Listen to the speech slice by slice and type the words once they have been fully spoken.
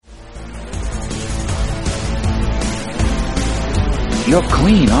You're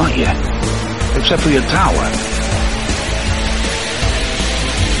clean, aren't you? Except for your tower.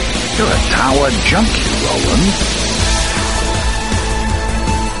 You're a tower junkie, Roland.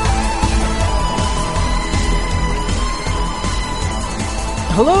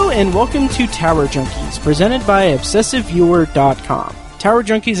 Hello and welcome to Tower Junkies, presented by ObsessiveViewer.com. Tower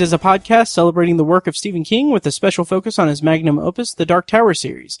Junkies is a podcast celebrating the work of Stephen King with a special focus on his magnum opus, the Dark Tower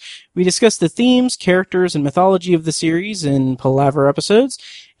series. We discuss the themes, characters, and mythology of the series in Palaver episodes,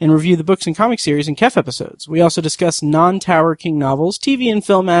 and review the books and comic series in Kef episodes. We also discuss non-Tower King novels, TV and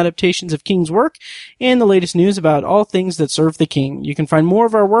film adaptations of King's work, and the latest news about all things that serve the King. You can find more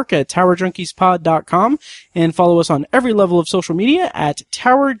of our work at TowerJunkiesPod.com and follow us on every level of social media at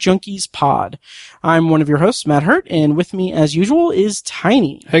Tower Junkies Pod. I'm one of your hosts, Matt Hurt, and with me, as usual, is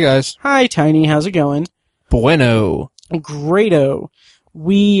Tiny. Hey, guys. Hi, Tiny. How's it going? Bueno. Greato.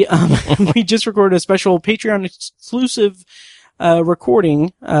 We just recorded a special Patreon exclusive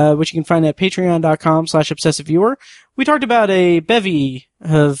recording, which you can find at patreon.com/obsessiveviewer. We talked about a bevy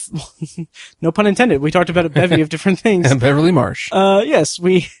of, no pun intended, we talked about a bevy of different things. And Beverly Marsh. Yes,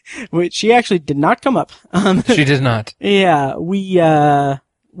 she actually did not come up. She did not. Yeah,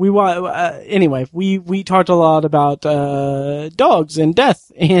 anyway, we talked a lot about, dogs and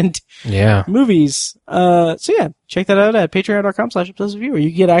death and Yeah. movies. So yeah, check that out at patreon.com/obsessiveviewer. You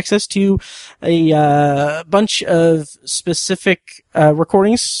get access to a, bunch of specific,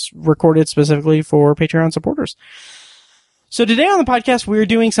 recordings recorded specifically for Patreon supporters. So today on the podcast, we're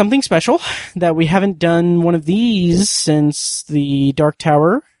doing something special that we haven't done one of these since the Dark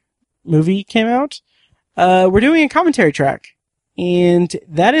Tower movie came out. We're doing a commentary track. And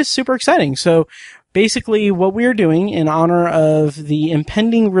that is super exciting. So basically what we're doing in honor of the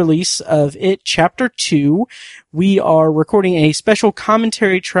impending release of It Chapter 2, we are recording a special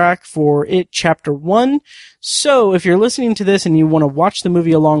commentary track for It Chapter 1. So if you're listening to this and you want to watch the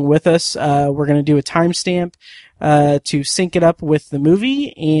movie along with us, we're going to do a timestamp to sync it up with the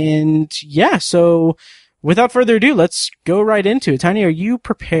movie. And yeah, so without further ado, let's go right into it. Tiny, are you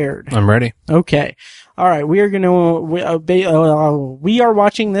prepared? I'm ready. Okay. All right. We are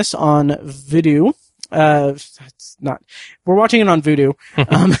watching this on Vudu. We're watching it on Vudu.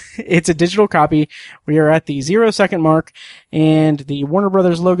 It's a digital copy. We are at the 0-second mark and the Warner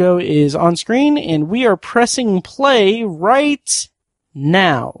Brothers logo is on screen and we are pressing play right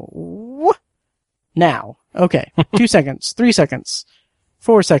now. Now. Okay. 2 seconds, 3 seconds,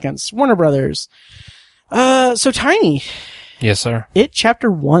 4 seconds. Warner Brothers. So Tiny. Yes, sir. It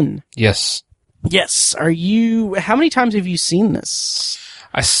Chapter 1. Yes. Yes. How many times have you seen this?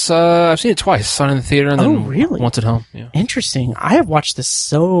 I've seen it twice. Saw it in the theater and then really? once at home. Yeah. Interesting. I have watched this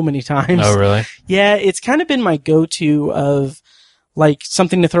so many times. Oh, really? Yeah, it's kind of been my go-to of, like,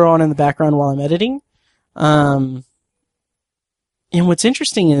 something to throw on in the background while I'm editing. And what's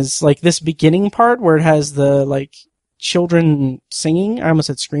interesting is, like, this beginning part where it has the, like, children singing. I almost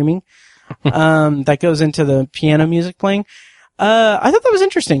said screaming. That goes into the piano music playing. I thought that was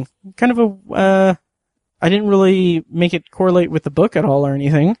interesting. Kind of I didn't really make it correlate with the book at all or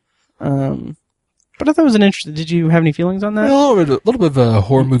anything. But I thought it was an interesting. Did you have any feelings on that? A little bit of a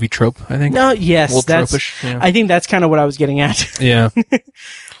horror movie trope, I think. No, yes, a little tropish. Yeah. I think that's kind of what I was getting at. Yeah.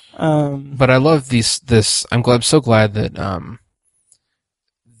 But I love this. I'm so glad that,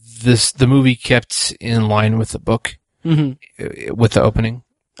 the movie kept in line with the book, with the opening.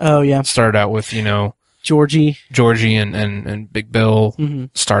 Oh, yeah. Started out with, Georgie and Big Bill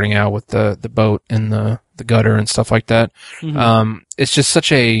starting out with the boat and the gutter and stuff like that. It's just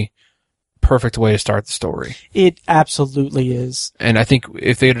such a perfect way to start the story. It absolutely is. And I think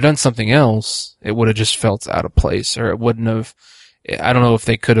if they had done something else, it would have just felt out of place, or it wouldn't have. I don't know if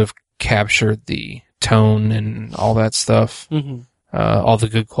they could have captured the tone and all that stuff, all the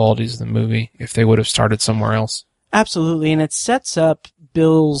good qualities of the movie, if they would have started somewhere else. Absolutely, and it sets up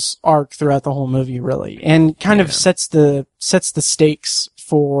Bill's arc throughout the whole movie, really, and kind of sets the stakes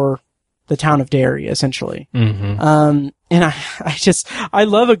for the town of Derry, essentially. And I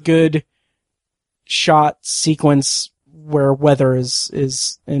love a good shot sequence where weather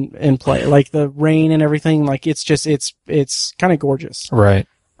is in play, like the rain and everything. Like it's kind of gorgeous, right?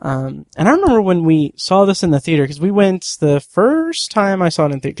 And I remember when we saw this in the theater, because we went the first time I saw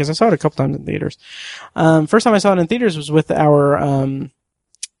it in theater, because I saw it a couple times in theaters. First time I saw it in theaters was with our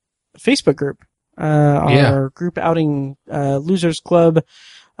Facebook group, our group outing, Losers Club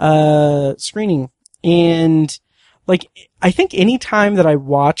screening, and like I think any time that I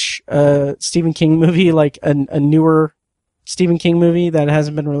watch a Stephen King movie, like a newer Stephen King movie that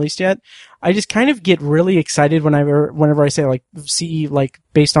hasn't been released yet, I just kind of get really excited whenever I say like see like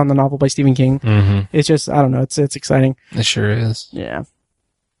based on the novel by Stephen King. Mm-hmm. It's just I don't know, it's exciting. It sure is. Yeah.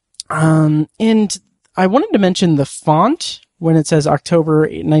 And I wanted to mention the font when it says October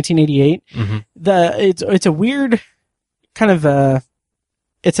 1988. Mm-hmm. It's a weird kind of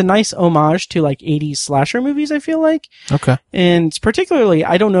it's a nice homage to like 80s slasher movies, I feel like. Okay. And particularly,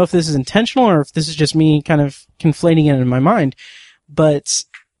 I don't know if this is intentional or if this is just me kind of conflating it in my mind, but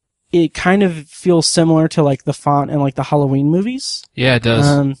it kind of feels similar to like the font in like the Halloween movies. Yeah, it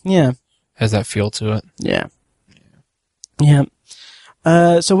does. Yeah. Has that feel to it. Yeah. Yeah.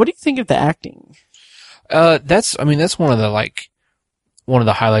 So what do you think of the acting? That's one of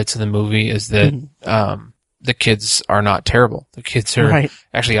the highlights of the movie is that, the kids are not terrible. The kids are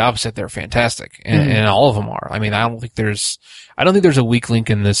actually opposite. They're fantastic. And all of them are. I mean, I don't think there's a weak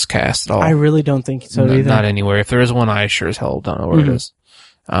link in this cast at all. I really don't think so either. Not anywhere. If there is one, I sure as hell don't know where it is.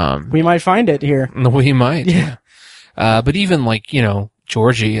 We might find it here. We might. Yeah. But even like,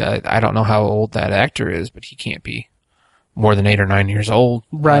 Georgie, I don't know how old that actor is, but he can't be more than 8 or 9 years old.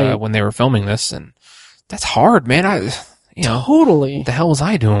 Right. When they were filming this. And that's hard, man. Totally. What the hell was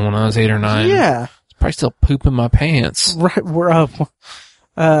I doing when I was 8 or 9? Yeah. Probably still pooping my pants. Right, we're up.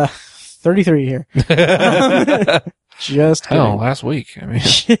 33 here. Just kidding. Hell, last week. I mean,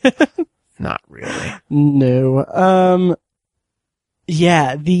 not really. No.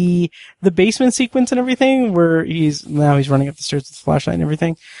 Yeah, the basement sequence and everything where he's running up the stairs with the flashlight and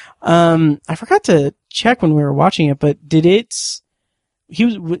everything. I forgot to check when we were watching it, but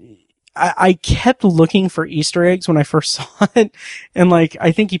I kept looking for Easter eggs when I first saw it, and like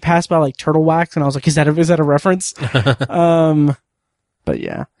I think he passed by like turtle wax, and I was like, "Is that a reference?" But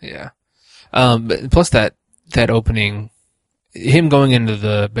yeah, yeah. Plus that opening, him going into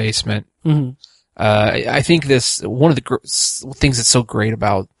the basement. Mm-hmm. I think one of the things that's so great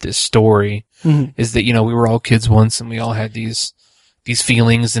about this story is that we were all kids once, and we all had these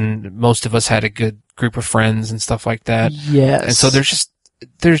feelings, and most of us had a good group of friends and stuff like that. Yes, and so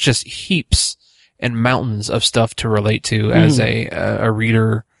there's just heaps and mountains of stuff to relate to as a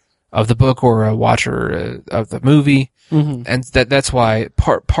reader of the book or a watcher of the movie. Mm-hmm. And that's why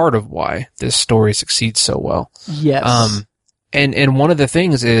part of why this story succeeds so well. Yes. And one of the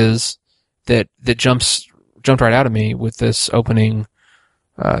things is that jumped right out of me with this opening,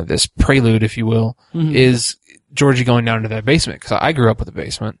 this prelude, if you will, is Georgie going down to that basement, because I grew up with a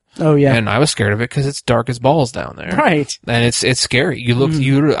basement. Oh yeah. And I was scared of it because it's dark as balls down there. Right. And it's scary.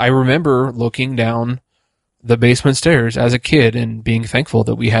 I remember looking down the basement stairs as a kid and being thankful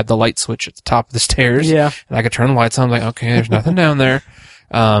that we had the light switch at the top of the stairs. Yeah. And I could turn the lights on. I'm like, okay, there's nothing down there.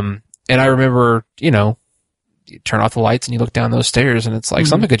 And I remember, you turn off the lights and you look down those stairs and it's like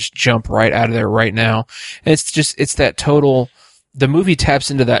something could just jump right out of there right now. And it's that total, the movie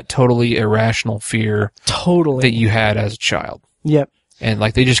taps into that totally irrational fear that you had as a child. Yep. And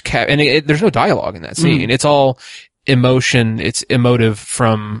like they just there's no dialogue in that scene. It's all emotion. It's emotive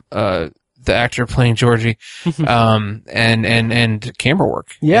from the actor playing Georgie, and camera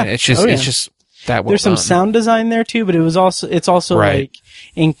work. Yeah. And it's just that well There's some done. sound design there too, but it's also right.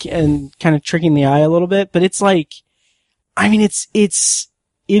 like and kind of tricking the eye a little bit. But it's like, I mean, it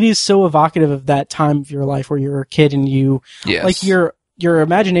is so evocative of that time of your life where you're a kid and like your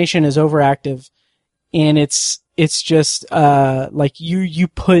imagination is overactive, and it's just like you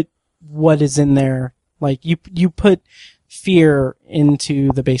put what is in there, like you put fear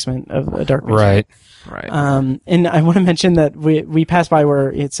into the basement of a dark basement. Right. And I want to mention that we passed by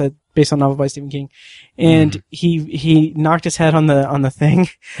where it's based on a novel by Stephen King, and he knocked his head on the thing.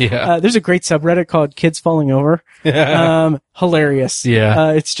 Yeah. There's a great subreddit called Kids Falling Over. Hilarious.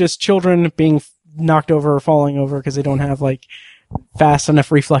 Yeah. It's just children being knocked over or falling over because they don't have like fast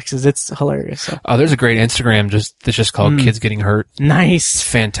enough reflexes. It's hilarious. So. Oh, there's a great Instagram that's just called Kids Getting Hurt. Nice. It's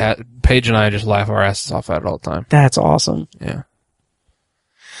fantastic. Paige and I just laugh our asses off at it all the time. That's awesome. Yeah.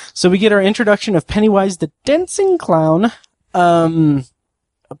 So we get our introduction of Pennywise the Dancing Clown.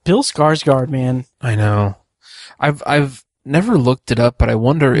 Bill Skarsgård, man. I know. I've never looked it up, but I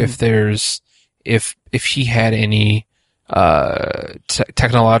wonder if he had any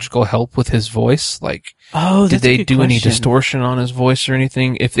technological help with his voice. Like, did they do any distortion on his voice or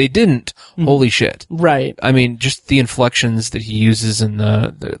anything? If they didn't, holy shit. Right. I mean, just the inflections that he uses and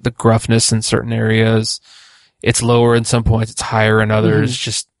the gruffness in certain areas. It's lower in some points, it's higher in others.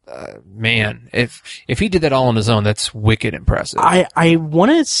 Just, man, if he did that all on his own, that's wicked impressive. I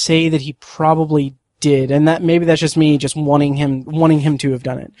want to say that he probably did, and that maybe that's just me just wanting him to have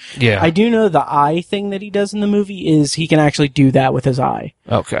done it. Yeah. I do know the eye thing that he does in the movie is he can actually do that with his eye.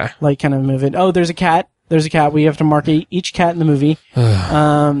 Okay. Like kind of move it. Oh, there's a cat. There's a cat. We have to mark each cat in the movie.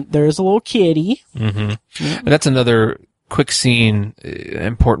 There is a little kitty. And that's another quick scene,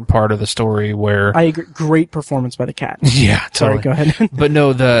 important part of the story where I agree. Great performance by the cat. yeah, totally. Sorry, go ahead. But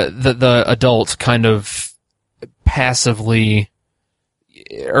no, the adult kind of passively,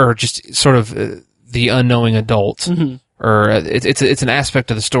 or just sort of the unknowing adult, or it's an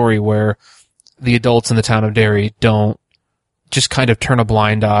aspect of the story where the adults in the town of Derry don't just kind of turn a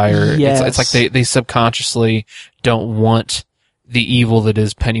blind eye, or it's like they subconsciously don't want the evil that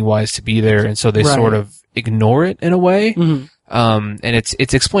is Pennywise to be there, and so they sort of ignore it in a way. And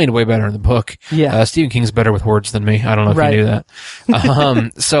it's explained way better in the book. Yeah. Stephen King's better with words than me. I don't know if you knew that.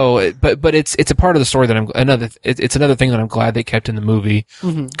 So, but it's a part of the story that it's another thing that I'm glad they kept in the movie,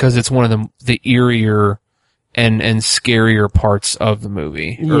 because it's one of the eerier and scarier parts of the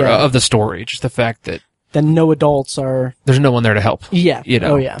movie, or of the story. Just the fact that then no adults are... there's no one there to help. Yeah. You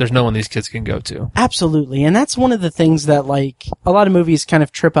know, oh, yeah. There's no one these kids can go to. Absolutely. And that's one of the things that, like, a lot of movies kind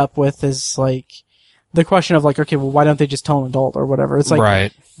of trip up with is, like, the question of, like, okay, well, why don't they just tell an adult or whatever? It's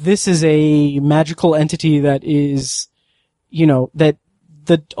like, this is a magical entity that is, you know, that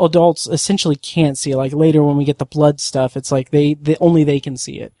the adults essentially can't see. Like, later when we get the blood stuff, it's like only they can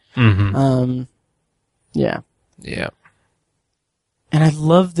see it. Yeah. Yeah. And I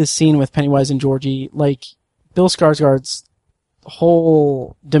love this scene with Pennywise and Georgie. Like, Bill Skarsgård's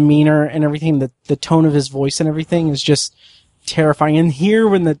whole demeanor and everything, the tone of his voice and everything is just terrifying. And here,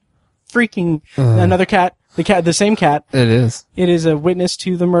 when the freaking another cat, the same cat, it is a witness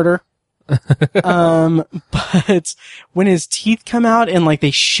to the murder. But when his teeth come out and like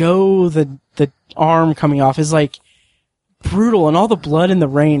they show the arm coming off is like brutal, and all the blood in the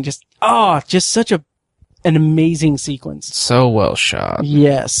rain, just such an amazing sequence. So well shot.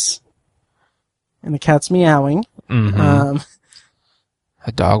 Yes. And the cat's meowing. A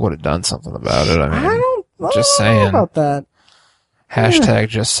dog would have done something about it. I mean, I just don't saying know about that. Hashtag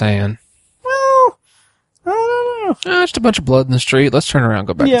just saying. Well, I don't know. Just a bunch of blood in the street. Let's turn around and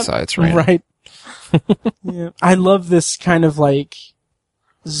go back inside. It's raining. Right. Yeah. I love this kind of like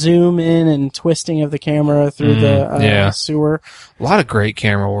zoom in and twisting of the camera through the sewer. A lot of great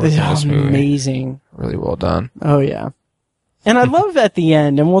camera work in this movie. Amazing. Really well done. Oh, yeah. And I love at the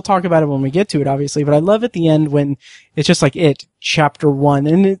end, and we'll talk about it when we get to it, obviously, but I love at the end when it's just like chapter 1.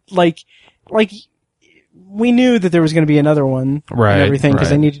 And it, like, we knew that there was going to be another one. Right. And everything,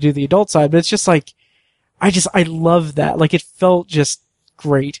 because they need to do the adult side, but it's just like, I love that. Like, it felt just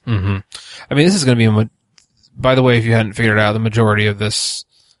great. I mean, this is going to be by the way, if you hadn't figured it out, the majority of this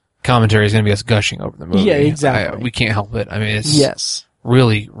commentary is going to be us gushing over the movie. Yeah, exactly. We can't help it. I mean, it's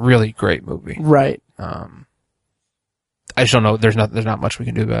really, really great movie. Right. I just don't know. There's not much we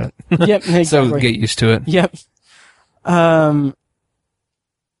can do about it. Yep. Exactly. So get used to it. Yep.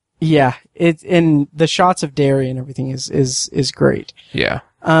 Yeah. And the shots of Derry and everything is great. Yeah.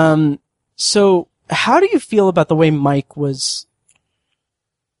 So how do you feel about the way Mike was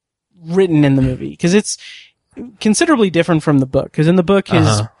written in the movie? Because it's considerably different from the book. Because in the book,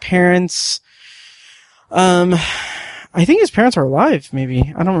 his parents, I think his parents are alive.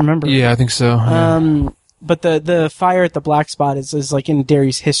 Maybe, I don't remember. Yeah, I think so. Yeah. But the fire at the Black Spot is like in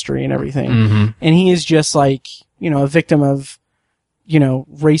Derry's history and everything, and he is just like, you know, a victim of, you know,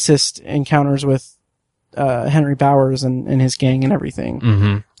 racist encounters with Henry Bowers and his gang and everything.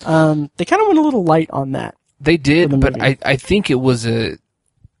 They kind of went a little light on that. They did, but I think it was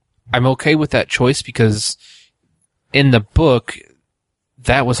I'm okay with that choice, because in the book,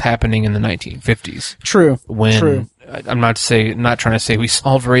 that was happening in the 1950s. True. When I'm not trying to say we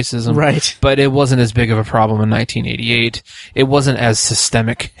solved racism, right? But it wasn't as big of a problem in 1988. It wasn't as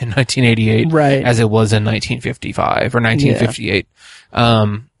systemic in 1988, right, as it was in 1955 or 1958.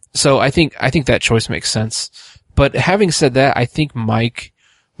 Yeah. So I think that choice makes sense. But having said that, I think Mike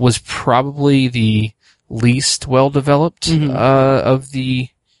was probably the least well developed of the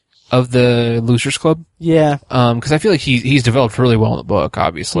Losers Club. Yeah. Cause I feel like he's developed really well in the book,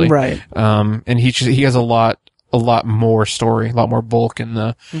 obviously. Right. And he has a lot more story, a lot more bulk in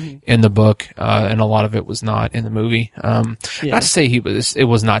the book, and a lot of it was not in the movie. Not to say it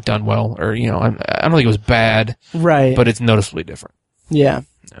was not done well, or, you know, I don't think it was bad. Right. But it's noticeably different. Yeah.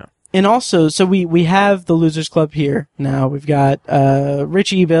 And also, so we have the Losers Club here now. We've got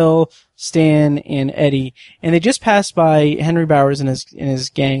Richie, Bill, Stan, and Eddie, and they just passed by Henry Bowers and his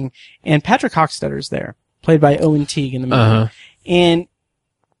gang, and Patrick Hochstetter's there, played by Owen Teague in the movie. And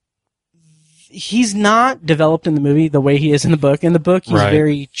he's not developed in the movie the way he is in the book. In the book, he's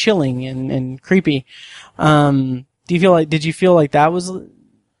very chilling and creepy. Did you feel like that was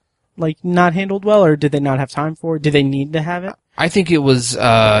like not handled well, or did they not have time for it? Did they need to have it? I think it was,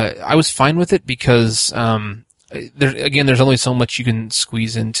 I was fine with it because, there's only so much you can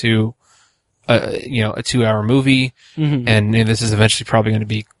squeeze into, a 2-hour movie. Mm-hmm. And this is eventually probably going to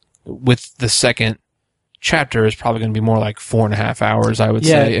be, with the second chapter, is probably going to be more like 4.5 hours, I would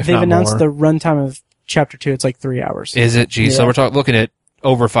say, if they've not announced more. the runtime of chapter 2. It's like 3 hours. Is it? Geez. So we're looking at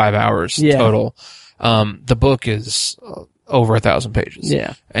over 5 hours total. The book is over 1,000 pages.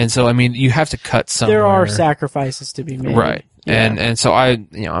 Yeah. And so, I mean, you have to cut somewhere. There are sacrifices to be made. Right. Yeah. And so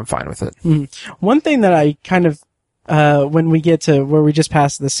I'm fine with it. Mm-hmm. One thing that I kind of, when we get to where we just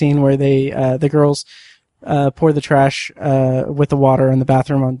passed the scene where they, the girls, pour the trash, with the water in the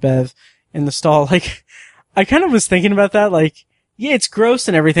bathroom on Bev in the stall, like, I kind of was thinking about that, like, yeah, it's gross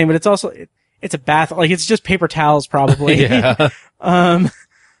and everything, but it's also, it's a bath, like, it's just paper towels probably. Yeah.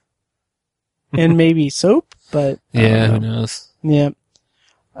 And maybe soap, but. Yeah, who knows? Yeah.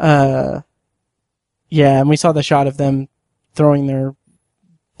 Yeah, and we saw the shot of them throwing their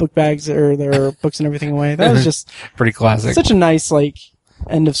book bags or their books and everything away. That was just pretty classic. such a nice, like,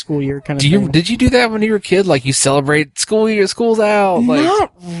 end of school year kind of thing. Did you do that when you were a kid? Like, you celebrate school's out? Like,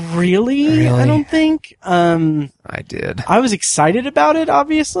 Not really, I don't think. I did. I was excited about it,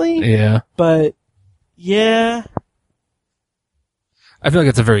 obviously. Yeah. But, yeah. I feel like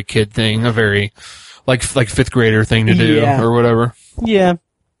it's a very kid thing, a very, like fifth grader thing to do, Yeah. or whatever. Yeah.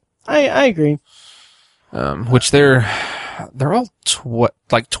 I agree. Which they're all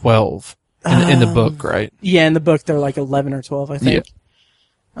 12 in the book, right? Yeah, in the book they're like 11 or 12, I think.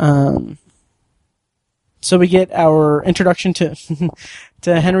 Yeah. So we get our introduction to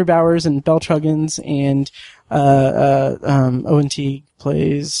to Henry Bowers and Belch Huggins, and Owen Teague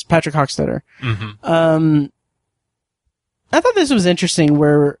plays Patrick Hockstetter. Mm-hmm. I thought this was interesting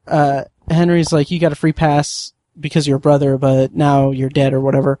where Henry's like, you got a free pass because you're a brother, but now you're dead or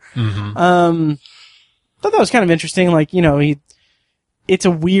whatever. Mm-hmm. I thought that was kind of interesting. Like, it's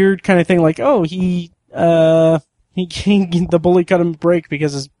a weird kind of thing. Like, oh, the bully cut him a break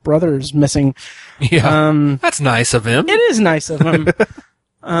because his brother's missing. Yeah. That's nice of him. It is nice of him.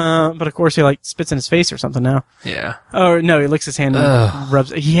 But of course he like spits in his face or something now. Yeah. Oh, no, he licks his hand and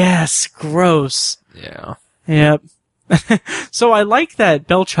rubs it. Yes, gross. Yeah. Yep. So I like that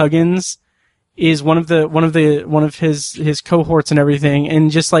Belch Huggins is one of his cohorts and everything, and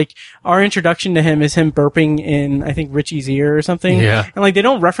just like our introduction to him is him burping in I think Richie's ear or something. Yeah. And like they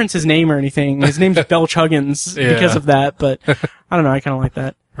don't reference his name or anything. His name's Belch Huggins because of that, but I don't know, I kinda like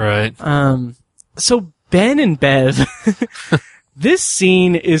that. Right. So Ben and Bev this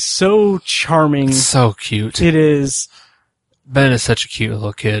scene is so charming. So cute. It is. Ben is such a cute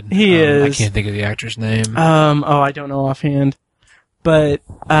little kid. He is. I can't think of the actor's name. I don't know offhand. But,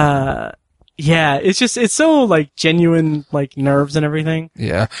 yeah, it's so, like, genuine, like, nerves and everything.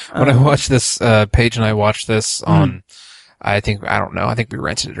 Yeah. When I watched this, Paige and I watched this on, I think we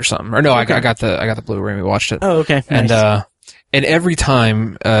rented it or something. Or no, okay. I got the Blu-ray and we watched it. Oh, okay. And, nice. And every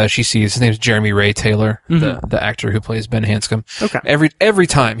time, she sees, his name's Jeremy Ray Taylor, the actor who plays Ben Hanscom. Okay. Every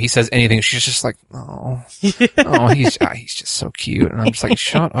time he says anything, she's just like, oh, he's just so cute. And I'm just like,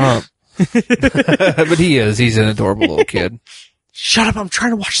 shut up. But he's an adorable little kid. Shut up, I'm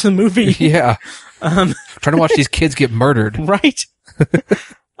trying to watch the movie. Yeah. Trying to watch these kids get murdered. Right.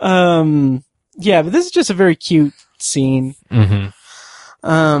 Yeah, but this is just a very cute scene. Mm-hmm.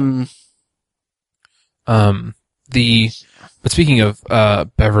 But speaking of,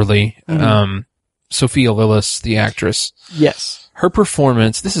 Beverly, Sophia Lillis, the actress. Yes. Her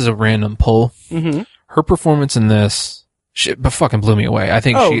performance, this is a random pull. Mm-hmm. Her performance in this, but fucking blew me away. I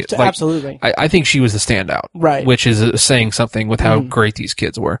think absolutely. I think she was the standout. Right. Which is saying something with how great these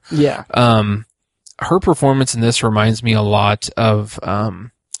kids were. Yeah. Her performance in this reminds me a lot of,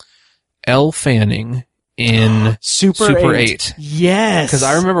 Elle Fanning in Super 8. Yes. Because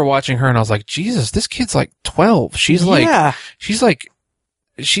I remember watching her and I was like, Jesus, this kid's like 12. She's like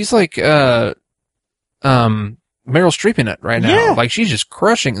Meryl Streep in it right now. Yeah. Like she's just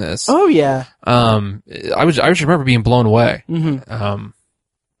crushing this. Oh yeah. I just remember being blown away. Mm-hmm.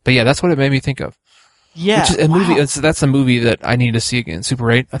 But yeah, that's what it made me think of. Yeah. Which is a movie. That's a movie that I need to see again. Super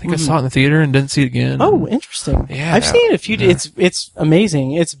 8. I think I saw it in the theater and didn't see it again. Oh, interesting. Yeah. I've seen it a few. It's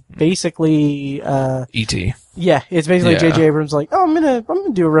amazing. It's basically E.T. Yeah, it's basically J.J. Abrams like, oh, I'm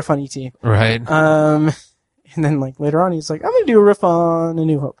gonna do a riff on E.T. Right. And then like later on he's like, I'm gonna do a riff on A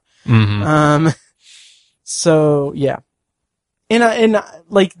New Hope. Mm-hmm. So yeah, and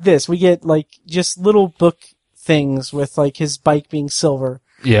like this, we get like just little book things with like his bike being silver.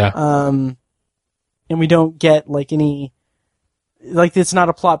 Yeah. And we don't get like any, like it's not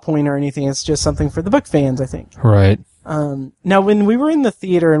a plot point or anything. It's just something for the book fans, I think. Right. Now when we were in the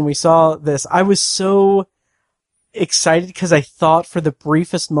theater and we saw this, I was so excited because I thought for the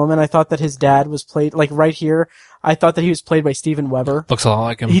briefest moment, I thought that his dad was played, like right here, I thought that he was played by Steven Weber. Looks a lot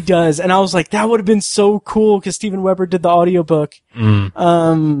like him. He does. And I was like, that would have been so cool because Steven Weber did the audiobook.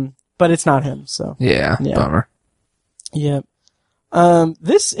 But it's not him, so. Yeah. Bummer. Yeah.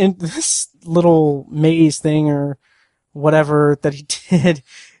 This little maze thing or whatever that he did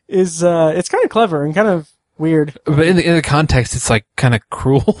is, it's kind of clever and kind of weird. But in the context, it's like kind of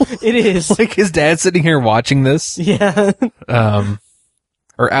cruel. It is. Like his dad sitting here watching this. Yeah.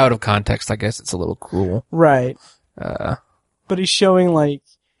 Or out of context, I guess it's a little cruel. Right. But he's showing like,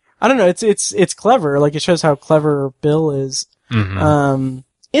 I don't know, it's clever. Like it shows how clever Bill is. Mm-hmm.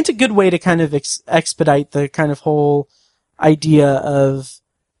 It's a good way to kind of expedite the kind of whole idea of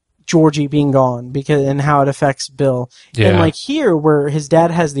Georgie being gone and how it affects Bill. Yeah. And like here where his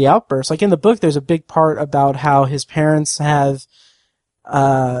dad has the outburst, like in the book, there's a big part about how his parents are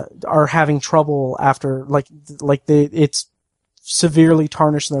having trouble after it's severely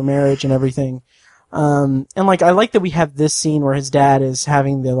tarnished their marriage and everything. And like, I like that we have this scene where his dad is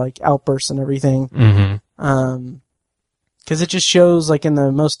having the like outbursts and everything. Mm-hmm. Cause it just shows like in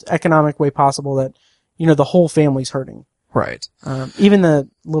the most economic way possible that, the whole family's hurting. Right. Even the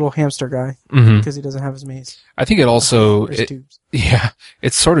little hamster guy, because he doesn't have his maze. I think it also, tubes.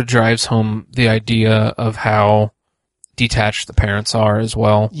 it sort of drives home the idea of how detached the parents are as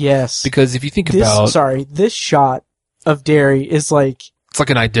well. Yes. Because if you think about... this shot of Derry is like... It's like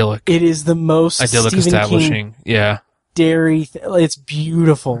an idyllic. It is the most idyllic Stephen establishing. King yeah. Derry. It's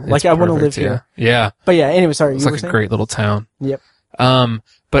beautiful. It's like I want to live perfect, here. Yeah. But yeah, anyway, sorry. It's like a great little town. Yep.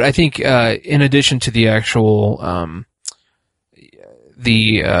 But I think, in addition to the actual,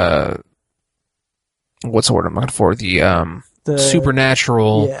 what's the word I'm looking for? The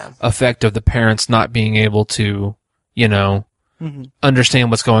supernatural effect of the parents not being able to,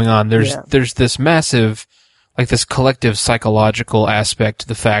 understand what's going on. There's this massive, like this collective psychological aspect to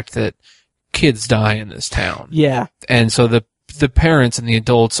the fact that kids die in this town. Yeah. And so the parents and the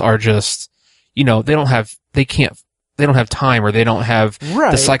adults are just, they don't have time or they don't have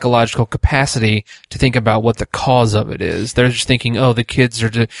the psychological capacity to think about what the cause of it is. They're just thinking, oh, the kids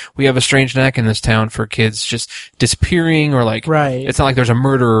we have a strange knack in this town for kids just disappearing or like, it's not like there's a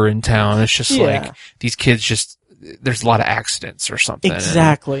murderer in town. It's just like these kids there's a lot of accidents or something.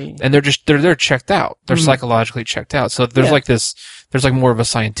 Exactly. And they're checked out. They're psychologically checked out. So there's there's like more of a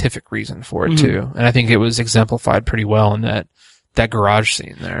scientific reason for it too. And I think it was exemplified pretty well in that garage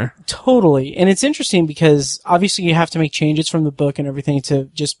scene there. Totally. And it's interesting because obviously you have to make changes from the book and everything to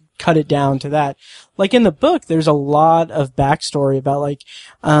just cut it down to that. Like in the book, there's a lot of backstory about like,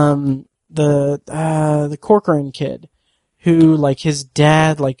 the Corcoran kid who like his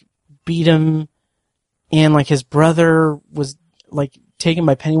dad like beat him and like his brother was like taken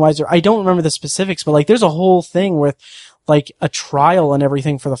by Pennywise or I don't remember the specifics, but like there's a whole thing with like a trial and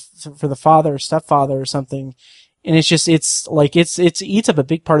everything for the father or stepfather or something. And it eats up a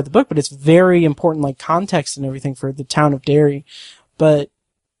big part of the book, but it's very important, like context and everything for the town of Derry. But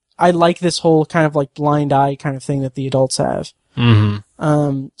I like this whole kind of like blind eye kind of thing that the adults have.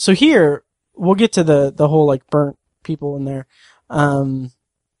 Mm-hmm. So here we'll get to the whole like burnt people in there.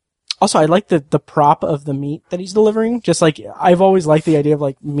 Also, I like the prop of the meat that he's delivering. Just like I've always liked the idea of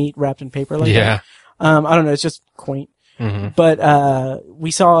like meat wrapped in paper like that. I don't know, it's just quaint. Mm-hmm. But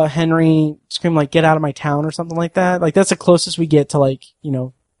we saw Henry scream like "Get out of my town" or something like that. Like that's the closest we get to like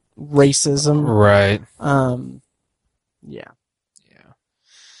racism. Right. Yeah.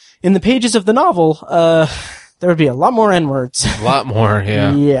 In the pages of the novel, there would be a lot more N-words. A lot more.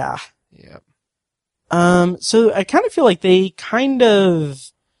 Yeah. Yeah. So I kind of feel like they kind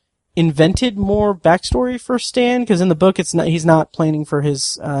of invented more backstory for Stan because in the book he's not planning for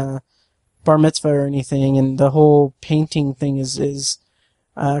his bar mitzvah or anything, and the whole painting thing is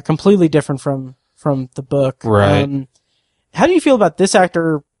completely different from the book. Right. How do you feel about this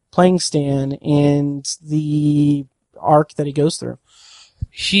actor playing Stan and the arc that he goes through?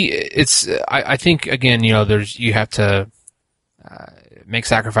 I think again, you have to make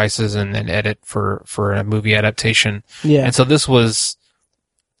sacrifices and edit for a movie adaptation. Yeah. And so this was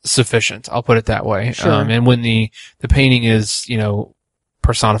sufficient. I'll put it that way. Sure. And when the painting is,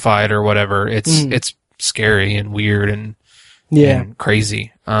 personified or whatever, it's scary and weird and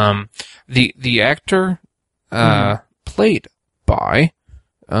crazy. The actor played by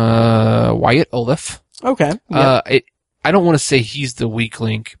Wyatt Oliff. Okay. Yeah. I don't want to say he's the weak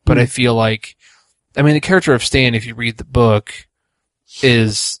link, but I feel like the character of Stan, if you read the book,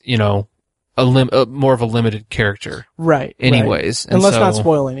 is more of a limited character, right? Anyways, and let's not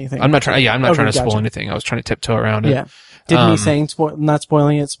spoil anything. I'm not trying to spoil anything. I was trying to tiptoe around it. Yeah. Did me saying not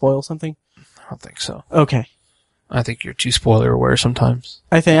spoiling it spoil something? I don't think so. Okay. I think you're too spoiler aware sometimes.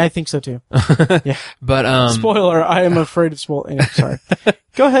 I think so too. Yeah. But Spoiler, I am afraid of spoil. Anyway, sorry.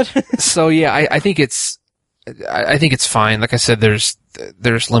 Go ahead. So yeah, I think it's fine. Like I said, there's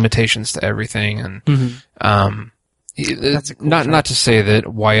limitations to everything, and That's a cool not to say that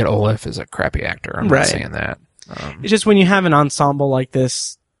Wyatt Oleff is a crappy actor. I'm Right. not saying that. It's just when you have an ensemble like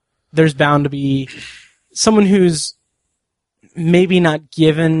this, there's bound to be someone who's maybe not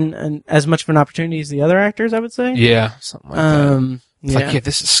given as much of an opportunity as the other actors, I would say. Yeah, something like that. It's Yeah. like, yeah,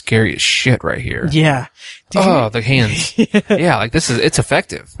 this is scary as shit right here. Yeah. The hands. Yeah, like it's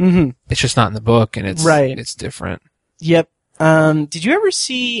effective. Mm-hmm. It's just not in the book, and Right. it's different. Yep. Did you ever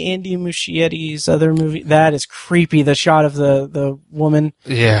see Andy Muschietti's other movie? That is creepy. The shot of the woman.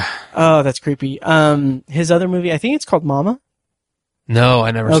 Yeah. Oh, that's creepy. His other movie, I think it's called Mama. No,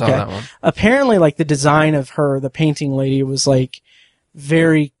 I never saw Okay. that one. Apparently, like, the design of her, the painting lady, was like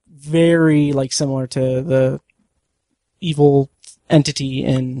very, very like similar to the evil entity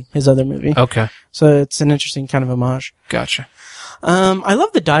in his other movie. Okay. So it's an interesting kind of homage. Gotcha. I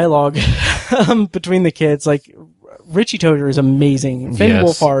love the dialogue between the kids. Like, Richie Tozier is amazing. Finn Yes.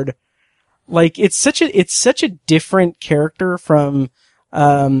 Wolfhard, like, it's such a different character from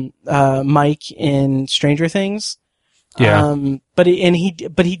Mike in Stranger Things. Yeah. But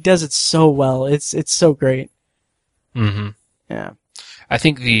he does it so well. It's so great. Mm-hmm. Yeah. I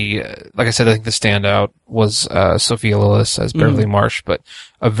think like I said, I think the standout was Sophia Lillis as Beverly Marsh, but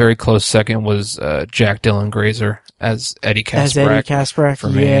a very close second was Jack Dylan Grazer as Eddie Kasprak. As Eddie Kasprak, for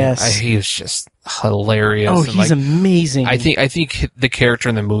me. yes. He was just hilarious. Oh, and, he's amazing. I think the character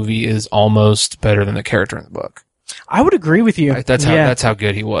in the movie is almost better than the character in the book. I would agree with you. That's how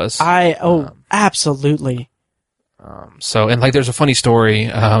good he was. Absolutely. So, and like, there's a funny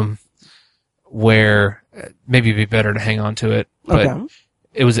story where maybe it'd be better to hang on to it, but Okay.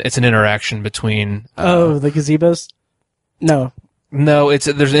 it's an interaction between. The gazebos? No. No,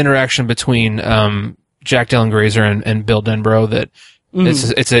 there's an interaction between Jack Dylan Grazer and Bill Denbrough that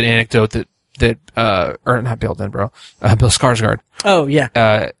it's an anecdote or not Bill Denbrough, Bill Skarsgård. Oh, yeah.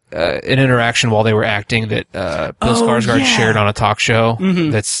 An interaction while they were acting that Bill Skarsgård shared on a talk show.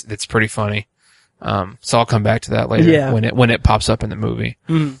 Mhm. That's pretty funny. So I'll come back to that later when it pops up in the movie.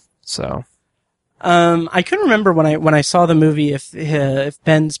 Mhm. So. I couldn't remember when I saw the movie if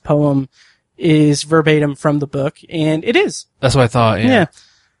Ben's poem is verbatim from the book, and it is. That's what I thought. Yeah.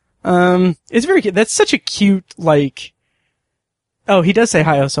 It's very cute. That's such a cute, like. Oh, he does say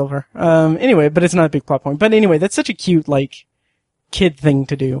hi, O Silver. Anyway, but it's not a big plot point. But anyway, that's such a cute, like, kid thing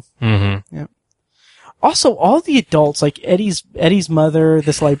to do. Mm-hmm. Yeah. Also, all the adults, like Eddie's mother,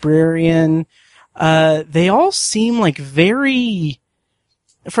 this librarian, they all seem like very,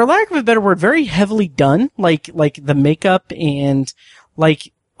 for lack of a better word, very heavily done. Like the makeup and,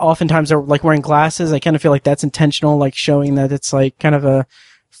 like, oftentimes they're, like, wearing glasses. I kind of feel like that's intentional, like, showing that it's, like, kind of a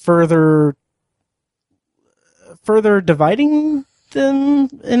further dividing them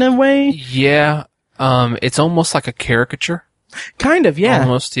in a way. Yeah. It's almost like a caricature. Kind of, yeah.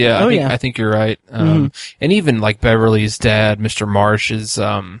 Almost, yeah. I think you're right. And even like Beverly's dad, Mr. Marsh, is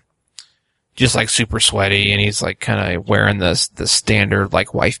just like super sweaty, and he's like kind of wearing the standard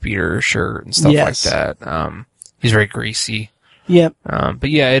like wife beater shirt and stuff like that. He's very greasy. Yep. But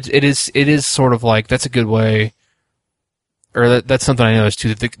yeah, it is sort of like, that's a good way, or that's something I noticed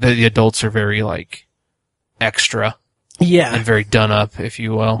too, that the adults are very like extra. Yeah. And very done up, if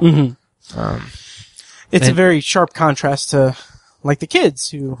you will. Mm-hmm. It's a very sharp contrast to, like, the kids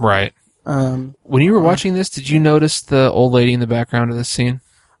who. Right. When you were watching this, did you notice the old lady in the background of this scene?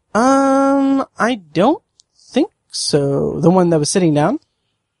 I don't think so. The one that was sitting down?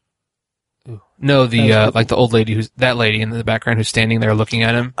 No, like the old lady that lady in the background who's standing there looking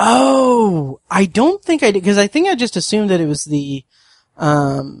at him. Oh, I don't think I did, because I think I just assumed that it was the,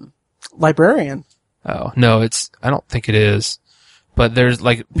 librarian. Oh, no, I don't think it is. But there's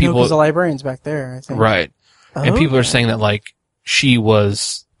like people. No, 'cause the librarian's back there, I think. Right. And people are saying that like she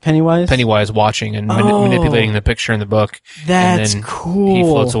was Pennywise watching and manipulating the picture in the book. That's and then cool. He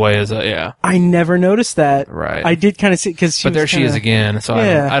floats away as yeah. I never noticed that. Right. I did kind of see, cause but there she is again. So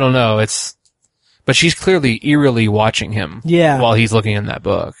I don't know. But she's clearly eerily watching him. Yeah. While he's looking in that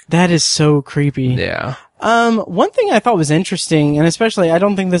book. That is so creepy. Yeah. One thing I thought was interesting, and especially I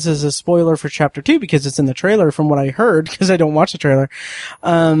don't think this is a spoiler for chapter 2 because it's in the trailer from what I heard, because I don't watch the trailer.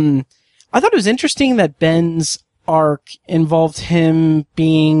 I thought it was interesting that Ben's arc involved him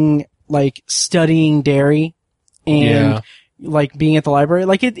being, like, studying dairy and, like, being at the library.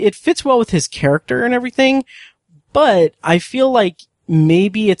 Like, it fits well with his character and everything, but I feel like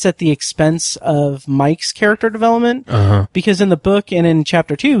maybe it's at the expense of Mike's character development, because in the book and in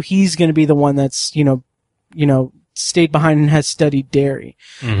chapter 2, he's going to be the one that's, stayed behind and has studied dairy.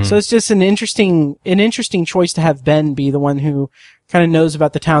 Mhm. So it's just an interesting choice to have Ben be the one who kind of knows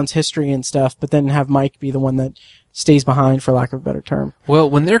about the town's history and stuff, but then have Mike be the one that stays behind, for lack of a better term. Well,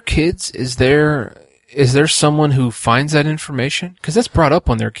 when they're kids, is there someone who finds that information? Because that's brought up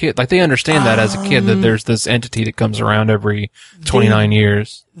when they're kids. Like, they understand that as a kid, that there's this entity that comes around every 29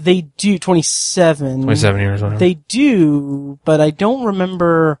 years. They do, 27. 27 years, whatever. They do, but I don't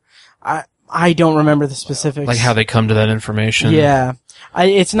remember, I don't remember the specifics. Like how they come to that information. Yeah.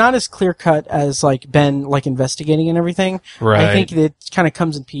 It's not as clear cut as like Ben, like investigating and everything. Right. I think it kind of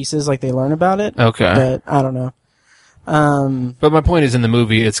comes in pieces, like they learn about it. Okay. But I don't know. But my point is, in the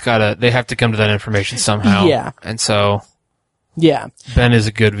movie, they have to come to that information somehow. Yeah. And so, Yeah. Ben is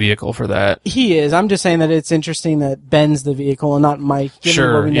a good vehicle for that. He is. I'm just saying that it's interesting that Ben's the vehicle and not Mike, given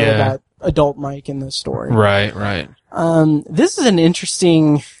Sure, what we know yeah. about adult Mike in the story. Right, right. This is an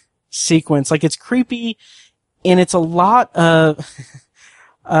interesting sequence. Like, it's creepy, and it's a lot of,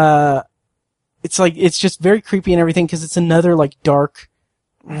 it's just very creepy and everything, because it's another, like, dark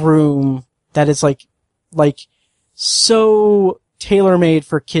room that is, like, so tailor-made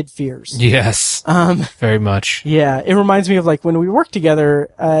for kid fears. Yes. Very much. Yeah, it reminds me of, like, when we worked together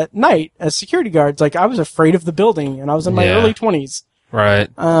at night as security guards. Like, I was afraid of the building, and I was in my Yeah. early 20s. Right.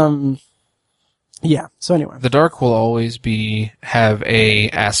 Yeah, so anyway. The dark will always have a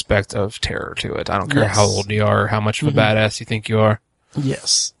aspect of terror to it. I don't care Yes. how old you are, or how much of a badass you think you are.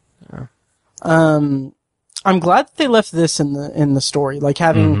 Yes. Yeah. I'm glad that they left this in the story, like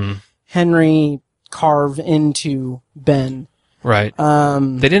having Henry carve into Ben. Right.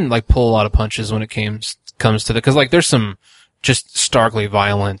 They didn't like pull a lot of punches when it comes to because like there's some just starkly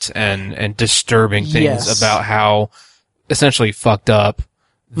violent and disturbing things Yes. about how essentially fucked up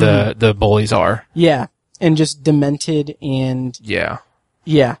the bullies are. Yeah, and just demented and Yeah.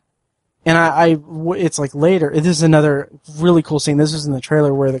 yeah. And it's like later, this is another really cool scene. This is in the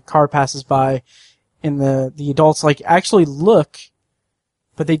trailer where the car passes by and the adults like actually look,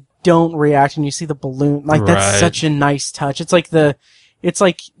 but they don't react, and you see the balloon. Like, that's Right. such a nice touch. It's like the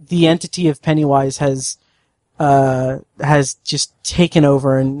entity of Pennywise has just taken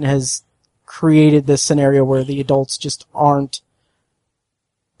over and has created this scenario where the adults just aren't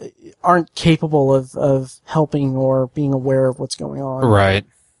capable of helping or being aware of what's going on. Right.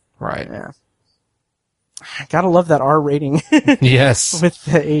 Right. Yeah. Gotta love that R rating Yes. with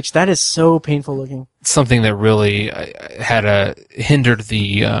the H. That is so painful looking. Something that really hindered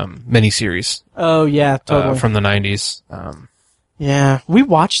the miniseries Oh yeah, totally. from the 90s. Yeah, we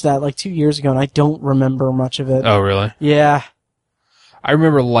watched that like 2 years ago, and I don't remember much of it. Oh, really? Yeah. I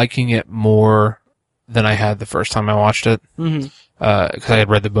remember liking it more than I had the first time I watched it. Mm-hmm. Because I had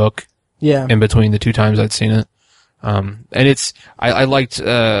read the book Yeah. in between the two times I'd seen it. And I liked, what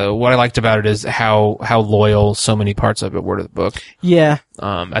I liked about it is how loyal so many parts of it were to the book. Yeah.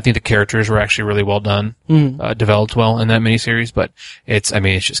 I think the characters were actually really well done, developed well in that miniseries, but it's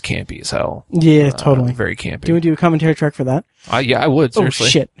just campy as hell. Yeah, totally. Very campy. Do we do a commentary track for that? Yeah, I would, seriously. Oh,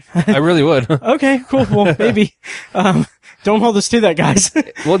 shit. I really would. Okay, cool. Well, maybe. Don't hold us to that, guys.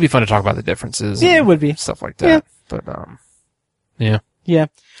 Well, it'd be fun to talk about the differences. Yeah, and it would be. stuff like that. But, yeah. Yeah.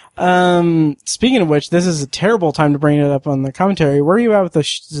 Speaking of which, this is a terrible time to bring it up on the commentary. Where are you at with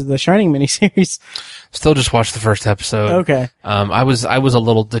the Shining miniseries? Still just watched the first episode. Okay. I was a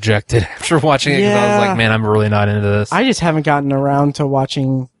little dejected after watching it because I was like, man, I'm really not into this. I just haven't gotten around to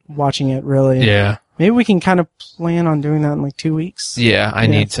watching it really. Yeah. Maybe we can kind of plan on doing that in like 2 weeks. Yeah, I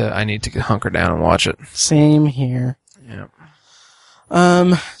need to hunker down and watch it. Same here.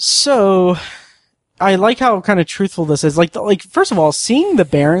 Yeah. So I like how kind of truthful this is. Like first of all, seeing the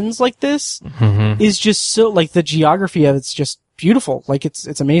Barrens like this is just so, like, the geography of it's just beautiful. Like,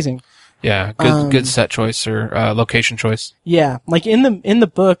 it's amazing. Yeah, good set choice or location choice. Yeah, like in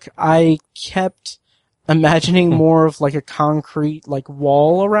the book, I kept imagining more of like a concrete like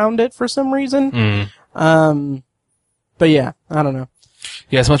wall around it for some reason. But yeah, I don't know.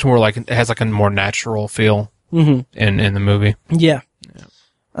 Yeah, it's much more like it has like a more natural feel in the movie. Yeah.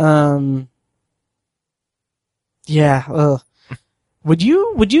 Yeah. Would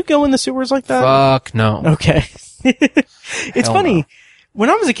you go in the sewers like that? Fuck no. Okay. It's Hell funny. no. When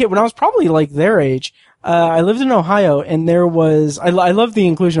I was a kid, when I was probably like their age, I lived in Ohio, and there was, I love the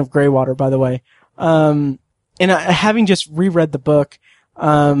inclusion of gray water, by the way. And having just reread the book,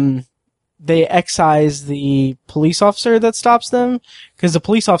 they excise the police officer that stops them, because the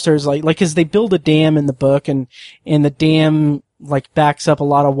police officer is like, cause they build a dam in the book, and the dam, like, backs up a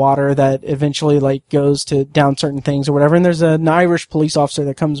lot of water that eventually, like, goes to down certain things or whatever. And there's an Irish police officer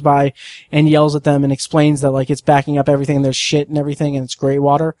that comes by and yells at them and explains that, like, it's backing up everything, and there's shit and everything, and it's gray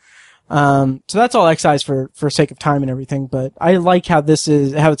water. So that's all excised for sake of time and everything, but I like how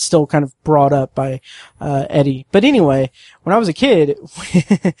how it's still kind of brought up by, Eddie. But anyway, when I was a kid,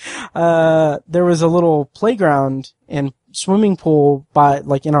 there was a little playground and swimming pool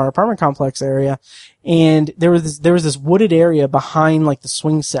in our apartment complex area, and there was this wooded area behind like the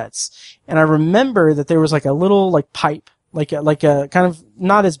swing sets. And I remember that there was like a little like pipe, like a kind of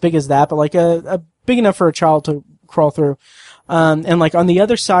not as big as that, but like a big enough for a child to crawl through. And like on the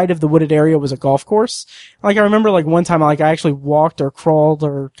other side of the wooded area was a golf course. Like I remember like one time I actually walked or crawled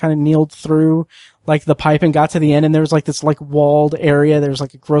or kind of kneeled through like the pipe and got to the end, and there was like this like walled area. There was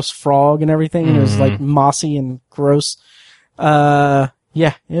like a gross frog and everything, and it was like mossy and gross. Yeah,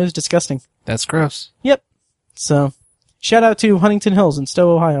 it was disgusting. That's gross. Yep. So shout out to Huntington Hills in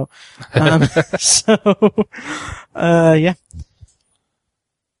Stowe, Ohio. Yeah.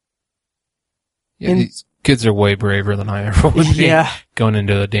 Yeah, these kids are way braver than I ever would be. Yeah. Going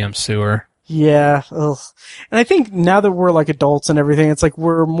into a damn sewer. Yeah. Ugh. And I think now that we're like adults and everything, it's like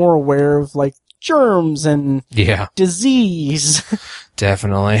we're more aware of like germs and disease.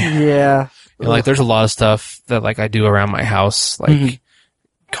 Definitely. Yeah. And, like there's a lot of stuff that like I do around my house, like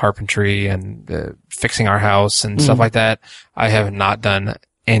carpentry and fixing our house and stuff like that. I have not done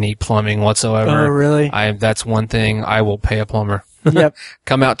any plumbing whatsoever. Oh, really? That's one thing I will pay a plumber. Yep.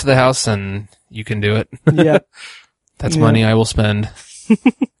 Come out to the house and you can do it. Yep. That's money I will spend.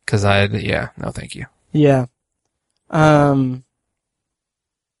 Cause no thank you. Yeah.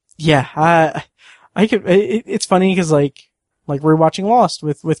 Yeah, I could, it's funny cause like we're watching Lost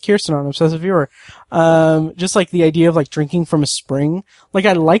with Kirsten on Obsessive Viewer. Just like the idea of like drinking from a spring. Like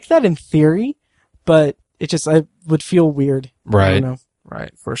I like that in theory, but I would feel weird. Right. I don't know.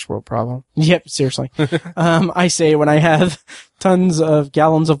 Right. First world problem. Yep, seriously. I say when I have tons of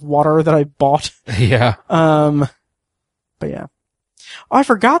gallons of water that I bought. Yeah. But yeah. Oh, I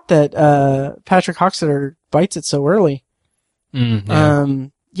forgot that, Patrick Hockstetter bites it so early. Yeah,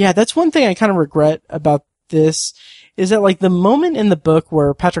 that's one thing I kind of regret about this is that like the moment in the book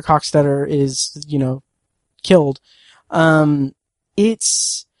where Patrick Hockstetter is, killed,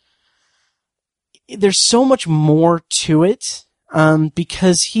 there's so much more to it,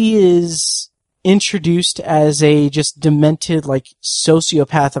 because he is introduced as a just demented, like,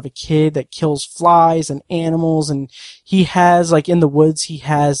 sociopath of a kid that kills flies and animals, and he has, like, in the woods, he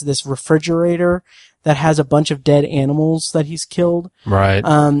has this refrigerator that has a bunch of dead animals that he's killed. Right.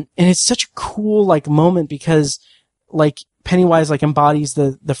 And it's such a cool, like, moment because, like, Pennywise, like, embodies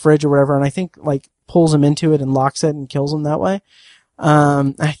the fridge or whatever, and I think, like, pulls him into it and locks it and kills him that way.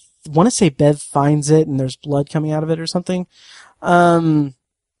 I want to say Bev finds it and there's blood coming out of it or something.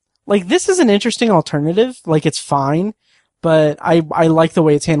 Like, this is an interesting alternative. Like, it's fine, but I like the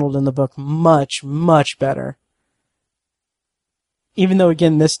way it's handled in the book much, much better. Even though,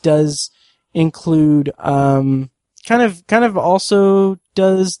 again, this does include, kind of also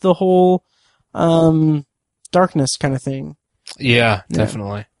does the whole, darkness kind of thing. Yeah,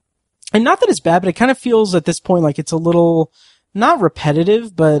 definitely. And not that it's bad, but it kind of feels at this point like it's a little, not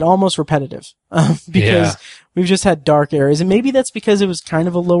repetitive, but almost repetitive. Because we've just had dark areas. And maybe that's because it was kind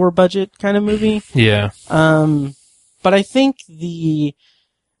of a lower budget kind of movie. Yeah. But I think the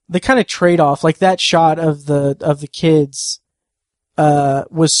kind of trade-off, like that shot of the kids,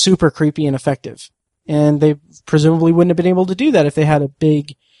 was super creepy and effective. And they presumably wouldn't have been able to do that if they had a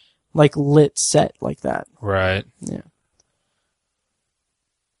big, like, lit set like that. Right. Yeah.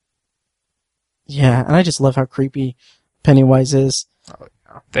 Yeah, and I just love how creepy Pennywise is. Oh,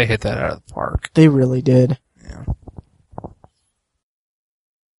 yeah. They hit that out of the park. They really did. Yeah.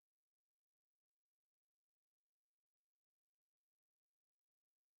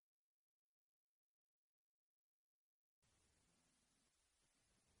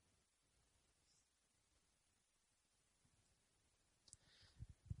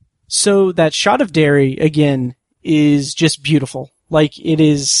 So that shot of Derry, again, is just beautiful. Like, it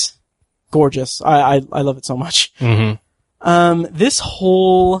is gorgeous. I love it so much. Mm-hmm. This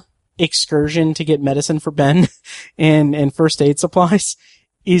whole excursion to get medicine for Ben and first aid supplies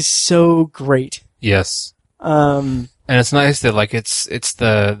is so great. Yes. And it's nice that, like, it's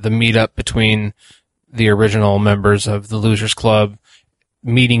the meetup between the original members of the Losers Club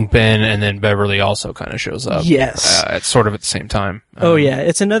meeting Ben, and then Beverly also kind of shows up. Yes. It's sort of at the same time. Oh yeah.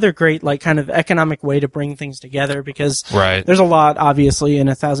 It's another great, like, kind of economic way to bring things together because right. There's a lot, obviously, in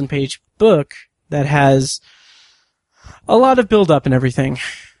a 1,000-page book that has a lot of build up and everything.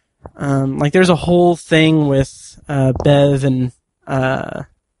 Like there's a whole thing with, Bev and,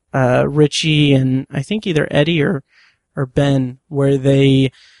 Richie and I think either Eddie or Ben where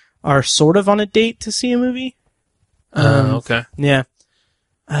they are sort of on a date to see a movie. Okay. Yeah.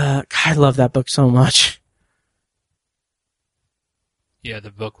 God, I love that book so much. Yeah,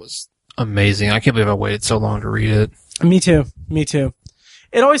 the book was amazing. I can't believe I waited so long to read it. Me too.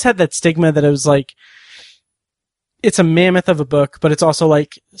 It always had that stigma that it was like, it's a mammoth of a book, but it's also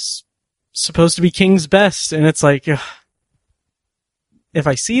like supposed to be King's best, and it's like, ugh, if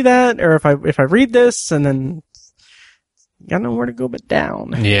I see that, or if I read this, and then you gotta know where to go but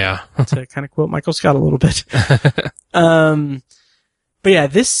down. Yeah. To kind of quote Michael Scott a little bit. But yeah,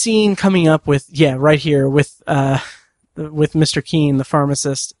 this scene coming up with, right here with Mr. Keene, the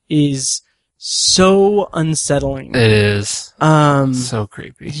pharmacist, is so unsettling. It is. So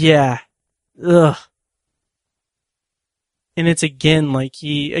creepy. Yeah. Ugh. And it's like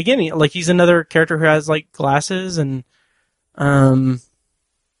he's another character who has like glasses and,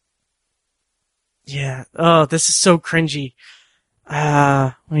 yeah. Oh, this is so cringy.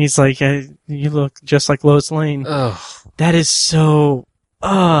 When he's like, you look just like Lois Lane. Ugh. That is so,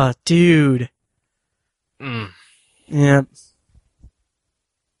 dude. Yeah.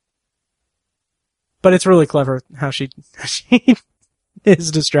 But it's really clever how she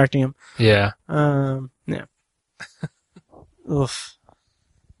is distracting him. Yeah. Yeah. Oof.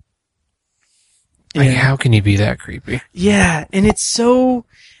 Like, Yeah. how can you be that creepy? Yeah, and it's so...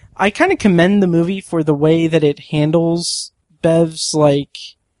 I kind of commend the movie for the way that it handles Bev's, like,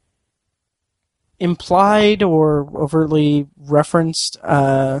 implied or overtly referenced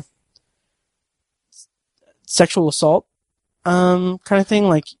sexual assault kind of thing.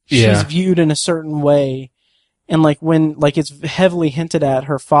 Like, she's viewed in a certain way, and, like, when, like, it's heavily hinted at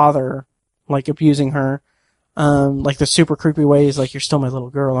her father, like, abusing her, like, the super creepy ways, like, you're still my little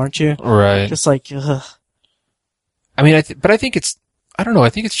girl, aren't you? Right. Just like, ugh. I mean, but I think it's, I don't know, I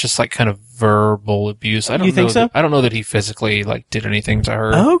think it's just like kind of verbal abuse. I don't You think know so? I don't know that he physically like did anything to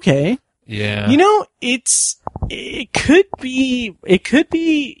her. Okay. Yeah. You know, it could be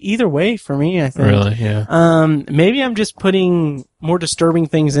either way for me, I think. Really? Yeah. Maybe I'm just putting more disturbing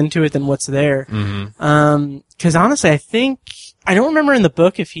things into it than what's there. Mm-hmm. 'Cause honestly, I don't remember in the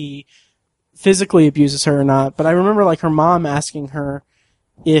book if he physically abuses her or not, but I remember like her mom asking her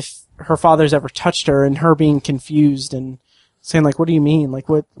if her father's ever touched her and her being confused and saying like, what do you mean? Like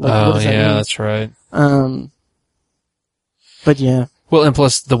what does that mean? That's right. But yeah. Well, and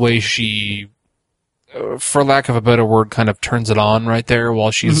plus the way she, for lack of a better word, kind of turns it on right there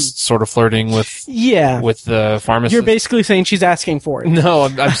while she's sort of flirting with the pharmacist. You're basically saying she's asking for it. No,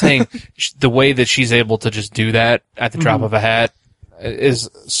 I'm saying the way that she's able to just do that at the drop of a hat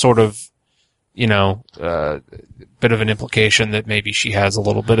is sort of, you know, bit of an implication that maybe she has a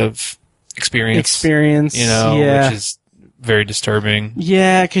little bit of experience, you know, which is very disturbing.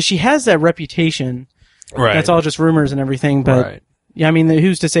 Yeah, because she has that reputation. Right. That's all just rumors and everything, but right. Yeah, I mean,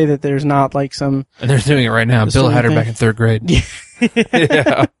 who's to say that there's not like some... And they're doing it right now. Bill had her back in 3rd grade.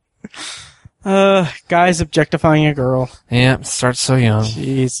 Yeah. Guys objectifying a girl. Yeah, starts so young.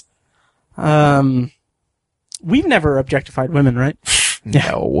 Jeez. We've never objectified women, right?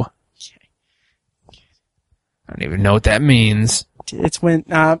 No. I don't even know what that means. It's when...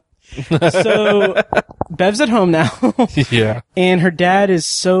 So, Bev's at home now. Yeah. And her dad is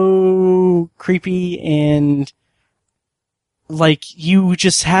so creepy and... like, you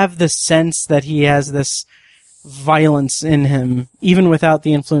just have the sense that he has this violence in him, even without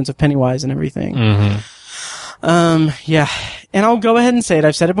the influence of Pennywise and everything. Mm-hmm. Yeah. And I'll go ahead and say it.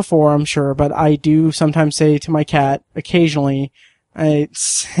 I've said it before, I'm sure, but I do sometimes say to my cat, occasionally, I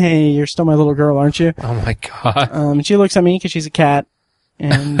say, you're still my little girl, aren't you? Oh my God. And she looks at me because she's a cat.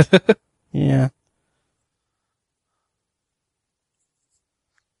 And, yeah.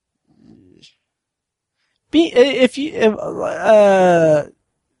 It's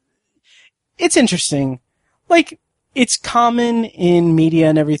interesting. Like, it's common in media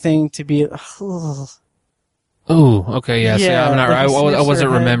and everything to be, Ooh, okay, yeah. Yeah, I like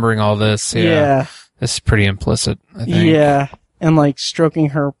wasn't remembering all this. Yeah. This is pretty implicit, I think. Yeah. And like stroking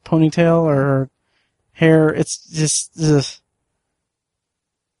her ponytail or her hair. It's just, ugh.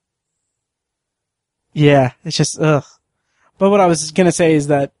 Yeah. It's just, ugh. But what I was gonna say is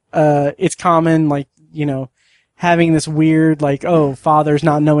that, it's common, like, you know, having this weird, like, oh, fathers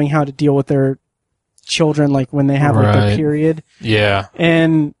not knowing how to deal with their children, like, when they have, like, their period. Yeah.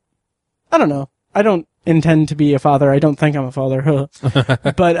 And, I don't know. I don't intend to be a father. I don't think I'm a father.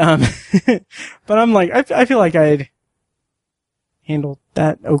 But, but I'm like, I feel like I'd handle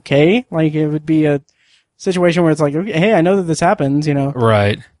that okay. Like, it would be a situation where it's like, okay, hey, I know that this happens, you know.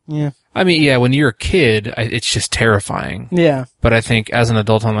 Right. Yeah. I mean, yeah, when you're a kid, it's just terrifying. Yeah. But I think as an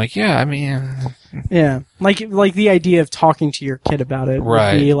adult, I'm like, yeah, I mean... Yeah. Like the idea of talking to your kid about it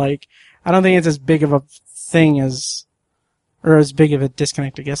would be like, I don't think it's as big of a thing as or as big of a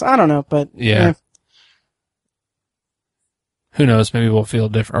disconnect, I guess. I don't know, but Yeah. Who knows? Maybe we'll feel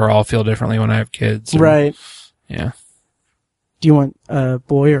different, or I'll feel differently when I have kids. Right. Yeah. Do you want a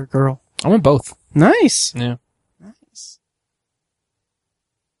boy or a girl? I want both. Nice. Yeah. Nice.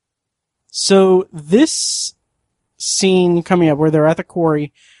 So this scene coming up where they're at the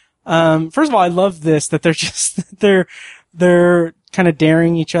quarry, first of all, I love this, that they're just, they're kind of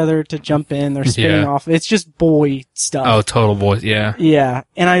daring each other to jump in. They're spinning off. It's just boy stuff. Oh, total boys. Yeah. Yeah.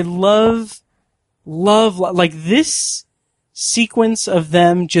 And I love, like this sequence of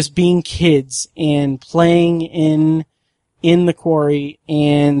them just being kids and playing in the quarry,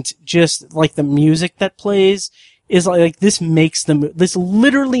 and just like the music that plays is like this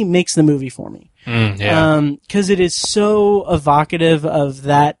literally makes the movie for me. Yeah. 'Cause it is so evocative of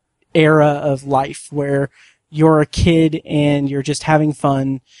that era of life where you're a kid and you're just having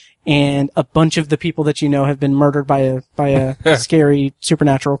fun, and a bunch of the people that you know have been murdered by a scary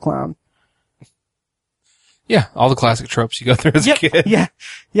supernatural clown. Yeah. All the classic tropes you go through as a kid. Yeah.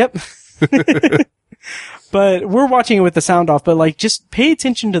 Yep. But we're watching it with the sound off, but like just pay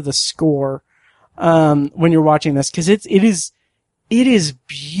attention to the score when you're watching this, because it is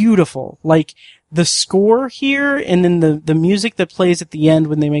beautiful. Like the score here, and then the music that plays at the end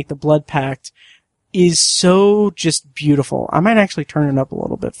when they make the blood pact is so just beautiful. I might actually turn it up a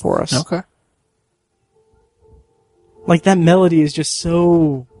little bit for us. Okay. Like that melody is just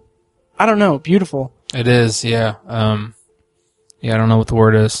so, I don't know, beautiful. It is. Yeah. Yeah. I don't know what the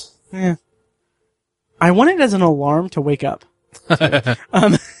word is. Yeah. I want it as an alarm to wake up.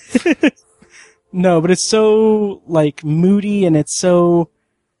 No, but it's so like moody, and it's so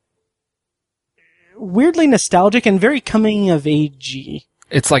weirdly nostalgic and very coming of agey.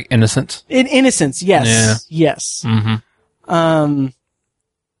 It's like innocent. In innocence, yes. Yeah. Yes. Mm-hmm.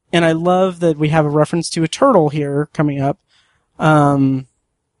 And I love that we have a reference to a turtle here coming up.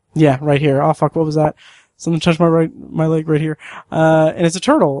 Yeah, right here. Oh fuck, what was that? Someone touched my leg right here. And it's a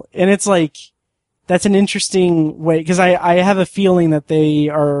turtle. And it's like, that's an interesting way, because I have a feeling that they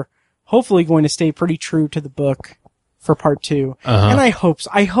are hopefully going to stay pretty true to the book for part 2. And I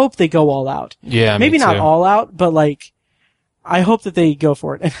hope they go all out. Yeah, maybe me not too. all out, but like, I hope that they go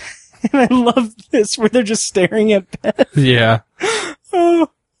for it. And I love this where they're just staring at Beth. Yeah.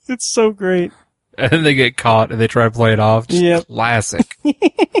 Oh, it's so great. And then they get caught and they try to play it off. Just Yep. classic.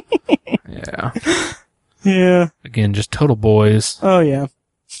 Yeah. Yeah. Again, just total boys. Oh yeah.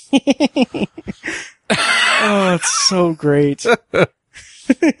 Oh, it's so great. Oh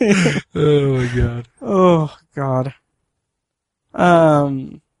my god. Oh god.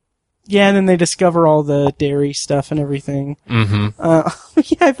 Yeah, and then they discover all the dairy stuff and everything. Mm-hmm.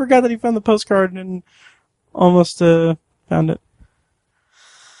 Yeah, I forgot that he found the postcard and almost found it.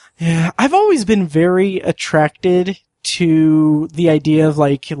 Yeah, I've always been very attracted to the idea of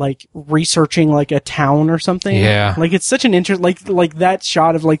like researching like a town or something. Yeah. Like it's such an interest, like that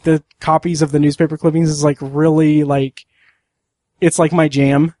shot of like the copies of the newspaper clippings is like really like, it's like my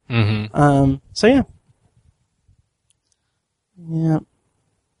jam. Mm-hmm. So yeah. Yeah.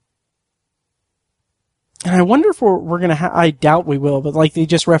 And I wonder if we're gonna I doubt we will, but like they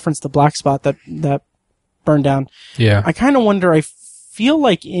just referenced the black spot that burned down. Yeah. I kind of wonder, I feel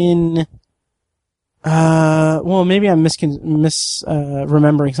like in, well, maybe I'm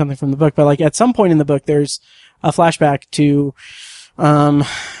remembering something from the book, but like at some point in the book, there's a flashback to,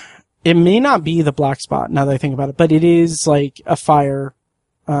 it may not be the black spot now that I think about it, but it is like a fire,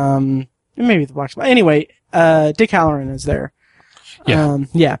 maybe the black spot. Anyway, Dick Halloran is there. Yeah.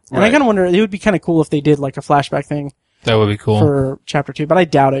 Yeah. And Right. I kind of wonder, it would be kind of cool if they did like a flashback thing That would be cool. for chapter 2, but I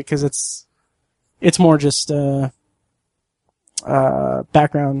doubt it because it's more just,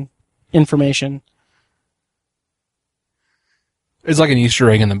 background information. It's like an Easter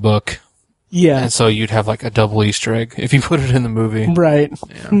egg in the book. Yeah. And so you'd have like a double Easter egg if you put it in the movie. Right.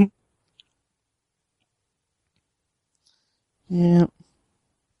 Yeah. Yeah.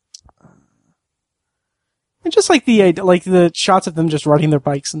 And just like the shots of them just riding their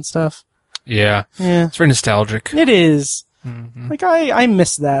bikes and stuff. Yeah. Yeah. It's very nostalgic. It is. Mm-hmm. Like I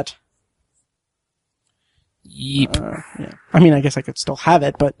miss that. Yeep. Yeah. I mean, I guess I could still have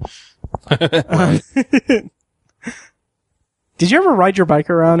it, but. Did you ever ride your bike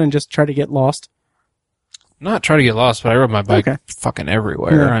around and just try to get lost? Not try to get lost, but I rode my bike Okay. fucking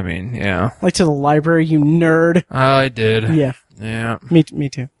everywhere. Yeah. I mean, yeah. Like to the library, you nerd. I did. Yeah. Yeah. Me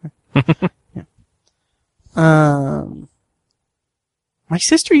too. Yeah. My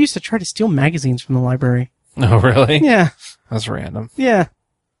sister used to try to steal magazines from the library. Oh, really? Yeah. That's random. Yeah.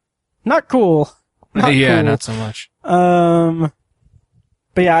 Not cool. Not yeah, cool. not so much.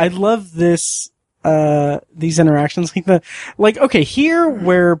 But yeah, I love this these interactions, okay, here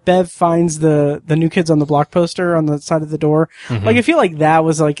where Bev finds the New Kids on the Block poster on the side of the door, like, I feel like that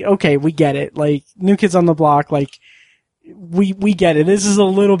was like, okay, we get it. Like, New Kids on the Block, like, we get it. This is a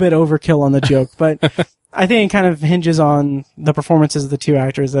little bit overkill on the joke, but I think it kind of hinges on the performances of the two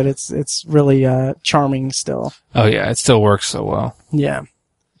actors that it's really, charming still. Oh yeah, it still works so well. Yeah.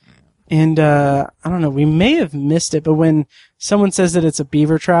 And, I don't know, we may have missed it, but when someone says that it's a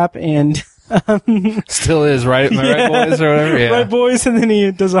beaver trap and, Still is, right? Am I right, boys, or whatever? Yeah. Right, boys, and then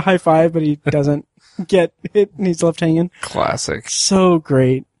he does a high five, but he doesn't get hit and he's left hanging. Classic. So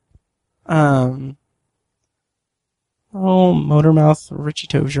great. Motormouth Richie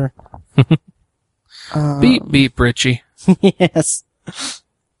Tozier. Beep, beep, Richie. Yes.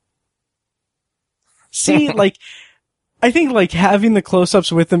 See, like, I think, like, having the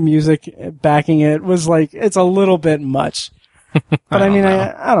close-ups with the music backing it was, like, it's a little bit much. But I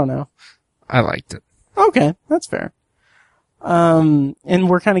don't know. I liked it. Okay, that's fair. And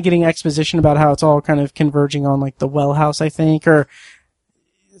we're kind of getting exposition about how it's all kind of converging on, like, the well house, I think, or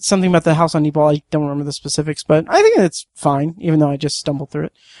something about the house on Nebal. I don't remember the specifics, but I think it's fine, even though I just stumbled through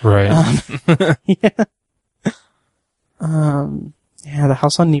it. Right. Yeah. Yeah, the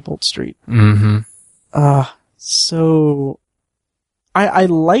house on Nebolt Street. Mm-hmm. So I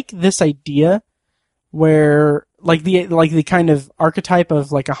like this idea where like the kind of archetype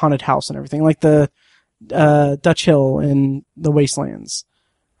of like a haunted house and everything, like the Dutch Hill in the Wastelands,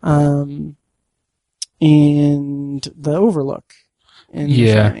 and the Overlook in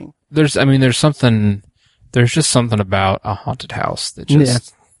Shining. There's just something about a haunted house that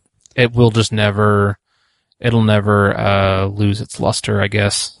just it'll never lose its luster, I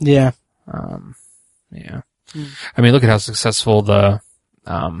guess. Yeah. Yeah. I mean, look at how successful the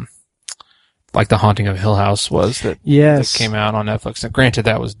Haunting of Hill House was that came out on Netflix. Now, granted,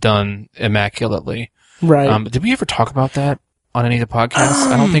 that was done immaculately. Right. Did we ever talk about that on any of the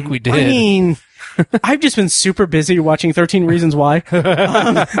podcasts? I don't think we did. I mean, I've just been super busy watching 13 Reasons Why.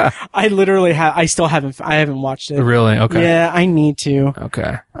 I literally I haven't watched it. Really? Okay. Yeah, I need to.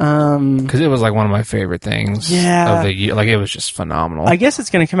 Okay. Because it was like one of my favorite things of the year. Like, it was just phenomenal. I guess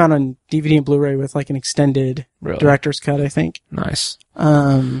it's going to come out on DVD and Blu-ray with like an extended director's cut, I think. Nice.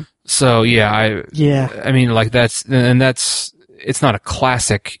 So I mean, like, it's not a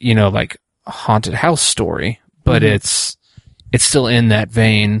classic, like haunted house story, but it's still in that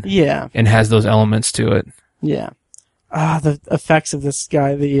vein. Yeah. And has those elements to it. Yeah. The effects of this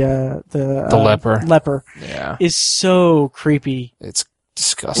guy, the leper. Leper. Yeah. Is so creepy. It's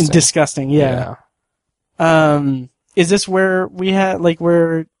disgusting. Disgusting, yeah. Is this where we had, like,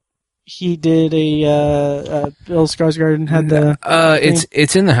 where he did Bill Skarsgård had the...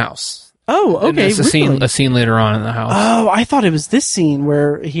 It's in the house. Oh, okay. It's a scene later on in the house. Oh, I thought it was this scene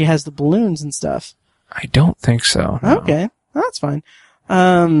where he has the balloons and stuff. I don't think so. No. Okay. That's fine.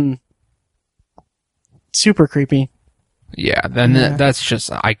 Super creepy. Yeah, then that's just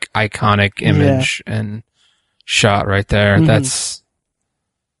iconic image and shot right there. Mm-hmm. That's...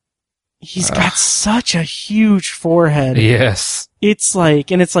 He's got such a huge forehead. Yes. It's like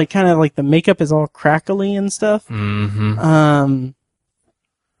kind of like the makeup is all crackly and stuff. Mm-hmm.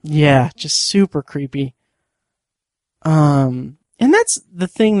 Yeah, just super creepy. And that's the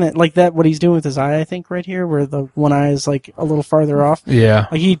thing what he's doing with his eye, I think, right here, where the one eye is like a little farther off. Yeah.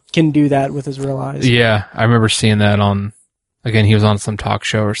 Like, he can do that with his real eyes. Yeah, I remember seeing that he was on some talk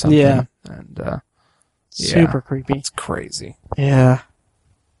show or something. Yeah. And, super creepy. It's crazy. Yeah.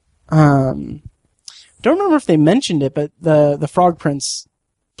 Don't remember if they mentioned it, but the Frog Prince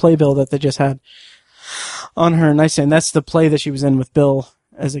playbill that they just had on her nightstand, that's the play that she was in with Bill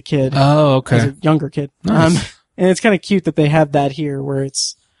as a kid. Oh, okay. As a younger kid. Nice. And it's kind of cute that they have that here where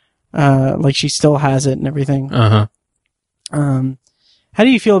it's, like she still has it and everything. Uh-huh. How do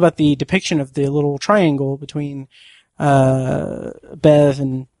you feel about the depiction of the little triangle between, Bev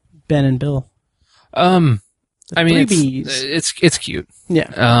and Ben and Bill? I mean, it's cute.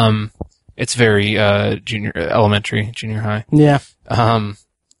 Yeah. It's very, junior high. Yeah.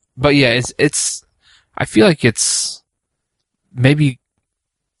 But yeah, I feel like it's maybe,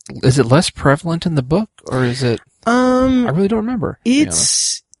 is it less prevalent in the book or is it? I really don't remember.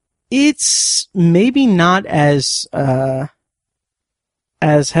 It's maybe not as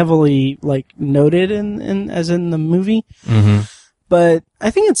heavily like noted as in the movie. Mm-hmm. But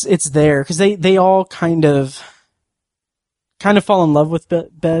I think it's there because they all kind of fall in love with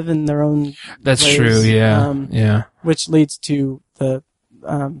Bev in their own That's ways. True, yeah. Yeah. Which leads to the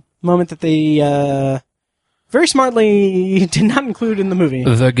moment that they very smartly did not include in the movie.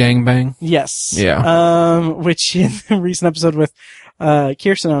 The gangbang? Yes. Yeah. Which in the recent episode with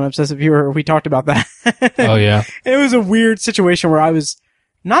Kirsten on Obsessive Viewer, we talked about that. Oh, yeah. It was a weird situation where I was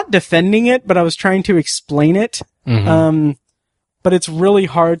not defending it, but I was trying to explain it. Mm-hmm. But it's really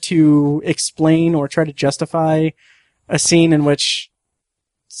hard to explain or try to justify a scene in which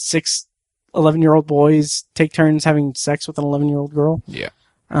 6 11-year-old boys take turns having sex with an 11-year-old girl. Yeah.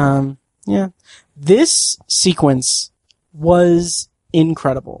 Yeah. This sequence was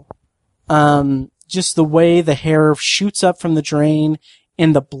incredible. Just the way the hair shoots up from the drain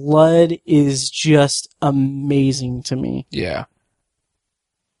and the blood is just amazing to me. Yeah.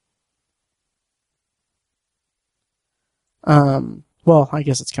 Well, I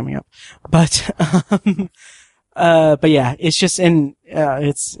guess it's coming up, but yeah, it's just,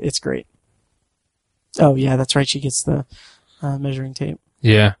 it's great. Oh yeah, that's right. She gets the, measuring tape.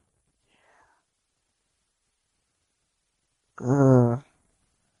 Yeah.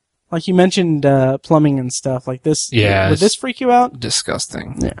 Like you mentioned, plumbing and stuff like this. Yeah. Would this freak you out?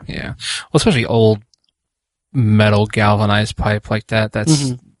 Disgusting. Yeah. Yeah. Well, especially old metal galvanized pipe like that.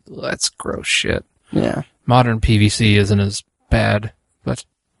 That's gross shit. Yeah. Modern PVC isn't as bad, but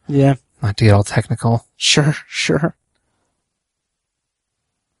Yeah. not to get all technical. Sure.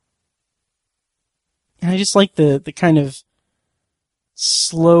 And I just like the kind of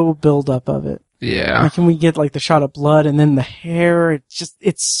slow buildup of it. Yeah. Like, can we get like the shot of blood and then the hair?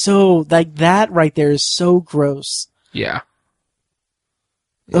 It's so, like, that right there is so gross. Yeah.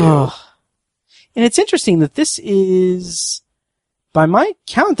 Ugh. And it's interesting that this is, by my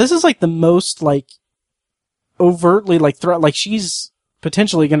count, this is like the most like overtly like like she's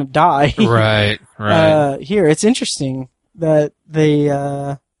potentially gonna die. Right. Here, it's interesting that they,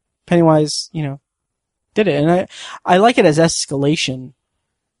 Pennywise, did it. And I like it as escalation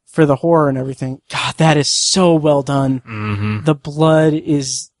for the horror and everything. God, that is so well done. Mm-hmm. The blood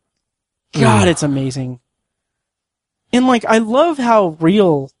is, God, it's amazing. And like, I love how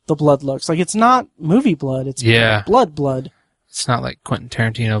real the blood looks. Like, it's not movie blood. It's blood. It's not like Quentin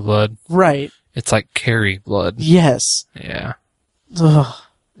Tarantino blood. Right. It's like Carrie blood. Yes. Yeah. Ugh.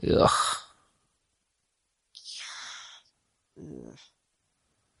 Ugh.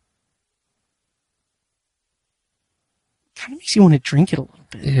 Kind of makes you want to drink it a little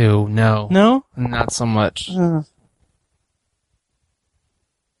bit. Ew, no. No? Not so much.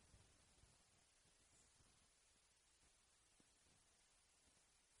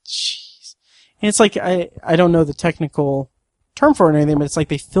 Jeez. And it's like, I don't know the technical term for it or anything, but it's like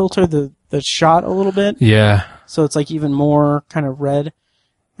they filter the shot a little bit. Yeah. So it's like even more kind of red.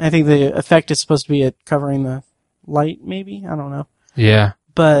 And I think the effect is supposed to be it covering the light, maybe? I don't know. Yeah.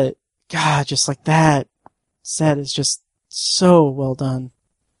 But, God, just like that set is just so well done.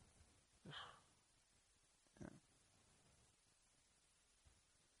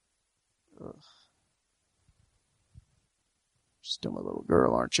 Ugh. Still my little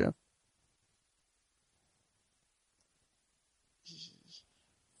girl, aren't you?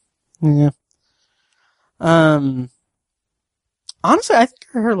 Yeah. Honestly, I think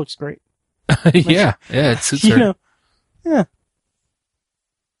her hair looks great. Yeah. Yeah, it suits her. Yeah.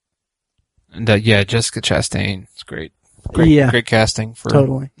 And, yeah, Jessica Chastain. It's great. Great casting for.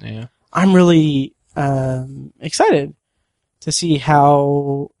 Totally. Yeah. I'm really, excited to see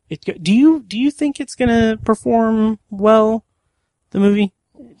how do you think it's gonna perform well, the movie?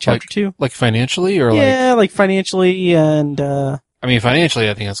 Chapter 2? Like financially or like financially and, I mean, financially,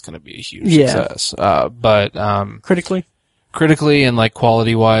 I think that's going to be a huge success. But critically and like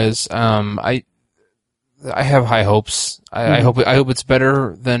quality wise, I have high hopes. I hope it's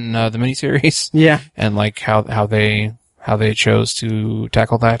better than the miniseries. Yeah, and like how they chose to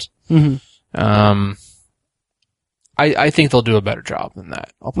tackle that. Mm-hmm. I think they'll do a better job than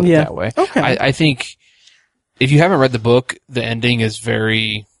that. I'll put it that way. Okay. I think if you haven't read the book, the ending is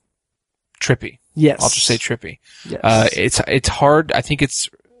very trippy. Yes. I'll just say trippy. Yes. It's hard. I think it's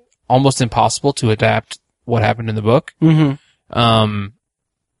almost impossible to adapt what happened in the book. Mm-hmm.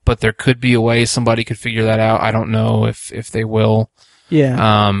 But there could be a way somebody could figure that out. I don't know if they will.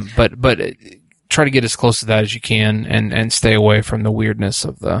 Yeah. But try to get as close to that as you can and stay away from the weirdness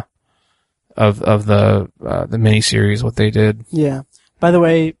of the miniseries, what they did. Yeah. By the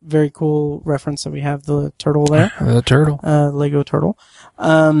way, very cool reference that we have the turtle there. The turtle. Lego turtle.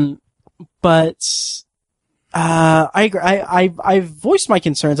 But I agree. I've voiced my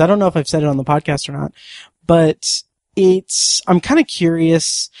concerns. I don't know if I've said it on the podcast or not, but I'm kind of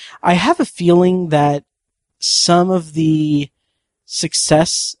curious. I have a feeling that some of the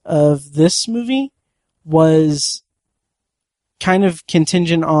success of this movie was kind of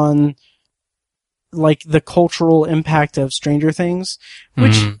contingent on like the cultural impact of Stranger Things,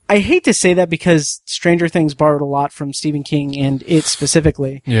 which I hate to say that because Stranger Things borrowed a lot from Stephen King and it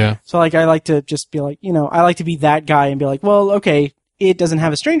specifically. Yeah. So like, I like to just be like, I like to be that guy and be like, well, okay, it doesn't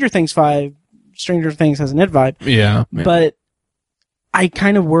have a Stranger Things vibe. Stranger Things has an It vibe. Yeah. But I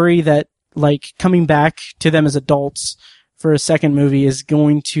kind of worry that like coming back to them as adults for a second movie is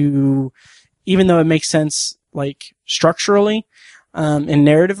going to, even though it makes sense like structurally, and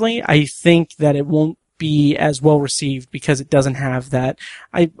narratively, I think that it won't be as well received because it doesn't have that.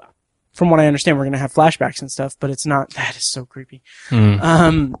 From what I understand, we're going to have flashbacks and stuff, but it's not, that is so creepy.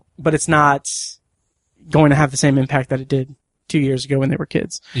 But it's not going to have the same impact that it did 2 years ago when they were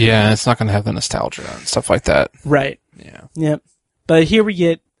kids. Yeah, it's not going to have the nostalgia and stuff like that. Right. Yeah. Yep. But here we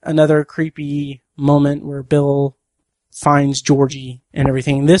get another creepy moment where Bill finds Georgie and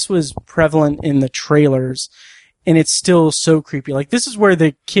everything. This was prevalent in the trailers, and it's still so creepy. Like, this is where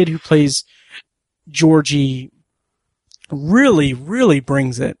the kid who plays Georgie really, really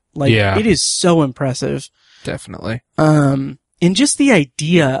brings it. Like, It is so impressive. Definitely. And just the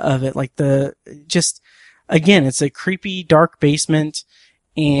idea of it, like again, it's a creepy, dark basement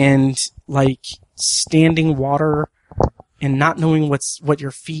and like standing water and not knowing what your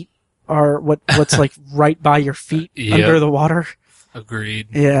feet are, what's like right by your feet under the water. Agreed.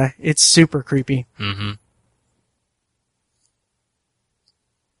 Yeah, it's super creepy. Mm-hmm.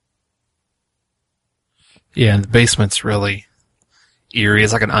 Yeah, and the basement's really eerie.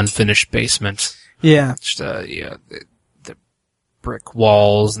 It's like an unfinished basement. Yeah. Just, the brick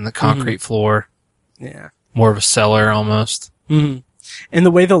walls and the concrete floor. Yeah. More of a cellar almost. Mm-hmm. And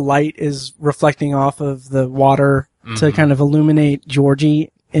the way the light is reflecting off of the water to kind of illuminate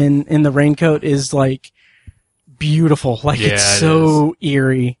Georgie in the raincoat is like beautiful. Like, it's so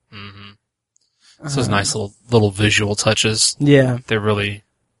eerie. Mm-hmm. So those nice little visual touches. Yeah. They really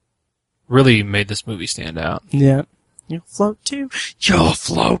made this movie stand out. Yeah. You'll float too. You'll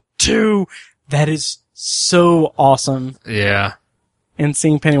float too. That is so awesome. Yeah. And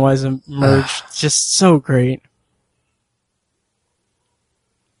seeing Pennywise emerge, just so great.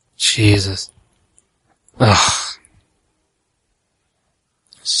 Jesus. Ugh.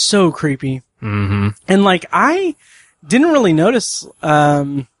 So creepy. Mm-hmm. And like, I didn't really notice,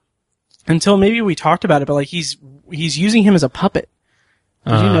 until maybe we talked about it, but like he's using him as a puppet.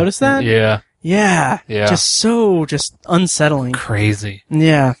 Did you notice that? Yeah. Yeah. Yeah. Just unsettling. Crazy.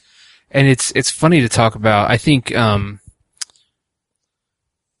 Yeah. And it's funny to talk about. I think,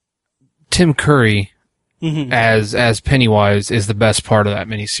 Tim Curry as Pennywise is the best part of that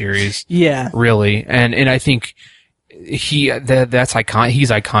miniseries. Yeah. Really. And I think that's iconic. He's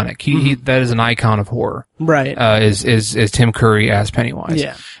iconic. He that is an icon of horror. Right. Is Tim Curry as Pennywise.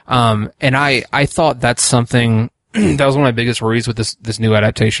 Yeah. And I thought that's something that was one of my biggest worries with this new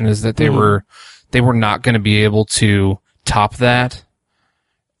adaptation is that they were not going to be able to top that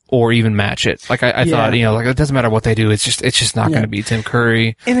or even match it. Like I thought, like it doesn't matter what they do. It's just not going to be Tim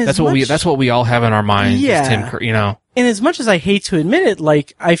Curry. And that's what we all have in our minds. Yeah. Is Tim Curry, And as much as I hate to admit it,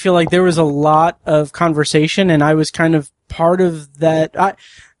 like, I feel like there was a lot of conversation and I was kind of part of that.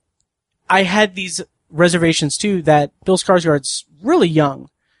 I had these reservations too that Bill Skarsgård's really young.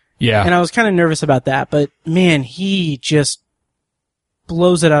 Yeah. And I was kind of nervous about that, but man, he just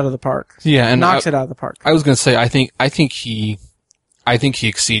blows it out of the park. Yeah. And knocks it out of the park. I was going to say, I think he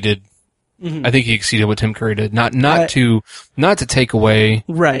exceeded. I think he exceeded what Tim Curry did. Not to take away.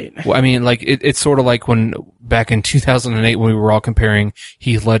 Right. Well, I mean, like it's sort of like when back in 2008 when we were all comparing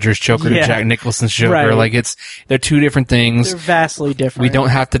Heath Ledger's Joker to Jack Nicholson's Joker. Right. Like they're two different things. They're vastly different. We don't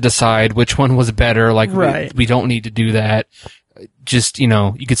have to decide which one was better. Like we don't need to do that. Just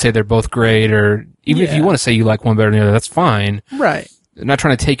you could say they're both great, or even if you want to say you like one better than the other, that's fine. Right. I'm not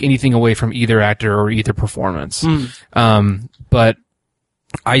trying to take anything away from either actor or either performance. But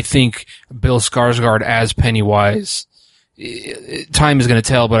I think Bill Skarsgård as Pennywise, time is going to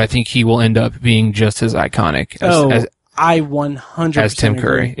tell, but I think he will end up being just as iconic as I 100% as Tim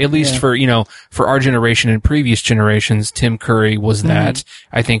Curry. agree. At least for our generation and previous generations, Tim Curry was that.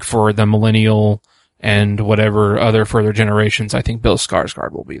 I think for the millennial and whatever other further generations, I think Bill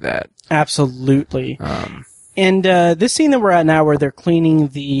Skarsgård will be that. Absolutely. And this scene that we're at now where they're cleaning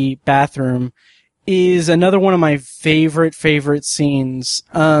the bathroom is another one of my favorite scenes.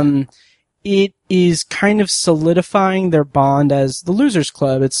 It is kind of solidifying their bond as the Losers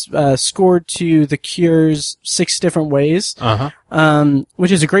Club. It's scored to The Cure's 6 Different Ways,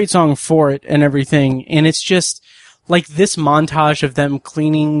 which is a great song for it and everything. And it's just like this montage of them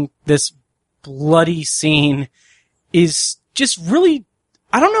cleaning this bloody scene is just really,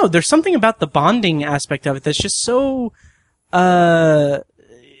 I don't know, there's something about the bonding aspect of it that's just so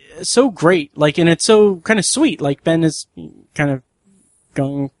so great. Like, and it's so kind of sweet. Like, Ben is kind of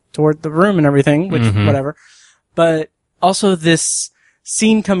going toward the room and everything, which, whatever. But also this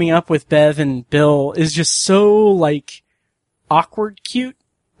scene coming up with Bev and Bill is just so, like, awkward cute.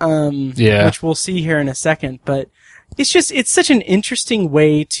 Which we'll see here in a second. But it's such an interesting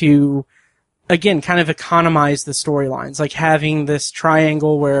way to, again, kind of economize the storylines. Like, having this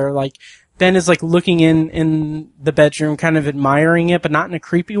triangle where, like, Ben is, like, looking in the bedroom, kind of admiring it, but not in a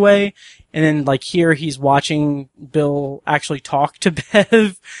creepy way. And then, like, here he's watching Bill actually talk to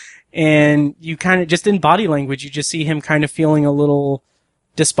Bev. And you kind of, just in body language, you just see him kind of feeling a little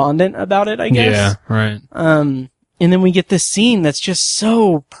despondent about it, I guess. Yeah, right. And then we get this scene that's just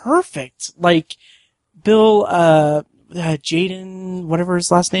so perfect. Like, Bill, Jaden, whatever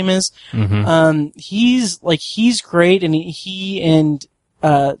his last name is, he's great, and he and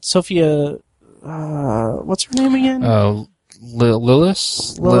Sophia, what's her name again?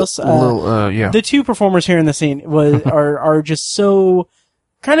 Lillis? Yeah. The two performers here in the scene are just so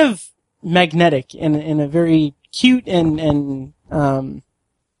kind of magnetic in a very cute and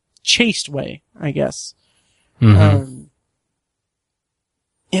chaste way, I guess. And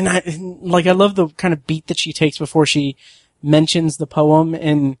I love the kind of beat that she takes before she mentions the poem,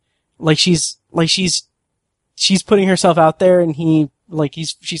 and she's putting herself out there, and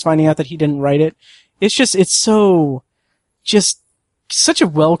she's finding out that he didn't write it. It's so just such a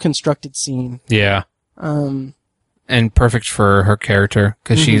well constructed scene. Yeah. And perfect for her character,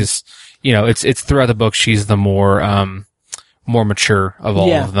 because she's, it's throughout the book, she's the more mature of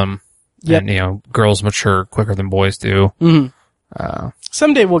all of them. Yep. And, girls mature quicker than boys do.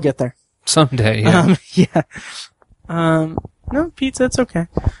 Someday we'll get there. Someday, yeah. No, pizza, it's okay.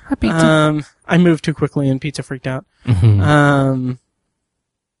 Hi, pizza. I moved too quickly and pizza freaked out.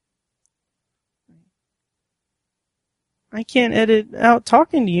 I can't edit out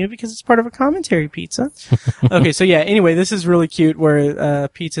talking to you because it's part of a commentary, Pizza. Okay, so yeah, anyway, this is really cute where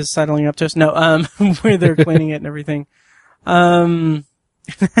Pizza's sidling up to us. No, where they're cleaning it and everything. I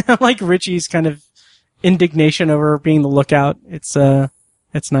like Richie's kind of indignation over being the lookout. It's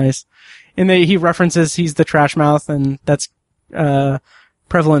nice. And he references he's the trash mouth, and that's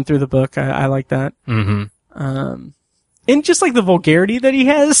prevalent through the book. I like that. And just like the vulgarity that he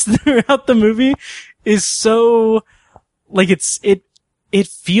has throughout the movie is so, like, it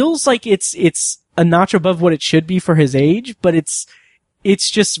feels like it's a notch above what it should be for his age, but it's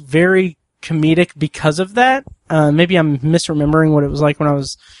just very comedic because of that. Maybe I'm misremembering what it was like when I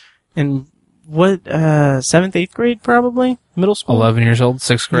was in 7th, 8th grade, probably middle school. 11 years old,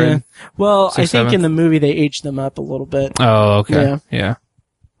 6th grade. Yeah. Well, 6th, I think 7th? in the movie they aged them up a little bit. Oh, okay. Yeah.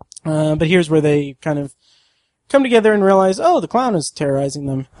 But here's where they kind of come together and realize, oh, the clown is terrorizing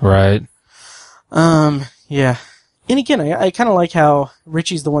them. Right. Yeah. And again, I kind of like how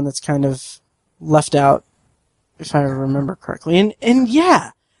Richie's the one that's kind of left out, if I remember correctly. And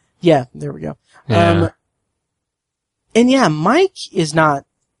yeah, there we go. Yeah. And yeah, Mike is not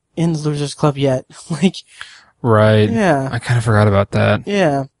in the Losers Club yet. Right. Yeah. I kind of forgot about that.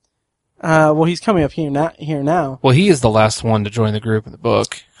 Yeah. Well, he's coming up here now. Well, he is the last one to join the group in the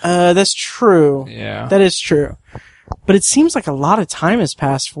book. That's true. Yeah. That is true. But it seems like a lot of time has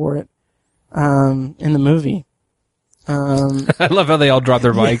passed for it, in the movie. I love how they all drop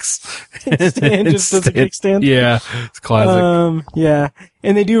their bikes. And just as a kickstand. Yeah. It's classic. Yeah.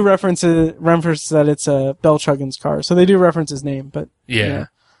 And they do reference that it's Bell Chuggin's car. So they do reference his name, but. Yeah.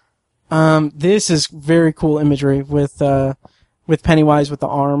 This is very cool imagery with Pennywise with the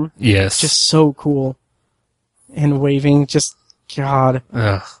arm. Yes. Just so cool. And waving. Just, God.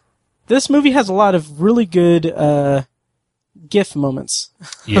 Ugh. This movie has a lot of really good, GIF moments.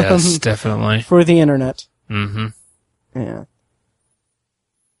 Yes, definitely. For the internet. Mm-hmm. Yeah.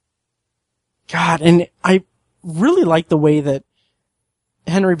 God, and I really like the way that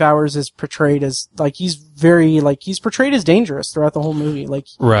Henry Bowers is portrayed as, he's portrayed as dangerous throughout the whole movie.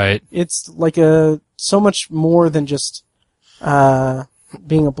 Right. It's so much more than just,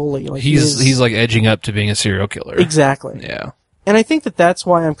 being a bully. He's edging up to being a serial killer. Exactly. Yeah. And I think that that's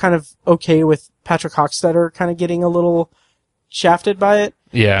why I'm kind of okay with Patrick Hockstetter kind of getting a little shafted by it.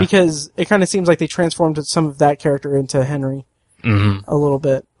 Yeah. Because it kind of seems like they transformed some of that character into Henry a little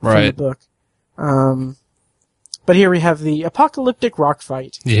bit from the book. But here we have the apocalyptic rock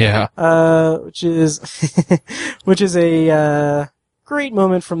fight. Yeah. Which is a great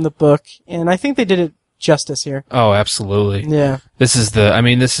moment from the book, and I think they did it justice here. Oh, absolutely. Yeah. This is the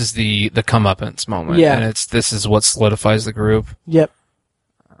comeuppance moment. Yeah. And this is what solidifies the group. Yep.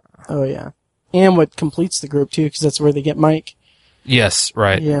 Oh yeah. And what completes the group too, because that's where they get Mike. Yes,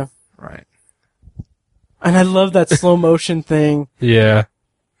 right. Yeah. Right. And I love that slow motion thing. Yeah.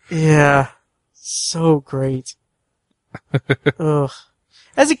 Yeah. So great. Ugh.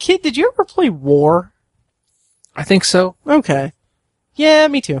 As a kid, did you ever play War? I think so. Okay. Yeah,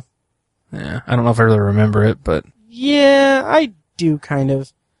 me too. Yeah, I don't know if I really remember it, but Yeah, I do kind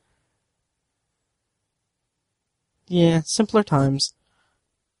of. Yeah, simpler times.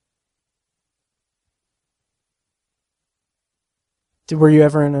 Were you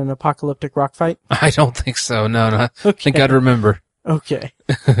ever in an apocalyptic rock fight? I don't think so. No, I Okay. think I'd remember. Okay.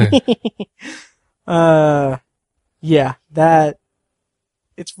 Yeah,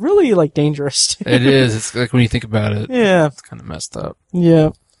 it's really like dangerous. It is. It's like when you think about it, Yeah. it's kind of messed up.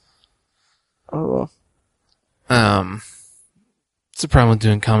 Yeah. Oh. It's the problem with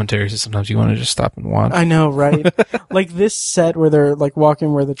doing commentaries is sometimes you want to just stop and watch. I know, right? Like this set where they're like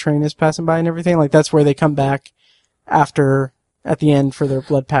walking where the train is passing by and everything, like that's where they come back at the end for their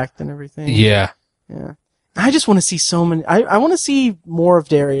blood pact and everything. Yeah. Yeah. I just want to see so many, I want to see more of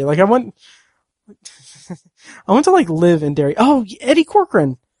Derry. Like I want to like live in Derry. Oh, Eddie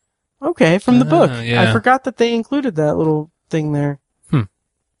Corcoran. Okay. From the book. Yeah. I forgot that they included that little thing there.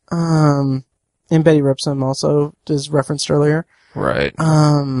 And Betty Ripson also is referenced earlier. Right.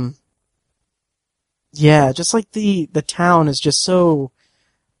 Yeah, just like the town is just so,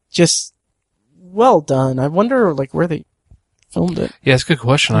 just well done. I wonder like where they filmed it. Yeah, it's a good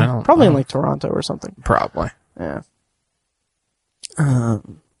question. I don't Probably in know. like Toronto or something. Probably. Yeah.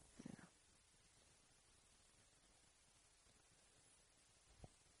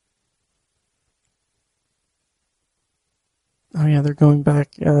 Oh yeah, they're going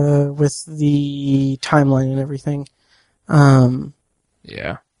back with the timeline and everything.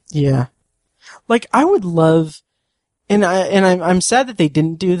 Yeah. Yeah. Like I would love, and I'm sad that they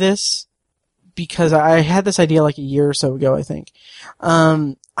didn't do this because I had this idea like a year or so ago, I think.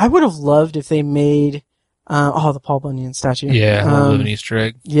 I would have loved if they made the Paul Bunyan statue. Yeah, a little bit of an Easter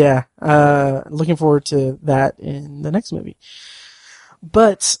egg. Yeah. Looking forward to that in the next movie.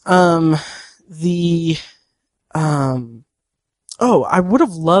 But I would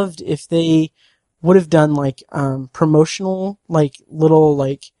have loved if they would have done like promotional like little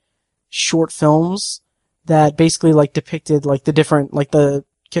like short films that basically like depicted like the different like the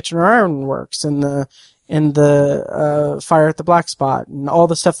Kitchener Iron Works and the Fire at the Black Spot and all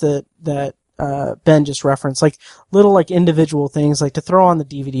the stuff that Ben just referenced, like little like individual things like to throw on the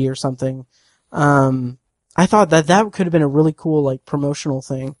DVD or something. I thought that could have been a really cool like promotional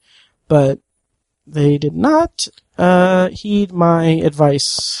thing, but they did not heed my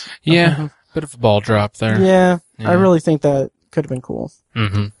advice. Yeah, bit of a ball drop there. Yeah, Yeah. I really think that could have been cool.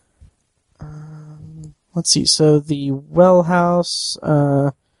 Mm-hmm. Let's see. So the Well House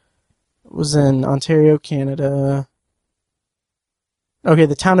was in Ontario, Canada. Okay,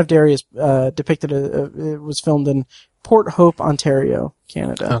 the town of Derry is depicted. It was filmed in Port Hope, Ontario,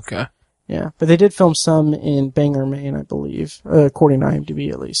 Canada. Okay. Yeah, but they did film some in Bangor, Maine, I believe, according to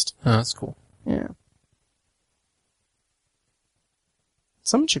IMDb at least. Oh, that's cool. Yeah.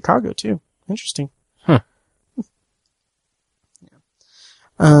 Some in Chicago too. Interesting. Huh. Yeah.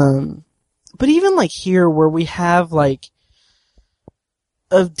 But even like here where we have like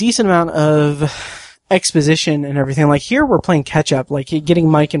a decent amount of exposition and everything, like here we're playing catch up, like getting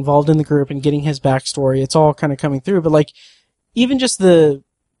Mike involved in the group and getting his backstory. It's all kind of coming through, but like even just the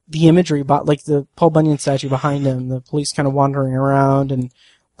imagery, like the Paul Bunyan statue behind him, the police kind of wandering around and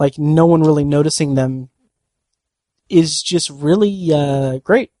like no one really noticing them is just really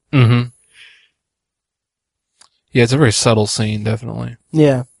great. Mm-hmm. Yeah, it's a very subtle scene, definitely.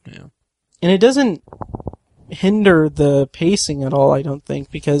 Yeah. Yeah. And it doesn't hinder the pacing at all, I don't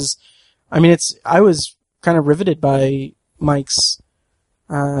think, because, I mean, I was kind of riveted by Mike's,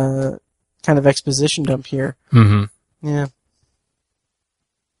 kind of exposition dump here. Mm-hmm. Yeah.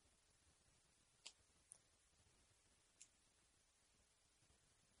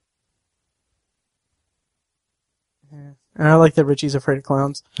 And I like that Richie's afraid of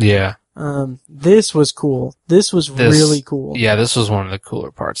clowns. Yeah. This was cool. This was really cool. Yeah, this was one of the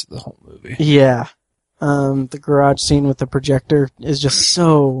cooler parts of the whole movie. Yeah. The garage scene with the projector is just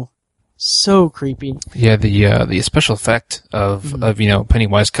so creepy. Yeah, the special effect of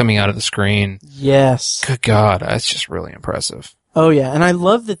Pennywise coming out of the screen. Yes. Good God, that's just really impressive. Oh yeah, and I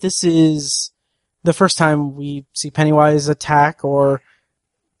love that this is the first time we see Pennywise attack or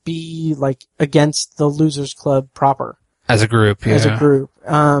be like against the Losers Club proper. As a group, yeah. As a group.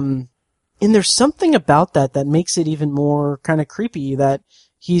 And there's something about that makes it even more kind of creepy that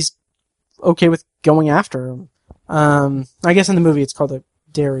he's okay with going after him. I guess in the movie it's called the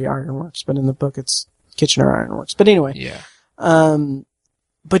Derry Ironworks, but in the book it's Kitchener Ironworks. But anyway. Yeah.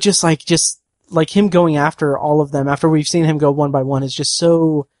 But just like him going after all of them after we've seen him go one by one is just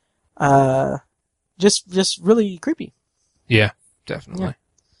so just really creepy. Yeah, definitely. Yeah.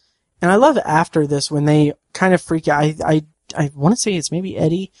 And I love after this when they kind of freak out. I want to say it's maybe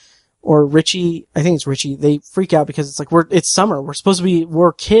Eddie or Richie. I think it's Richie. They freak out because it's like it's summer.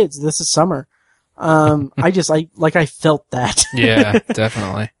 We're kids. This is summer. I felt that. Yeah,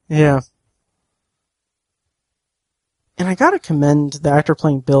 definitely. Yeah. And I gotta commend the actor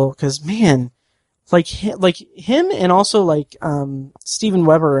playing Bill because man, like him and also like Steven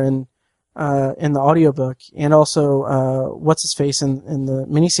Weber in the audiobook and also what's his face in the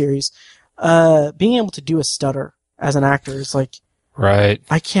miniseries, being able to do a stutter as an actor is like right.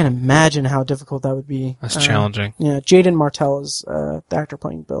 I can't imagine how difficult that would be. That's challenging. Yeah, Jaden Martell is the actor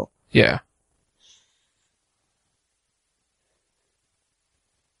playing Bill. Yeah.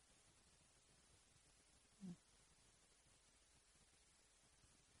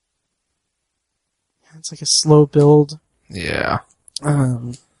 It's like a slow build. Yeah.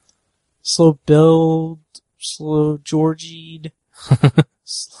 Slow build, slow Georgied,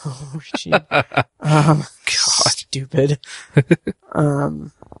 slow Richie. God. Stupid.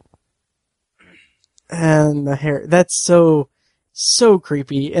 And the hair, that's so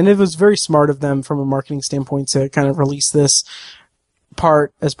creepy. And it was very smart of them from a marketing standpoint to kind of release this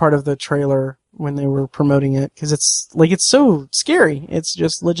part as part of the trailer when they were promoting it. Cause it's so scary. It's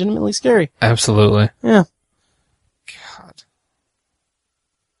just legitimately scary. Absolutely. Yeah. God.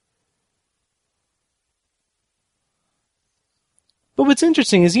 But what's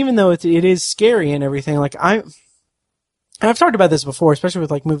interesting is even though it is scary and everything, like I've talked about this before, especially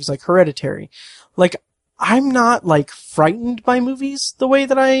with like movies like Hereditary. Like I'm not like frightened by movies the way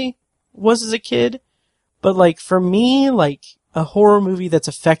that I was as a kid, but like for me, like a horror movie that's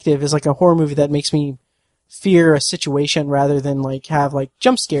effective is like a horror movie that makes me fear a situation rather than like have like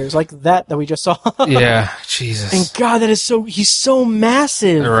jump scares like that we just saw. Yeah, Jesus. And God, he's so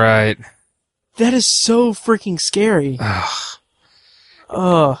massive. Right. That is so freaking scary. Ugh.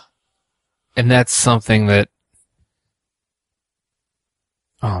 Ugh. And that's something that,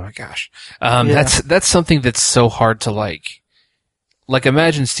 oh my gosh. Yeah. That's something that's so hard to like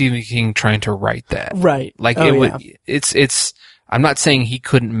imagine Stephen King trying to write that. Right. Like yeah. it's, I'm not saying he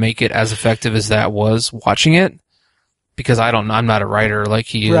couldn't make it as effective as that was watching it, because I'm not a writer like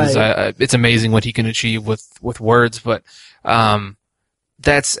he is. Right. It's amazing what he can achieve with words, but,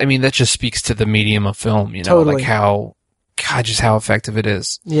 that just speaks to the medium of film, Totally. like just how effective it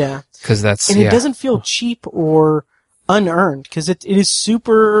is. Yeah. Cause it doesn't feel cheap or unearned because it is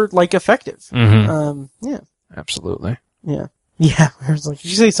super like effective. Mm-hmm. Yeah. Absolutely. Yeah. Yeah. I was like, did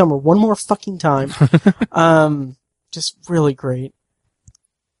you say summer one more fucking time? Just really great.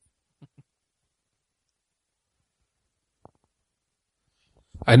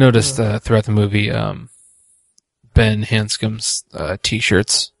 I noticed throughout the movie, Ben Hanscom's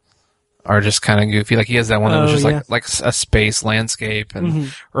t-shirts are just kind of goofy. Like he has that one that was just like a space landscape,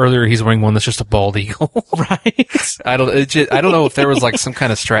 and earlier he's wearing one that's just a bald eagle. Right. I don't know if there was like some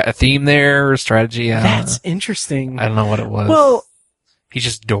kind of a theme there or strategy. That's interesting. I don't know what it was. Well, he's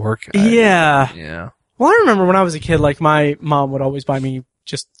just dork. Yeah. Yeah. Well, I remember when I was a kid, like my mom would always buy me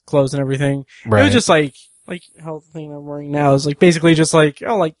just clothes and everything. Right. It was just like how the thing I'm wearing now is like basically just like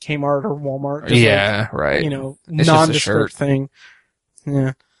like Kmart or Walmart. Just right. It's nondescript thing.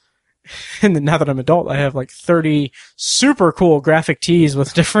 Yeah. And then now that I'm adult, I have like 30 super cool graphic tees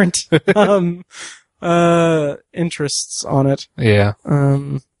with different interests on it. Yeah.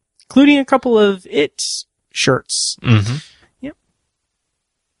 Including a couple of It shirts. Mm-hmm. Yep.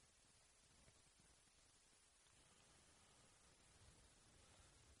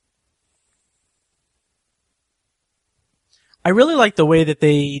 I really like the way that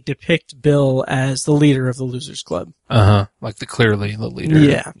they depict Bill as the leader of the Losers Club. Like clearly the leader.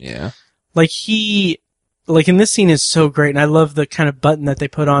 Yeah. Yeah. Like in this scene is so great, and I love the kind of button that they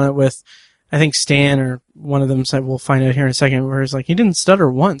put on it with, I think Stan or one of them said, we'll find out here in a second, where he's like, he didn't stutter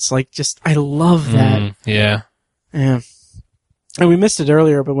once. Like, just, I love that. Yeah. Yeah. And we missed it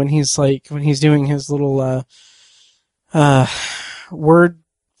earlier, but when he's doing his little, word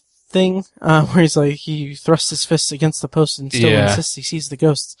thing, where he's like, he thrusts his fists against the post and still insists he sees the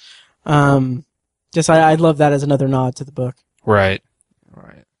ghosts. I love that as another nod to the book. Right.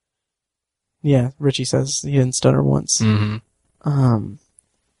 Yeah, Richie says he didn't stutter once. Mm-hmm. God,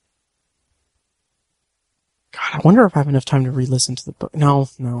 I wonder if I have enough time to re-listen to the book. No,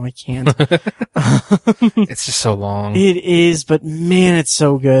 I can't. It's just so long. It is, but man, it's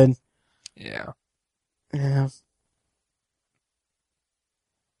so good. Yeah. Yeah.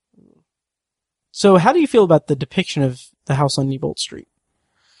 So how do you feel about the depiction of the house on Newbolt Street?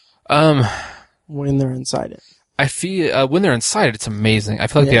 When they're inside it. I feel when they're inside, it's amazing. I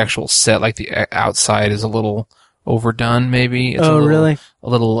feel like the actual set, like the outside, is a little overdone. Maybe. It's really? A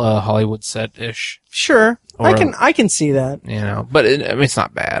little Hollywood set-ish. Sure, I can see that. You know, but I mean, it's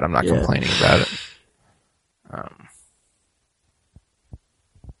not bad. I'm not complaining about it.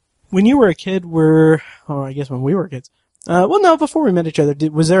 When you were a kid, I guess when we were kids. Well, no, before we met each other,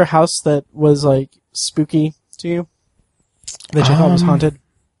 was there a house that was like spooky to you that you thought was haunted?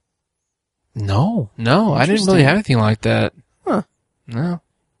 No, I didn't really have anything like that. Huh. No.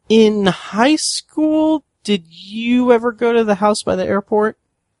 In high school, did you ever go to the house by the airport?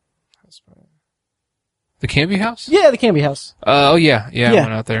 The Canby house? Yeah, the Canby house. Oh, yeah. I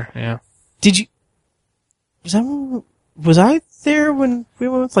went out there, yeah. Did you... Was I there when we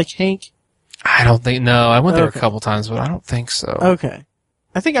went with, like, Hank? I don't think... No, I went there a couple times, but I don't think so. Okay.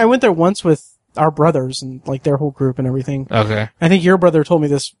 I think I went there once with our brothers and, like, their whole group and everything. Okay. I think your brother told me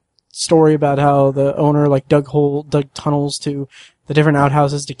this story about how the owner, like, dug tunnels to the different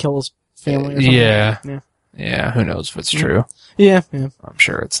outhouses to kill his family or something. Yeah, who knows if it's true. Yeah. I'm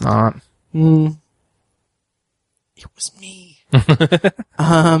sure it's not. It was me.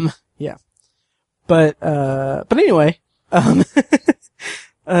 Yeah. But anyway, new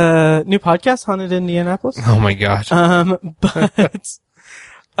podcast, Haunted Indianapolis. Oh my god.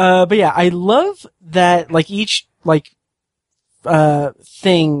 But yeah, I love that, like, each, like,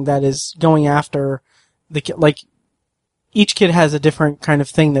 thing that is going after the kid, like, each kid has a different kind of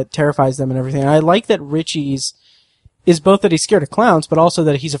thing that terrifies them and everything. And I like that Richie's is both that he's scared of clowns, but also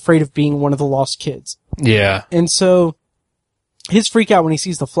that he's afraid of being one of the lost kids. Yeah. And so his freak out when he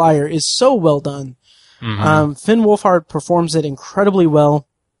sees the flyer is so well done. Mm-hmm. Finn Wolfhard performs it incredibly well.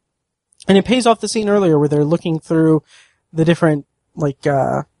 And it pays off the scene earlier where they're looking through the different, like,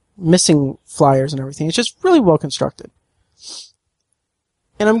 missing flyers and everything. It's just really well constructed.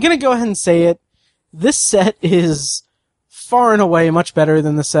 And I'm gonna go ahead and say it. This set is far and away much better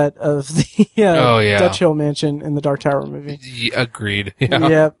than the set of the Dutch Hill Mansion in the Dark Tower movie. Yeah, agreed. Yeah.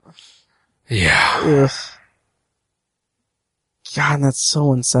 Yep. Yeah. Ugh. God, that's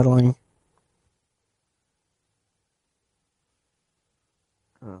so unsettling.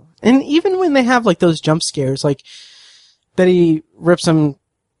 And even when they have, like, those jump scares, like, Betty rips him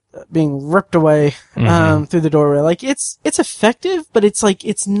being ripped away through the doorway, like, it's effective, but it's like,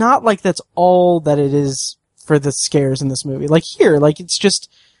 it's not like that's all that it is for the scares in this movie. Like, here, like, it's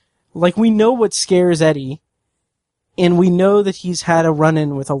just, like, we know what scares Eddie, and we know that he's had a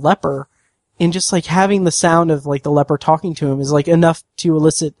run-in with a leper, and just, like, having the sound of, like, the leper talking to him is, like, enough to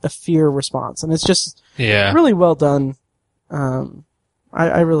elicit a fear response. And it's just really well done.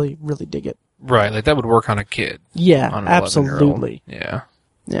 I really, really dig it. Right, like, that would work on a kid. Yeah, on an absolutely. 11-year-old. Yeah.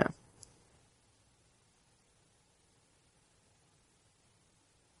 Yeah,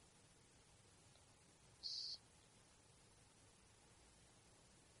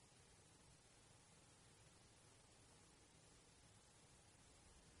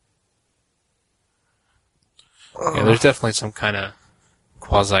 there's definitely some kind of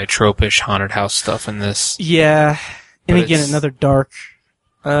quasi-tropish haunted house stuff in this. Yeah. And again, another dark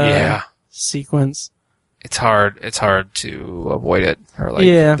sequence. It's hard to avoid it. Or like,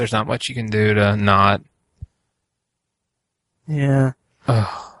 there's not much you can do to not. Yeah.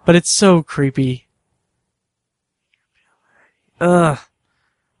 Ugh. But it's so creepy. Ugh.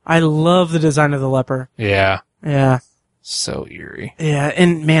 I love the design of the leper. Yeah. Yeah. So eerie. Yeah,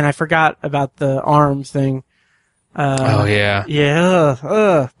 and man, I forgot about the arm thing. Oh yeah.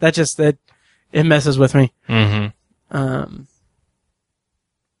 Yeah. It messes with me. Mm-hmm.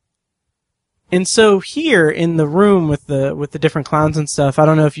 And so here in the room with the different clowns and stuff, I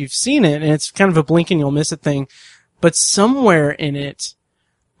don't know if you've seen it, and it's kind of a blink and you'll miss it thing, but somewhere in it,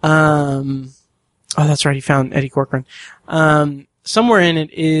 oh, that's right, he found Eddie Corcoran. Somewhere in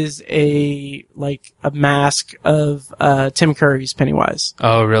it is a mask of, Tim Curry's Pennywise.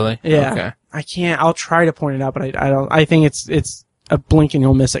 Oh, really? Yeah. Okay. I'll try to point it out, but I think it's a blink and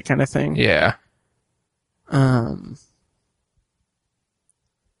you'll miss it kind of thing. Yeah.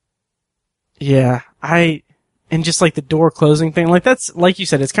 Yeah, and just like the door closing thing, like that's, like you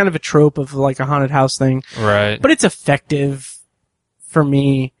said, it's kind of a trope of like a haunted house thing. Right. But it's effective for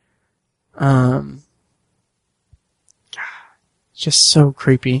me. God, just so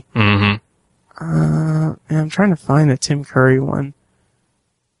creepy. Mm-hmm. And I'm trying to find the Tim Curry one.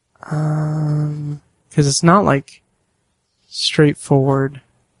 'Cause it's not like straightforward.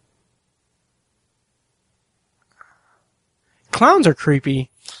 Clowns are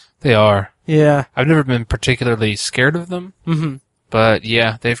creepy. They are. Yeah. I've never been particularly scared of them. Mm-hmm. But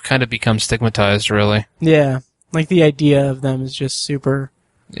yeah, they've kind of become stigmatized, really. Yeah. Like the idea of them is just super.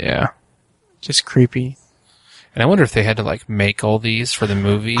 Yeah. Just creepy. And I wonder if they had to, like, make all these for the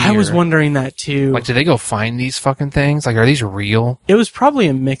movie. I was or, wondering that too. like, did they go find these fucking things? Like, are these real? It was probably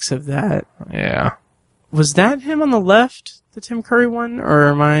a mix of that. Yeah. Was that him on the left, the Tim Curry one, or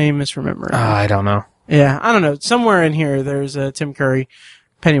am I misremembering? I don't know. Yeah, I don't know. Somewhere in here, there's a Tim Curry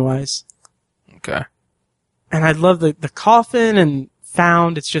Pennywise. Okay. And I love the coffin and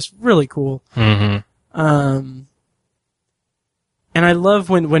found. It's just really cool. Mm-hmm. And I love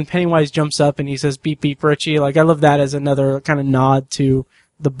when Pennywise jumps up and he says, beep, beep, Richie. Like, I love that as another kind of nod to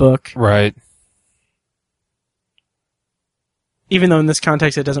the book. Right. Even though in this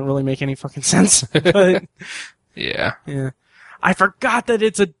context it doesn't really make any fucking sense. But, Yeah. yeah. I forgot that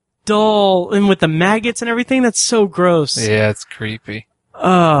it's a doll, and with the maggots and everything, that's so gross. Yeah, it's creepy.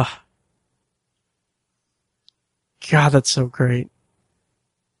 Ugh. God, that's so great.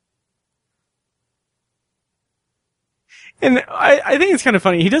 And I think it's kind of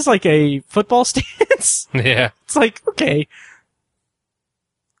funny. He does like a football stance. Yeah. It's like, okay.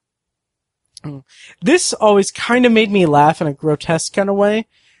 This always kind of made me laugh in a grotesque kind of way.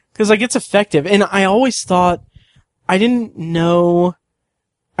 Because, like, it's effective. And I always thought, I didn't know,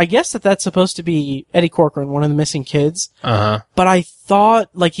 I guess that's supposed to be Eddie Corcoran, one of the missing kids. Uh-huh. But I thought,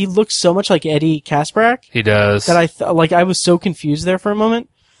 like, he looked so much like Eddie Kaspbrak. He does. That I was so confused there for a moment.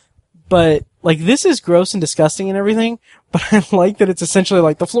 But, like, this is gross and disgusting and everything, but I like that it's essentially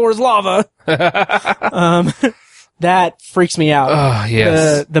like, the floor is lava. That freaks me out. Oh,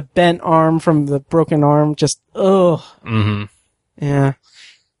 yes. The bent arm from the broken arm, just, ugh. Mm-hmm. Yeah.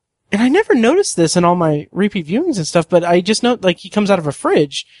 And I never noticed this in all my repeat viewings and stuff, but I just know, like, he comes out of a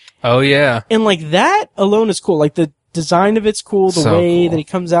fridge. Oh, yeah. And, like, that alone is cool. Like, the design of it's cool, the So way cool. that he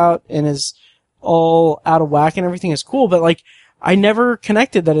comes out and is all out of whack and everything is cool, but, like, I never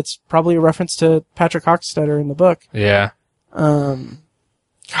connected that it's probably a reference to Patrick Hockstetter in the book. Yeah. God,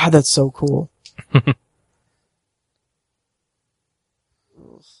 that's so cool. God,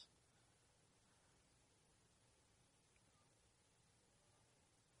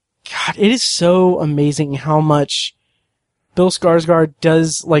 it is so amazing how much Bill Skarsgård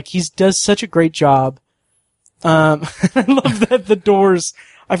does, like, does such a great job. I love that the doors,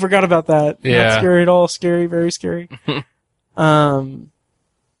 I forgot about that. Yeah. Not scary at all. Scary, very scary. God,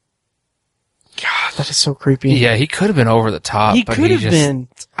 that is so creepy. Yeah, he could have been over the top. He but could have just, been.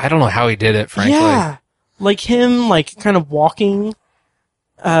 I don't know how he did it, frankly. Yeah. Like him, like, kind of walking,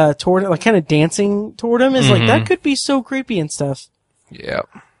 toward it, like, kind of dancing toward him is like, that could be so creepy and stuff. Yeah.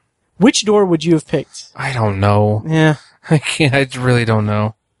 Which door would you have picked? I don't know. Yeah. I can't. I really don't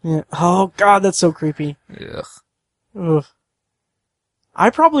know. Yeah. Oh, God, that's so creepy. Ugh. Ugh. I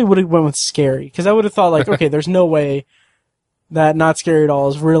probably would have went with scary, because I would have thought, like, okay, there's no way that not scary at all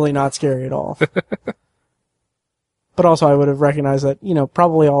is really not scary at all. But also I would have recognized that, you know,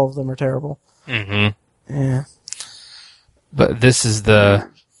 probably all of them are terrible. Mm-hmm. Yeah. But this is the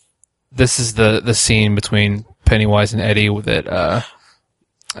scene between Pennywise and Eddie that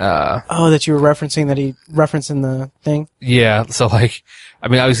that you were referencing, that he referenced in the thing? yeah, so like, I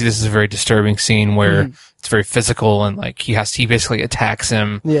mean, obviously this is a very disturbing scene where it's very physical and like he basically attacks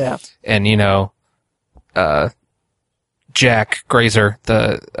him. Yeah. And, you know, Jack Grazer,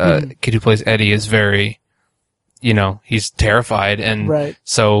 the kid who plays Eddie, is very, you know, he's terrified. And Right.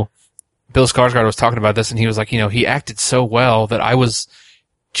 so Bill Skarsgård was talking about this and he was like, you know, he acted so well that I was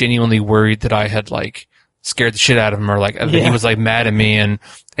genuinely worried that I had like scared the shit out of him, or like that he was like mad at me.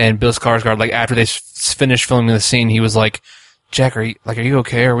 And Bill Skarsgård, like after they finished filming the scene, he was like, Jack, are you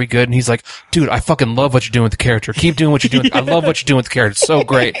okay? Are we good? And he's like, dude, I fucking love what you're doing with the character. Keep doing what you're doing. I love what you're doing with the character. It's so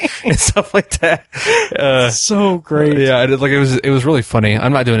great. And stuff like that. So great. Yeah, it was really funny.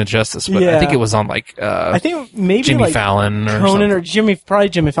 I'm not doing it justice, but I think it was on like, I think maybe Jimmy like Fallon or Conan something. or probably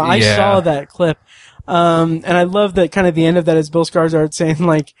Jimmy Fallon. I Yeah. saw that clip. And I love that kind of the end of that is Bill Skarsgård saying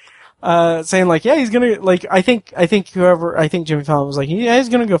like, yeah, he's gonna, like, I think Jimmy Fallon was like, yeah, he's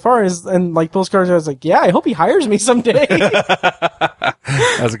gonna go far. And like Bill Skarsgård was like, yeah, I hope he hires me someday.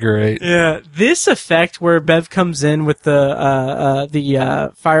 That's great. Yeah. This effect where Bev comes in with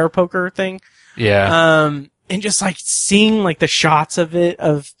the fire poker thing. Yeah. And just like seeing like the shots of it,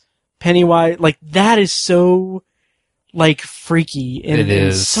 of Pennywise, like that is so like freaky and, It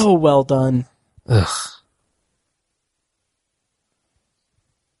is. and so well done. Ugh.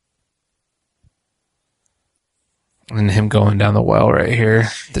 And him going down the well right here.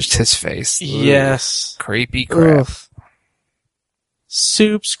 Just his face. Ugh. Yes. Creepy crap. Ugh.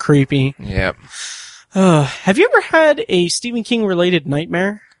 Soup's creepy. Yep. Have you ever had a Stephen King related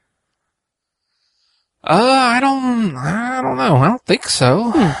nightmare? I don't know. I don't think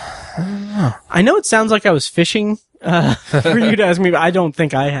so. I know it sounds like I was fishing for you to ask me, but I don't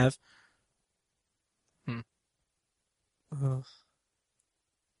think I have. Ugh.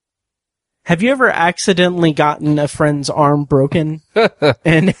 Have you ever accidentally gotten a friend's arm broken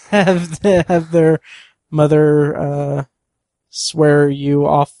and have their mother swear you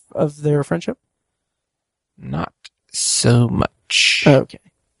off of their friendship? Not so much. Okay,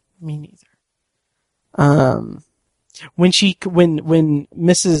 me neither. When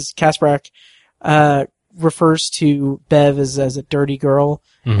Mrs. Kasprak refers to Bev as a dirty girl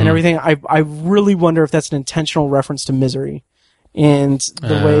and everything, I really wonder if that's an intentional reference to Misery. And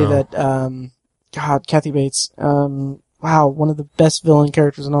the way that, Kathy Bates, wow, one of the best villain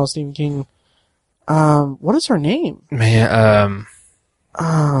characters in all of Stephen King. What is her name? Man,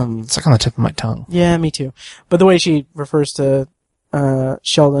 it's like on the tip of my tongue. Yeah, me too. But the way she refers to,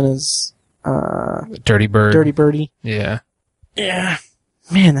 Sheldon as, Dirty Bird. Dirty Birdie. Yeah. Yeah.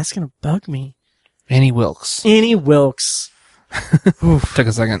 Man, that's gonna bug me. Annie Wilkes. Annie Wilkes. Took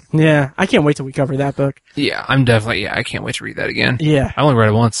a second. Yeah, I can't wait till we cover that book. Yeah, I can't wait to read that again. Yeah. I only read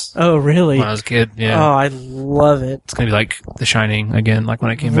it once. Oh, really? When I was a kid, yeah. Oh, I love it. It's gonna be like The Shining again, like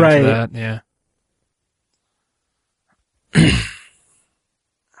when I came back to that, yeah.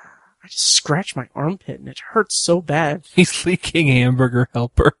 I just scratched my armpit and it hurts so bad. He's leaking hamburger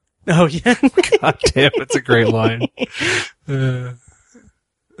helper. Oh, yeah. God damn, it's a great line.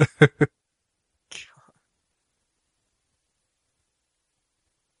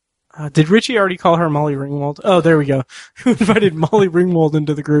 Did Richie already call her Molly Ringwald? Oh, there we go. Who invited Molly Ringwald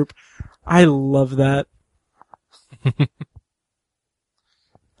into the group? I love that.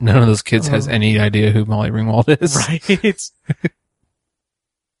 None of those kids has any idea who Molly Ringwald is. Right.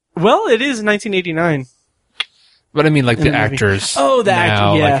 Well, it is 1989. But I mean, like, In the the movie. actors Oh, the now,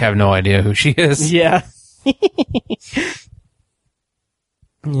 actor, yeah. like, have no idea who she is. Yeah.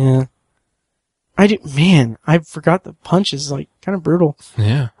 Yeah. I forgot the punch is, like, kind of brutal.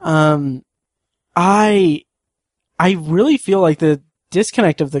 Yeah. I really feel like the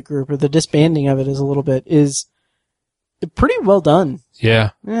disconnect of the group, or the disbanding of it is pretty well done. Yeah.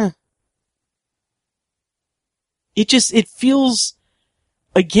 Yeah. It feels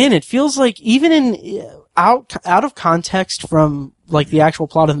like even in out of context from like the actual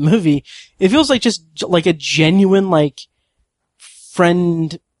plot of the movie, it feels like just like a genuine like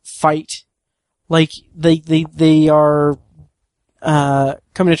friend fight. Like they are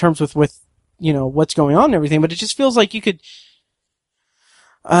coming to terms with you know what's going on and everything, but it just feels like you could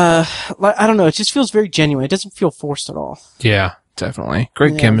I don't know, it just feels very genuine. It doesn't feel forced at all. Yeah, definitely.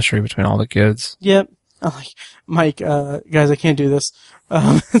 Great chemistry between all the kids. Yep. I'm like, Mike, guys, I can't do this.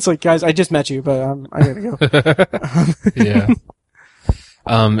 It's like, guys, I just met you, but I gotta go. Yeah.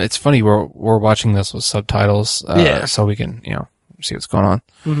 It's funny, we're watching this with subtitles, so we can, you know, see what's going on.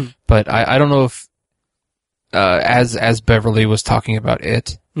 Mm-hmm. But I don't know if, as Beverly was talking about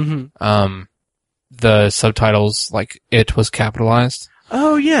it, the subtitles, like, it was capitalized.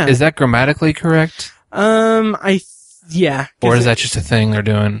 Oh, yeah. Is that grammatically correct? Yeah. Or is that just a thing they're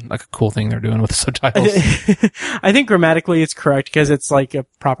doing, like a cool thing they're doing with the subtitles? I think grammatically it's correct because it's like a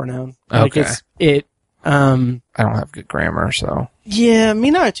proper noun. Like Okay. I don't have good grammar, so. Yeah,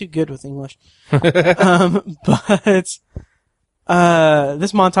 me not too good with English. But, this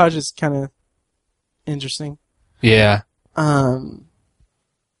montage is kind of interesting. Yeah. Time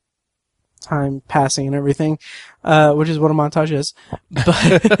passing and everything, which is what a montage is.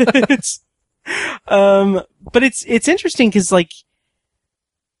 But it's interesting because like,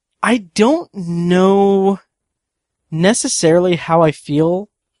 I don't know necessarily how I feel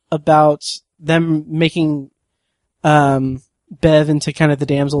about them making, Bev into kind of the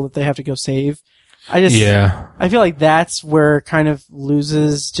damsel that they have to go save. I feel like that's where it kind of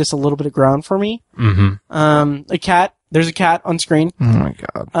loses just a little bit of ground for me. Mm-hmm. There's a cat on screen. Oh my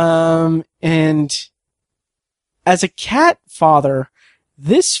God. And as a cat father,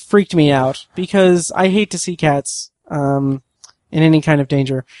 this freaked me out because I hate to see cats, in any kind of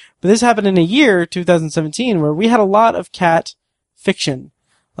danger. But this happened in a year, 2017, where we had a lot of cat fiction.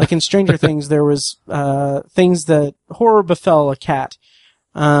 Like in Stranger Things, there was, things that horror befell a cat.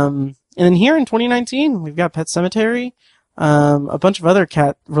 And then here in 2019, we've got Pet Sematary, a bunch of other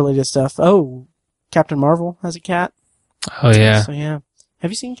cat related stuff. Oh, Captain Marvel has a cat. Oh yeah. So yeah.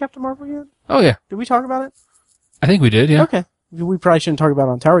 Have you seen Captain Marvel yet? Oh yeah. Did we talk about it? I think we did, yeah. Okay. We probably shouldn't talk about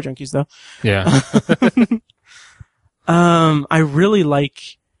it on Tower Junkies though. Yeah. I really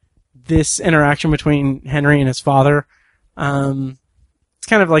like this interaction between Henry and his father. It's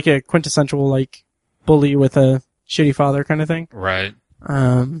kind of like a quintessential like bully with a shitty father kind of thing. Right.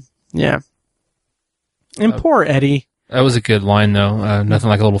 Yeah. And poor Eddie. That was a good line though. Nothing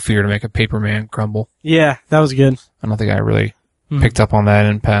like a little fear to make a paper man crumble. Yeah, that was good. I don't think I really picked up on that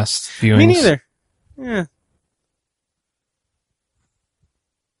in past viewings. Me neither. Yeah.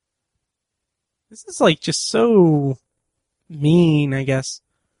 This is like just so mean, I guess.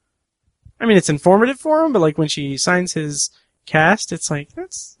 I mean, it's informative for him, but like when she signs his cast, it's like,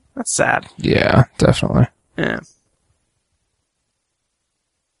 that's sad. Yeah, definitely. Yeah.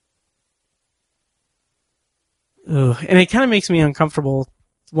 Ugh. And it kind of makes me uncomfortable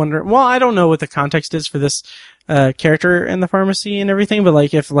wondering, well, I don't know what the context is for this character in the pharmacy and everything, but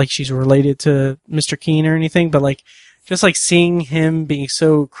like if like she's related to Mr. Keene or anything, but like just like seeing him being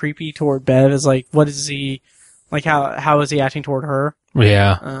so creepy toward Bev is like, what is he, like how is he acting toward her?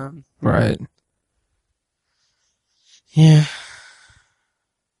 Yeah. Right. Yeah.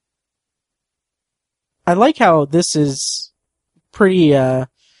 I like how this is pretty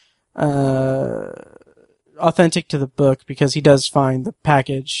authentic to the book because he does find the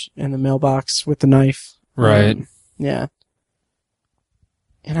package in the mailbox with the knife. Right. Yeah.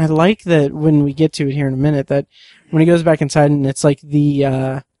 And I like that when we get to it here in a minute, that when he goes back inside and it's like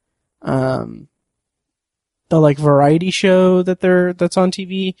the like variety show that's on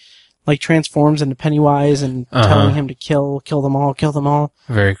TV, like transforms into Pennywise and telling him to kill them all.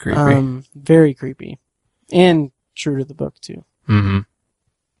 Very creepy. Very creepy. And true to the book too. Mm-hmm.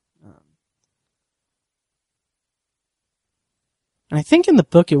 And I think in the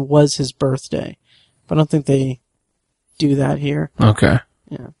book it was his birthday, but I don't think they do that here. Okay.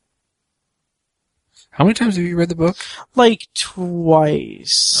 Yeah. How many times have you read the book? Like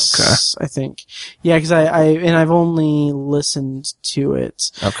twice. Okay. I think. Yeah, because I've only listened to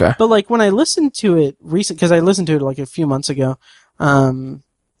it. Okay. But like when I listened to it because I listened to it like a few months ago, in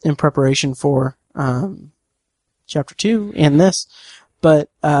preparation for, chapter 2 and this, but,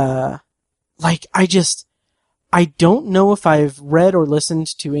 like I don't know if I've read or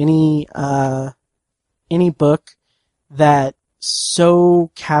listened to any book that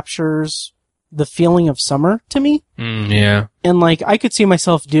so captures the feeling of summer to me. Yeah. And like, I could see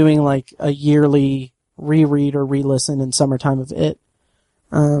myself doing like a yearly reread or re-listen in summertime of it.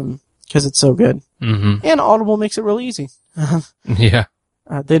 Cause it's so good. Mm-hmm. And Audible makes it real easy. Yeah.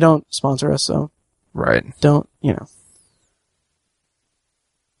 They don't sponsor us, so. Right. Don't, you know.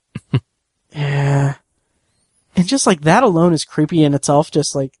 Yeah. And just like that alone is creepy in itself,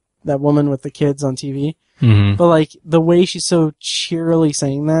 just like that woman with the kids on TV. Mm-hmm. But like the way she's so cheerily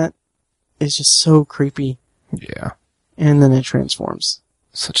saying that is just so creepy. Yeah. And then it transforms.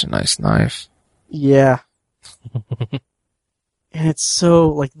 Such a nice knife. Yeah. And it's so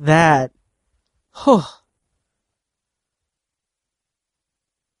like that.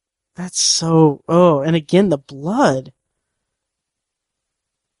 That's so, and again, the blood.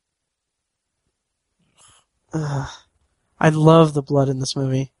 I love the blood in this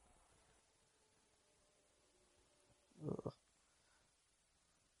movie.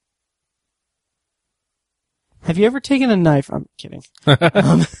 Have you ever taken a knife? I'm kidding.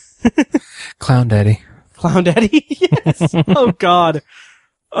 Clown Daddy. Clown Daddy? Yes. Oh God.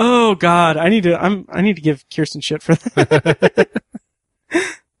 Oh God. I need to give Kirsten shit for that.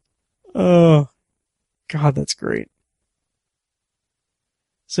 Oh God, that's great.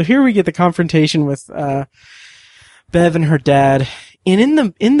 So here we get the confrontation with Bev and her dad.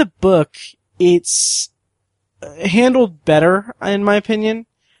 And in the book, it's handled better, in my opinion.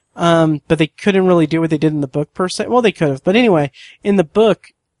 But they couldn't really do what they did in the book per se. Well, they could have. But anyway, in the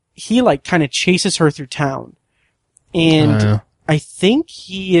book, he like kind of chases her through town. And I think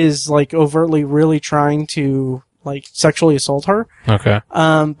he is like overtly really trying to like sexually assault her. Okay.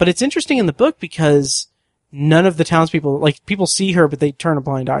 But it's interesting in the book because none of the townspeople, like people see her, but they turn a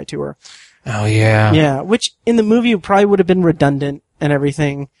blind eye to her. Oh yeah. Yeah, which in the movie probably would have been redundant and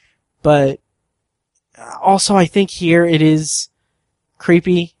everything, but also I think here it is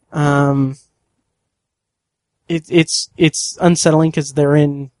creepy. It's unsettling because they're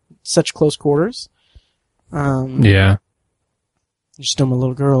in such close quarters. Yeah. You're still my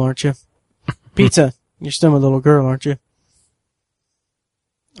little girl, aren't you? Pizza, you're still my little girl, aren't you?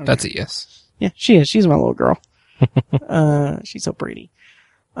 Okay. That's a yes. Yeah, she is. She's my little girl. She's so pretty.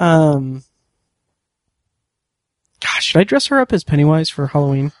 Gosh, should I dress her up as Pennywise for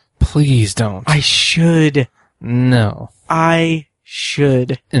Halloween? Please don't. I should. No. I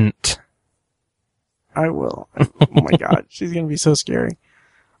should. Int. I will. Oh my God. She's gonna be so scary.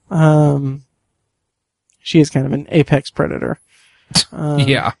 She is kind of an apex predator.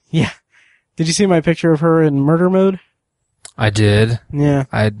 Yeah. Yeah. Did you see my picture of her in murder mode? I did. Yeah.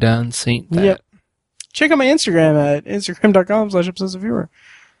 I done seen that. Yep. Check out my Instagram at instagram.com/obsessiveviewer.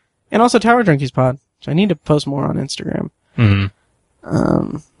 And also Tower Junkies Pod. So I need to post more on Instagram.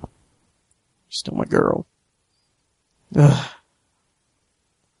 Mm-hmm. She's still my girl. Ugh.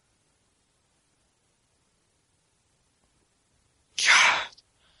 God.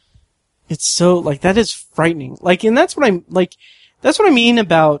 It's so, like, that is frightening. Like, and that's what I mean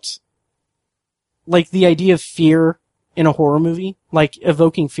about, like, the idea of fear in a horror movie. Like,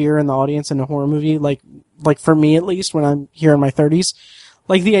 evoking fear in the audience in a horror movie. Like for me at least, when I'm here in my 30s.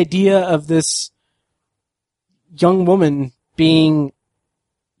 Like, the idea of this young woman being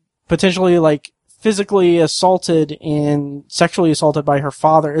potentially, like, physically assaulted and sexually assaulted by her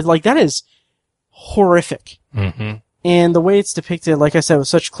father. Like, that is horrific. Mm-hmm. And the way it's depicted, like I said, with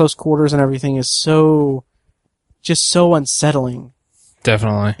such close quarters and everything is just so unsettling.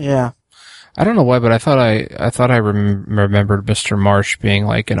 Definitely. Yeah. I don't know why, but I thought I remembered Mr. Marsh being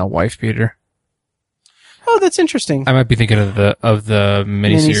like in a wife beater. Oh, that's interesting. I might be thinking of the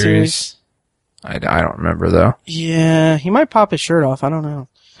miniseries. I don't remember though. Yeah, he might pop his shirt off. I don't know.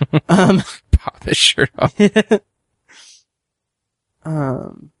 Pop his shirt off.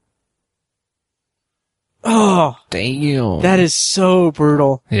 Oh, damn. that is so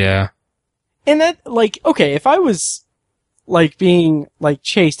brutal. Yeah. And that, like, okay, if I was, like, being, like,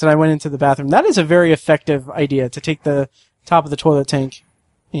 chased and I went into the bathroom, that is a very effective idea, to take the top of the toilet tank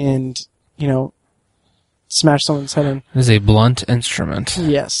and, you know, smash someone's head in. It is a blunt instrument.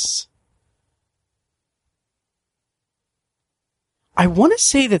 Yes. I want to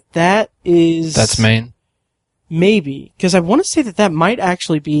say that is... That's Maine? Maybe. Because I want to say that might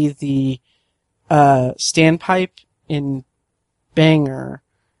actually be the standpipe in Banger.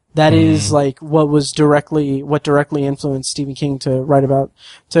 That is, like, what directly influenced Stephen King to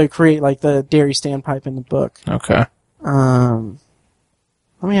create, like, the dairy standpipe in the book. Okay. Let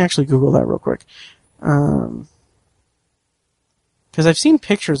me actually Google that real quick. Because I've seen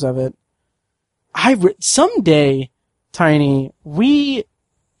pictures of it. Someday, Tiny, we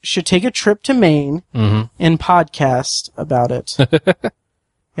should take a trip to Maine and podcast about it.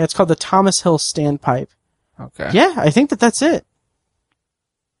 Yeah, it's called the Thomas Hill Standpipe. Okay. Yeah, I think that's it.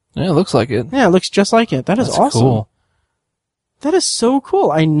 Yeah, it looks like it. Yeah, it looks just like it. That's awesome. Cool. That is so cool.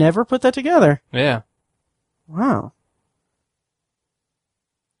 I never put that together. Yeah. Wow.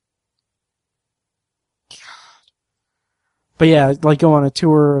 But yeah, like go on a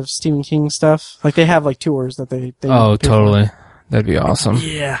tour of Stephen King stuff. Like they have like tours that they Oh, totally. That'd be awesome.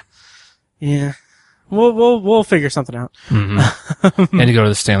 Yeah. Yeah. We'll figure something out. Mm-hmm. And to go to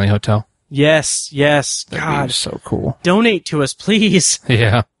the Stanley Hotel. Yes. That'd God, be so cool. donate to us, please.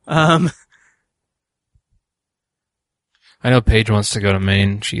 Yeah. I know Paige wants to go to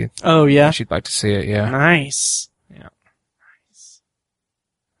Maine. Oh yeah. She'd like to see it. Yeah. Nice. Yeah. Nice.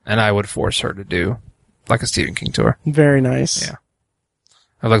 And I would force her to do like a Stephen King tour. Very nice. Yeah.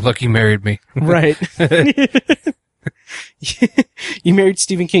 I'm like, look, you married me. Right. You married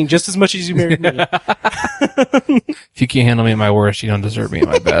Stephen King just as much as you married me. If you can't handle me at my worst, you don't deserve me at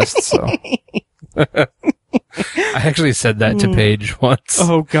my best. So, I actually said that to Paige once.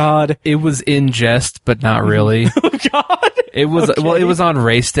 Oh God! It was in jest, but not really. Oh God! It was it was on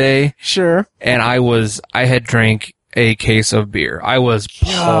race day. Sure. And I had drank a case of beer. I was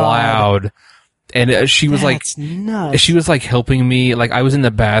plowed, and she was nuts. she was like helping me. Like I was in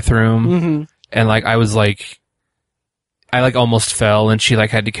the bathroom, and like I was like. I like almost fell and she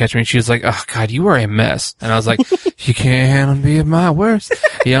like had to catch me and she was like, oh God, you are a mess. And I was like, you can't handle me at my worst.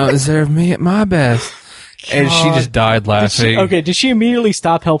 You don't deserve me at my best. And she just died laughing. Did she immediately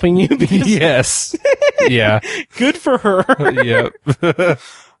stop helping you? Yes. Yeah. Good for her. Yep. The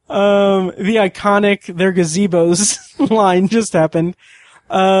iconic their gazebos line just happened.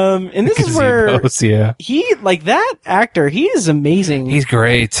 And this is where he, like that actor, he is amazing. He's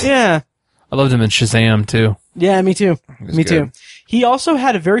great. Yeah. I loved him in Shazam too. Yeah, me too. Me too. He also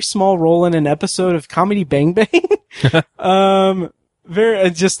had a very small role in an episode of Comedy Bang Bang. I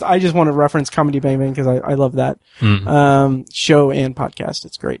just want to reference Comedy Bang Bang because I love that show and podcast.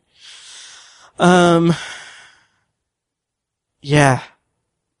 It's great. Yeah.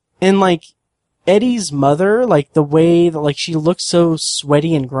 And like Eddie's mother, like the way that like she looks so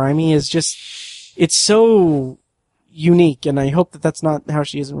sweaty and grimy is just, it's so unique, and I hope that that's not how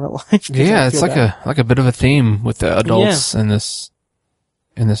she is in real life. Yeah, it's like a bit of a theme with the adults in this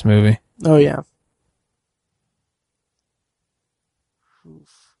movie. Oh yeah.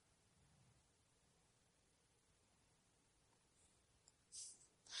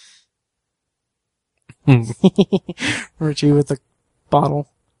 Richie with the bottle.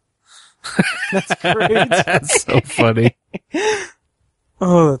 That's great. That's so funny.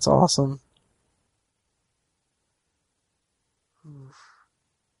 Oh, that's awesome.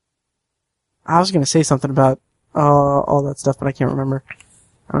 I was going to say something about all that stuff, but I can't remember.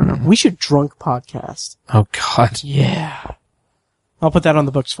 I don't know. We should drunk podcast. Oh, God. Yeah. I'll put that on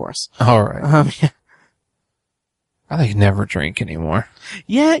the books for us. All right. Yeah. I like never drink anymore.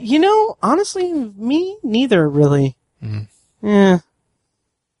 Yeah, honestly, me neither, really. Mm. Yeah.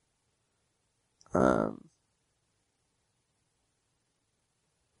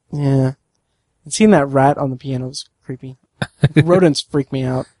 Yeah. And seeing that rat on the piano was creepy. Rodents freak me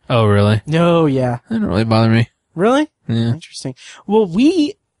out. Oh, really? Oh, yeah. That didn't really bother me. Really? Yeah. Interesting. Well,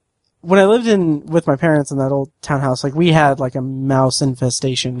 when I lived with my parents in that old townhouse, like, we had, like, a mouse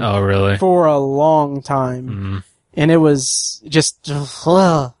infestation. Oh, really? For a long time. Mm. And it was just,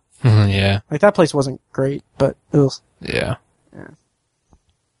 ugh. Yeah. Like, that place wasn't great, but, ugh. Yeah.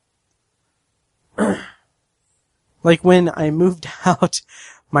 Like, when I moved out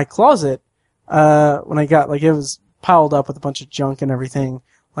my closet, when I got, like, it was piled up with a bunch of junk and everything.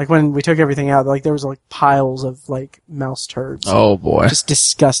 Like, when we took everything out, like, there was, like, piles of, like, mouse turds. Oh, boy. Just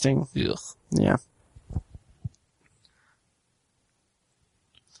disgusting. Ugh. Yeah.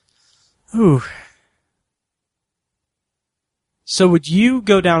 Ooh. So would you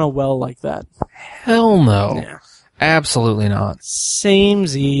go down a well like that? Hell no. Yeah. Absolutely not. Same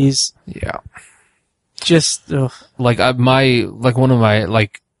Z's. Yeah. Just, ugh. Like, one of my,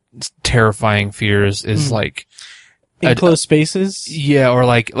 like, terrifying fears is, like... Enclosed spaces? Yeah, or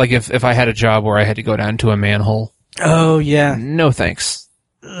like if I had a job where I had to go down to a manhole. Oh, yeah. No thanks.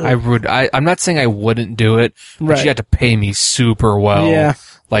 I'm not saying I wouldn't do it, but Right. you had to pay me super well. Yeah.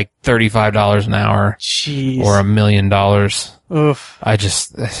 Like $35 an hour. Jeez. Or $1 million. Oof. I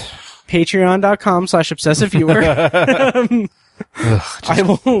just... Patreon.com/obsessiveviewer. I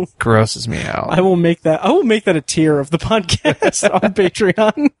will grosses me out. I will make that a tier of the podcast on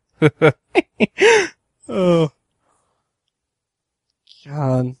Patreon. Oh.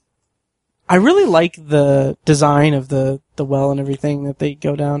 God. I really like the design of the well and everything that they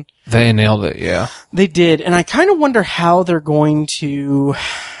go down. They nailed it, yeah. They did, and I kind of wonder how they're going to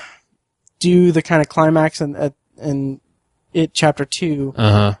do the kind of climax in it chapter 2.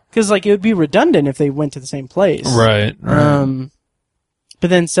 Uh-huh. Because, like, it would be redundant if they went to the same place. Right. But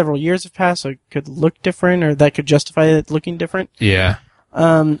then several years have passed, so it could look different, or that could justify it looking different. Yeah.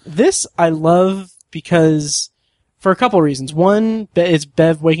 This I love because for a couple of reasons. One, it's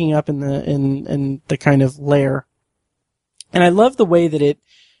Bev waking up in the kind of lair, and I love the way that it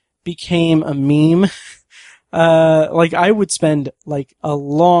became a meme. Like, I would spend like a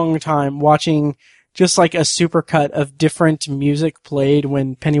long time watching just like a supercut of different music played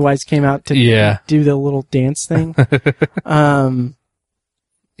when Pennywise came out to do the little dance thing.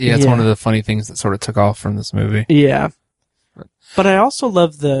 Yeah, it's one of the funny things that sort of took off from this movie. Yeah. But I also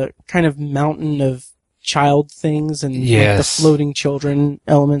love the kind of mountain of child things and like, the floating children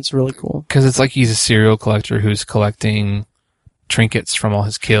elements. Really cool. Because it's like he's a serial collector who's collecting trinkets from all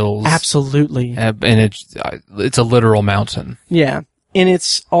his kills. Absolutely. And it's a literal mountain. Yeah. And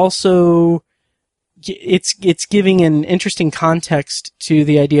it's also, it's giving an interesting context to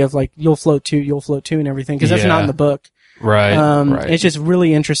the idea of like, you'll float too, and everything. Because that's not in the book. Right. Right. It's just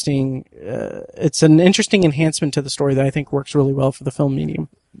really interesting. It's an interesting enhancement to the story that I think works really well for the film medium.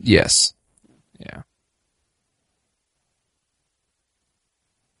 Yes. Yeah.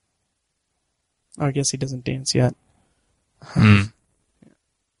 I guess he doesn't dance yet. Mm.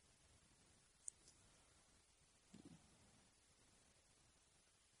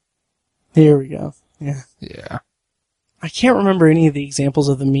 Here we go. Yeah. Yeah. I can't remember any of the examples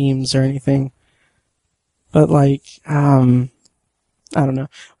of the memes or anything. But like, I don't know.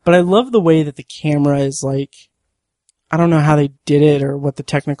 But I love the way that the camera is like, I don't know how they did it or what the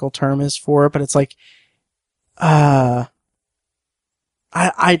technical term is for it, but it's like, I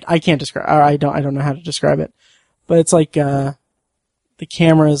can't describe, or I don't know how to describe it. But it's like, the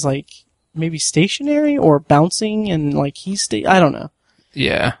camera is like maybe stationary or bouncing and like I don't know.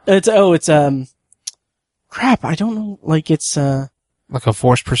 Yeah. It's crap, I don't know, like it's, like a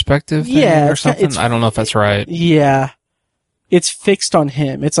forced perspective thing or something? I don't know if that's right. Yeah. It's fixed on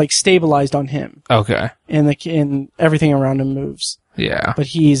him. It's like stabilized on him. Okay. And everything around him moves. Yeah. But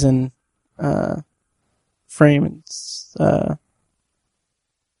he's in, frame and,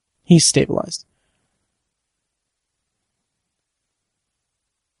 he's stabilized.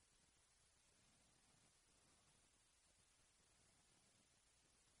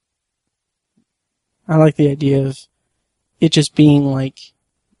 I like the idea of it just being like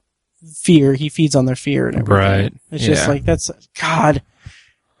fear. He feeds on their fear and everything. Right. It's just like, that's, God.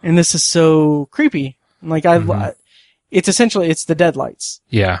 And this is so creepy. Like, it's essentially, it's the deadlights.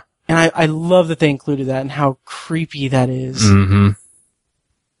 Yeah. And I love that they included that and how creepy that is. Mm-hmm.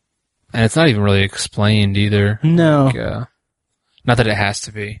 And it's not even really explained either. No. Like, not that it has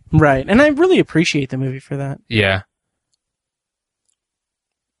to be. Right. And I really appreciate the movie for that. Yeah.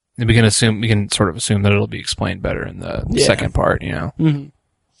 we can sort of assume that it'll be explained better in the second part, you know. Mm-hmm.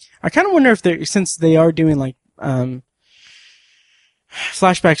 I kind of wonder if since they are doing like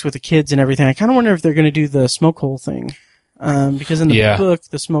flashbacks with the kids and everything, I kind of wonder if they're going to do the smoke hole thing, because in the book,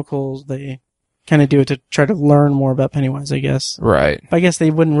 the smoke holes, they kind of do it to try to learn more about Pennywise, I guess. Right. But I guess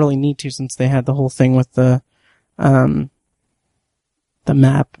they wouldn't really need to since they had the whole thing with the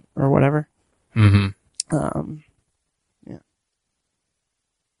map or whatever. Mm-hmm. Yeah.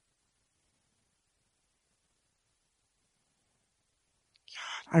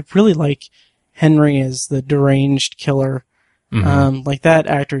 God, I really like Henry as the deranged killer. Mm-hmm. Like that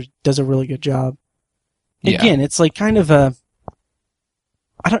actor does a really good job. Yeah. Again, it's like kind of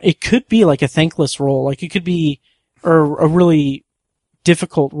it could be like a thankless role. Like it could be, or a really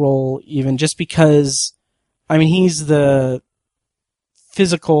difficult role even, just because, I mean, he's the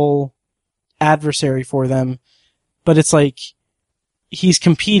physical adversary for them, but it's like he's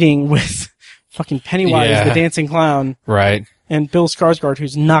competing with fucking Pennywise, the dancing clown. Right. And Bill Skarsgård,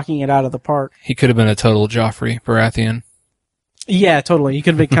 who's knocking it out of the park. He could have been a total Joffrey Baratheon. Yeah, totally. He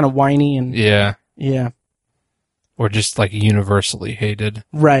could have been kind of whiny and... Yeah. Yeah. Or just like universally hated.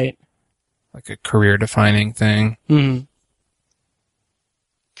 Right. Like a career-defining thing. Mm.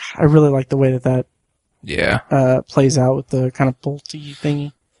 I really like the way that plays out with the kind of bolty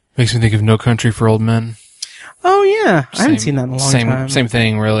thingy. Makes me think of No Country for Old Men. Oh, yeah. I haven't seen that in a long time. Same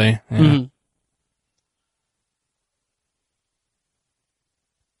thing, really. Yeah. Mm.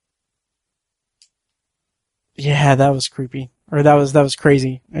 Yeah, that was creepy. Or that was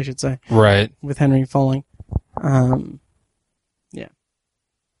crazy, I should say. Right. With Henry falling. Yeah.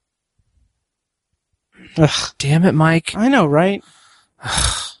 Ugh. Damn it, Mike. I know, right?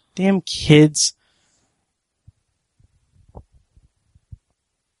 Damn kids.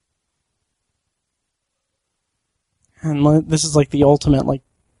 And this is like the ultimate like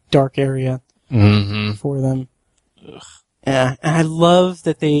dark area for them. Ugh. Yeah, and I love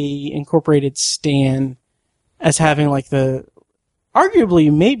that they incorporated Stan as having like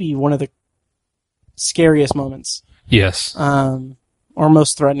arguably maybe one of the scariest moments. Yes. Or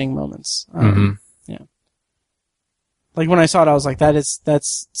most threatening moments. Yeah. Like when I saw it, I was like,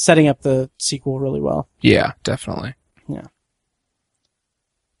 that's setting up the sequel really well. Yeah, definitely. Yeah.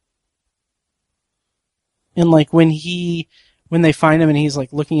 And like when they find him and he's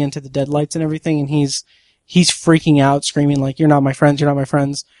like looking into the deadlights and everything and he's freaking out, screaming like, "You're not my friends, you're not my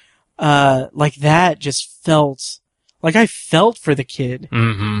friends." Like that just felt like I felt for the kid.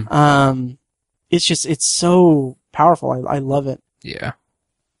 Mm-hmm. It's so powerful. I love it. Yeah.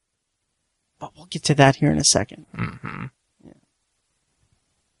 But we'll get to that here in a second. Mm-hmm. Yeah.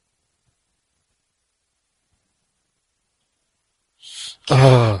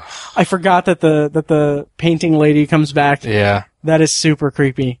 I forgot that the painting lady comes back. Yeah. That is super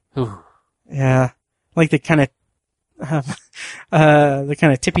creepy. Ooh. Yeah. Like the kind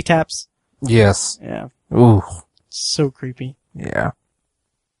of tippy taps. Yes. Yeah. Ooh. So creepy. Yeah.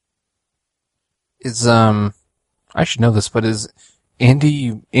 I should know this, but is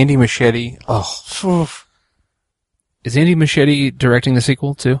Andy Muschietti? Oh. Is Andy Muschietti directing the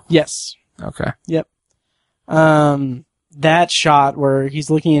sequel too? Yes. Okay. Yep. That shot where he's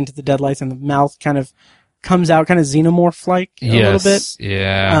looking into the deadlights and the mouth kind of comes out kind of xenomorph-like a little bit.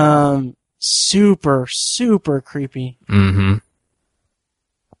 Yeah. Super, super creepy. Mm-hmm.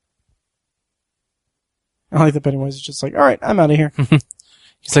 I like that Pennywise is just like, all right, I'm out of here.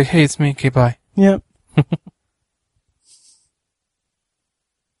 He's like, hey, it's me. Okay, bye. Yep.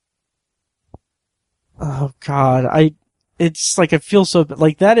 Oh God, it's like I feel so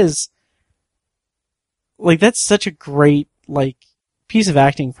like that is like that's such a great like piece of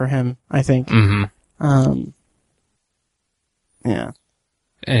acting for him. I think. Mm-hmm. Yeah.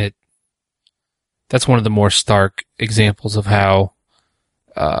 That's one of the more stark examples of how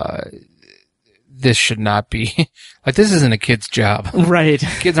this should not be like this isn't a kid's job. Right.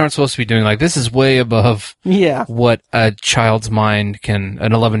 Kids aren't supposed to be doing like this is way above what a child's mind an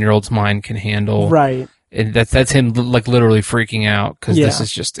 11-year-old's mind can handle. Right. And that's him like literally freaking out because this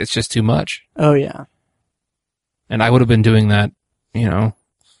is it's just too much. Oh yeah. And I would have been doing that, you know,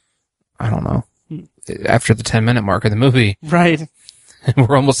 I don't know, after the 10-minute mark of the movie. Right.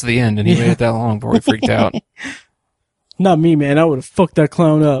 We're almost to the end and he waited that long before he freaked out. Not me, man. I would have fucked that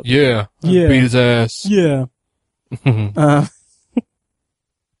clown up. Yeah. Yeah. Beat his ass. Yeah.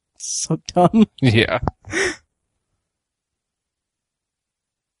 So dumb. Yeah.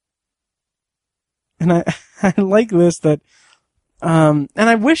 And I like this that, and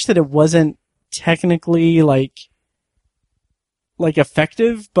I wish that it wasn't technically like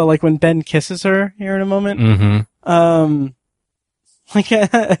effective, but like when Ben kisses her here in a moment, Like,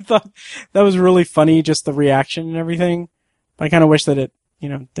 I thought that was really funny, just the reaction and everything. But I kind of wish that it,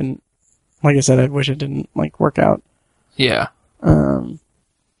 didn't, like I said, I wish it didn't, work out. Yeah.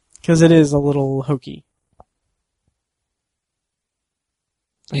 Because it is a little hokey.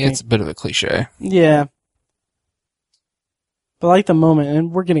 Yeah, it's a bit of a cliche. Yeah. But I like the moment,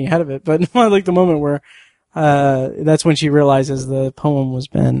 and we're getting ahead of it, but I like the moment where that's when she realizes the poem was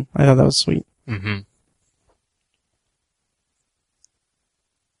Ben. I thought that was sweet. Mm-hmm.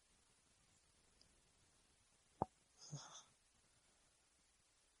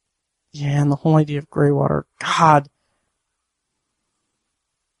 Yeah, and the whole idea of Greywater. God.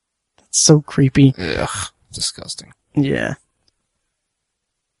 That's so creepy. Ugh, disgusting. Yeah.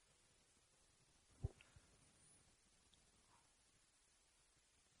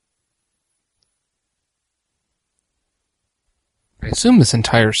 I assume this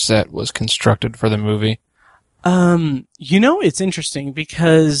entire set was constructed for the movie. It's interesting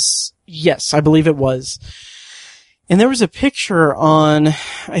because, yes, I believe it was. And there was a picture on,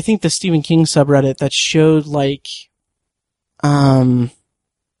 I think, the Stephen King subreddit that showed,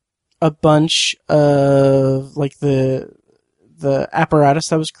 a bunch of, the apparatus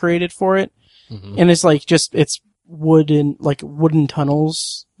that was created for it. Mm-hmm. And it's it's wooden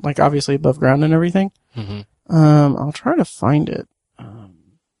tunnels, obviously above ground and everything. Mm-hmm. I'll try to find it.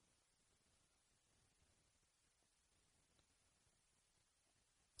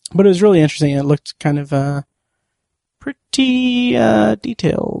 But it was really interesting. It looked kind of, pretty,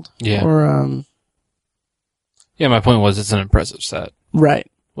 detailed. Yeah. Or, Yeah, my point was it's an impressive set. right.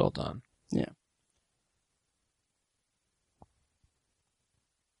 Well done. Yeah.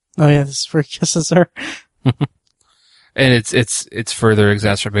 Oh yeah, this is where he kisses her. And it's further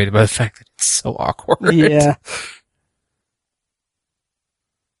exacerbated by the fact that it's so awkward. Yeah.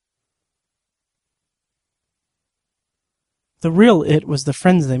 The real it was the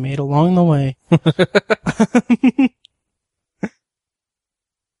friends they made along the way.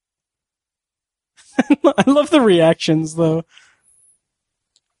 I love the reactions, though.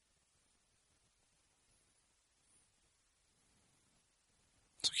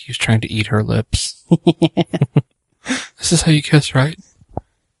 So he was trying to eat her lips. This is how you kiss, right?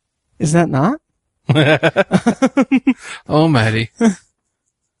 Is that not? Oh, Maddie.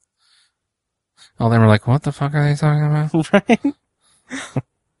 Oh, they were like, what the fuck are they talking about? Right?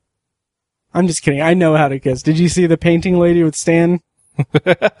 I'm just kidding. I know how to kiss. Did you see the painting lady with Stan?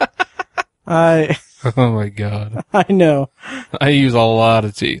 Oh my god. I know. I use a lot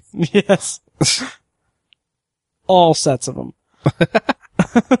of teeth. Yes. All sets of them.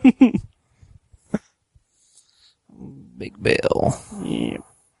 Big Bill. Yeah.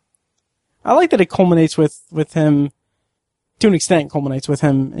 I like that it culminates with him, to an extent, culminates with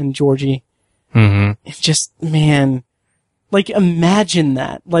him and Georgie. Mm-hmm. It's just, man, imagine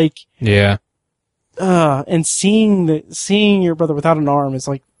that. Yeah. And seeing your brother without an arm is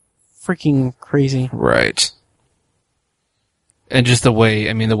freaking crazy. Right. And just the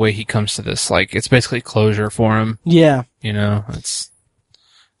way he comes to this, it's basically closure for him. Yeah. It's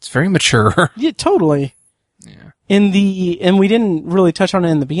very mature. Yeah, totally. Yeah. And we didn't really touch on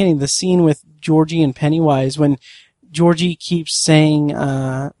it in the beginning, the scene with Georgie and Pennywise when Georgie keeps saying,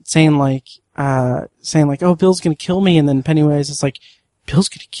 oh, Bill's gonna kill me, and then Pennywise is like, Bill's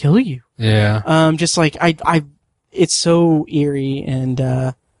gonna kill you. Yeah. It's so eerie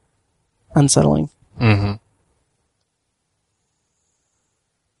and, unsettling. Mm-hmm.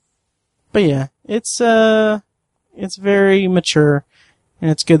 But yeah, it's very mature, and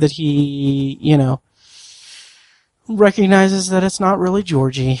it's good that he, recognizes that it's not really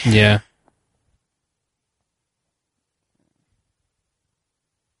Georgie. Yeah.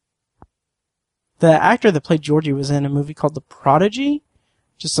 The actor that played Georgie was in a movie called The Prodigy,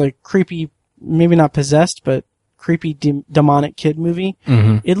 just a creepy, maybe not possessed, but creepy demonic kid movie.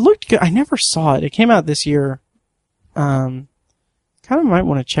 Mm-hmm. It looked good. I never saw it. It came out this year. Kind of might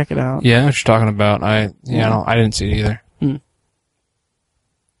want to check it out. Yeah, what you're talking about. I didn't see it either.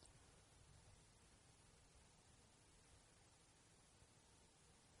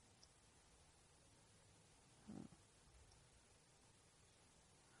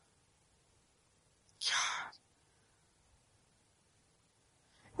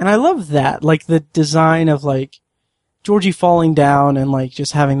 And I love that, the design of Georgie falling down and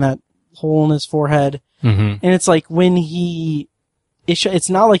just having that hole in his forehead. Mm-hmm. And it's when it's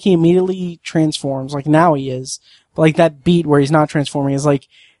not like he immediately transforms, now he is, but that beat where he's not transforming is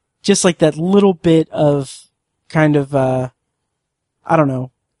just that little bit of kind of, I don't know,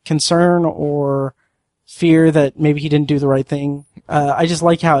 concern or fear that maybe he didn't do the right thing. I just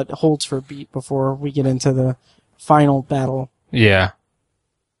like how it holds for a beat before we get into the final battle. Yeah.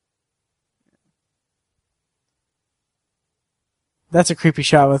 That's a creepy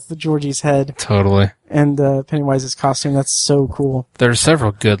shot with Georgie's head Totally. and Pennywise's costume. That's so cool. There are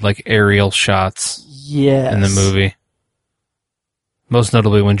several good, like, aerial shots Yes. in the movie. Most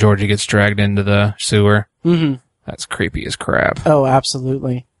notably when Georgie gets dragged into the sewer. Mm-hmm. That's creepy as crap. Oh,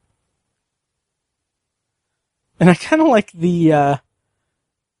 absolutely. And I kind of like the,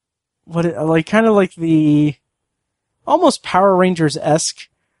 kind of like the almost Power Rangers-esque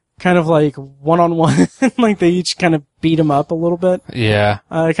kind of like one-on-one, like they each kind of beat him up a little bit. Yeah.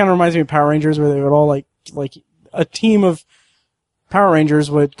 It kind of reminds me of Power Rangers where they would all like a team of Power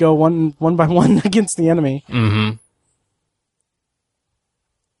Rangers would go one by one against the enemy. Mm-hmm.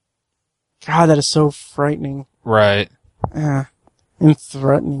 God, that is so frightening. Right. And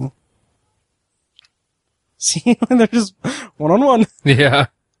threatening. See, they're just one-on-one. Yeah.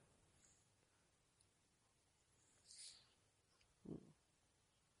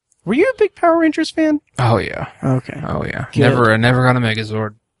 Were you a big Power Rangers fan? Oh, yeah. Okay. Oh, yeah. Good. Never got a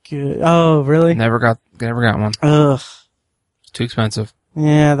Megazord. Good. Oh, really? Never got one. Ugh. It's too expensive.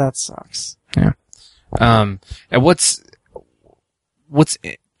 Yeah, that sucks. Yeah. And what's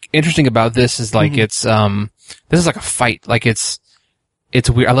interesting about this is like this is like a fight. Like it's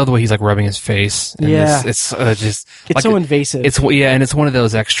weird. I love the way he's like rubbing his face. And Yeah. it's It's like, so invasive. and it's one of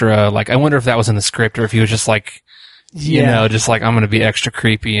those extra, like, I wonder if that was in the script or if he was just like, you know, just like, I'm going to be extra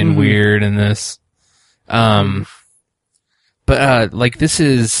creepy and weird in this. But like this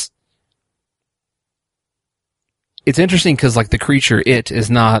is, it's interesting because like the creature, it's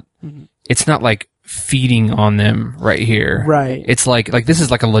not like feeding on them right here. Right. It's like this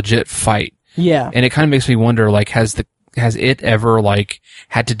is like a legit fight. Yeah. And it kind of makes me wonder, like, has it ever like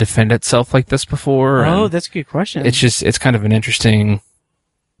had to defend itself like this before? Oh, And that's a good question. it's kind of an interesting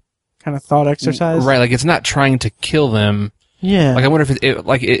kind of thought exercise. right? Like it's not trying to kill them. Yeah. Like I wonder if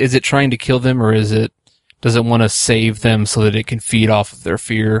is it trying to kill them or does it want to save them so that it can feed off of their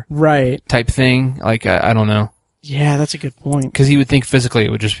fear Right. type thing? Like I don't know. Yeah, that's a good point. Because you would think physically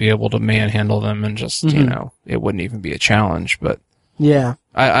it would just be able to manhandle them and just, you know, it wouldn't even be a challenge. But Yeah.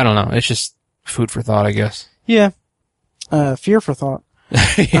 I don't know. It's just food for thought, I guess. Yeah. Fear for thought.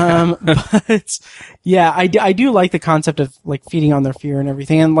 Yeah. But yeah, I do like the concept of like feeding on their fear and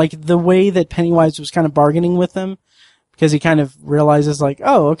everything. And like the way that Pennywise was kind of bargaining with them because he kind of realizes like,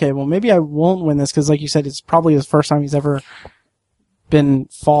 oh, okay, well maybe I won't win this because like you said, it's probably the first time he's ever been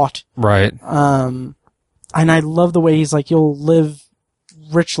fought. Right. And I love the way he's like, you'll live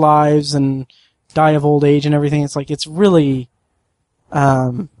rich lives and die of old age and everything. It's like, it's really,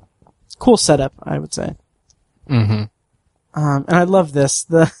 cool setup, I would say. Mm-hmm. And I love this.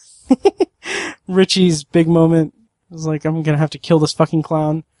 The Richie's big moment was like, I'm gonna have to kill this fucking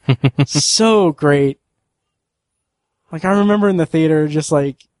clown. So great. Like, I remember in the theater just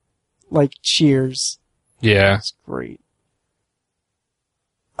like cheers. Yeah. It's great.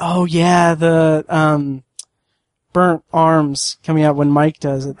 Oh yeah, the, burnt arms coming out when Mike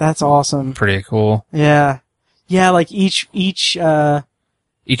does it. That's awesome. Pretty cool. Yeah. Yeah, like each iteration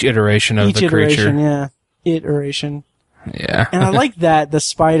of the iteration, creature. yeah. Iteration. Yeah. And I like that, the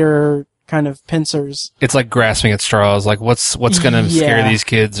spider kind of pincers. It's like grasping at straws, like what's gonna scare these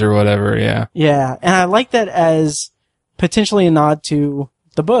kids or whatever, yeah. Yeah, and I like that as potentially a nod to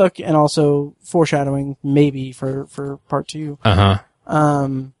the book and also foreshadowing maybe for part 2. Uh-huh.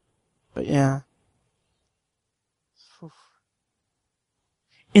 But yeah.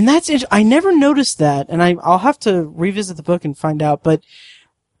 And that's it. I never noticed that, and I'll have to revisit the book and find out, but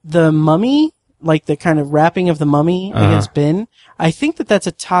the mummy, like the kind of wrapping of the mummy against Ben, I think that that's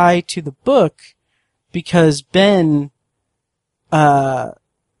a tie to the book because Ben,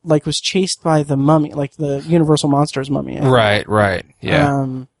 like was chased by the mummy, like the Universal Monsters mummy. Right, yeah.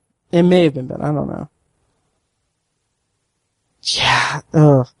 It may have been Ben, I don't know. Yeah,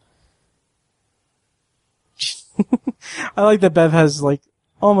 ugh. I like that Bev has like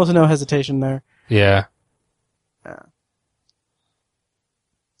almost no hesitation there. Yeah.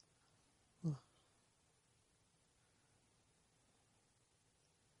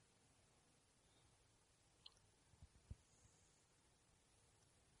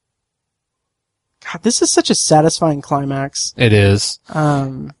 God, this is such a satisfying climax. It is.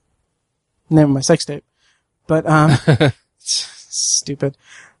 Name of my sex tape. But, stupid.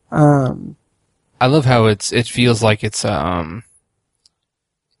 I love how it feels like it's like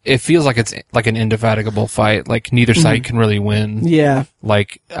an indefatigable fight. Like neither side can really win. Yeah.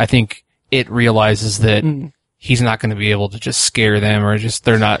 Like I think it realizes that he's not going to be able to just scare them or just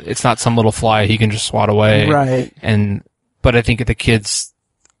it's not some little fly he can just swat away. Right. But I think the kids,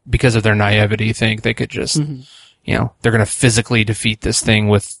 because of their naivety, think they could just, you know, they're going to physically defeat this thing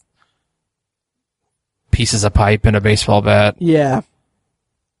with pieces of pipe and a baseball bat. Yeah.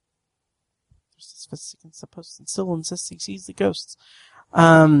 Still insists he sees the ghosts.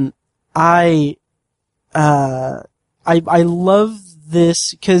 I love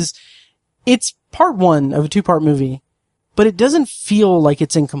this because it's part one of a 2-part movie, but it doesn't feel like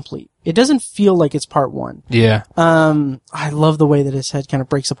it's incomplete. It doesn't feel like it's part one. Yeah. I love the way that his head kind of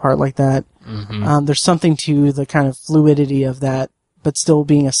breaks apart like that. Mm-hmm. There's something to the kind of fluidity of that, but still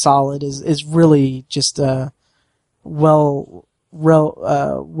being a solid is really just, well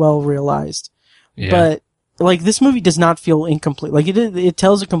realized. Yeah. But, like, this movie does not feel incomplete. Like, it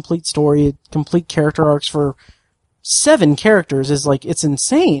tells a complete story, complete character arcs for 7 characters it's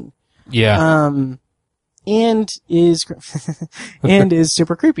insane. Yeah. And is, and is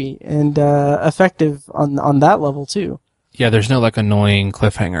super creepy and, effective on that level too. Yeah, there's no, like, annoying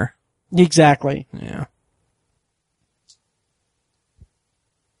cliffhanger. Exactly. Yeah.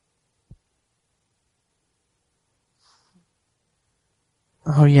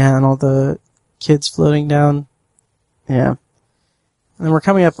 Oh yeah, and all the kids floating down. Yeah. And we're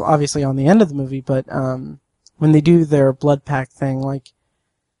coming up, obviously, on the end of the movie, but, when they do their blood pact thing, like,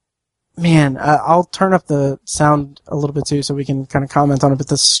 man, I'll turn up the sound a little bit too so we can kind of comment on it, but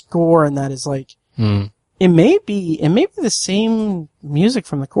the score in that is like, it may be the same music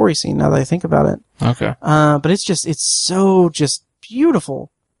from the Corey scene now that I think about it. Okay. But it's so just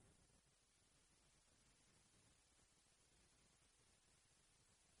beautiful.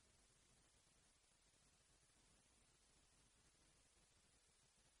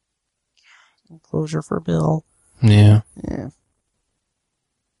 Closure for Bill. Yeah. Yeah.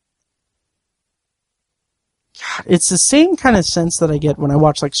 God, it's the same kind of sense that I get when I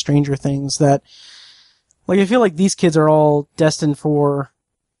watch like Stranger Things that, like, I feel like these kids are all destined for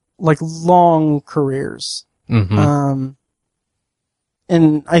like long careers. Mm-hmm.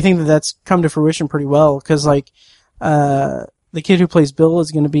 And I think that that's come to fruition pretty well because like, the kid who plays Bill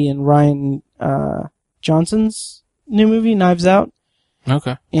is going to be in Ryan, Johnson's new movie, Knives Out.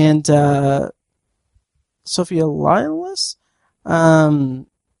 Okay. And, Sophia Lilas,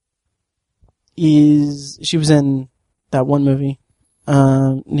 she was in that one movie,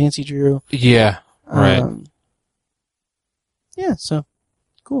 Nancy Drew. Yeah. Right. Yeah, so,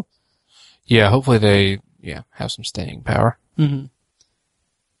 cool. Yeah, hopefully they, have some staying power. Mm-hmm.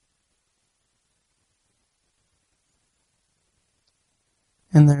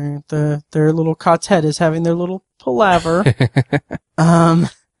 And their little quartet is having their little palaver.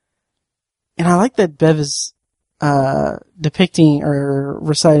 And I like that Bev is, depicting or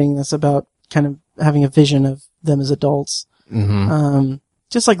reciting this about kind of having a vision of them as adults. Mm-hmm.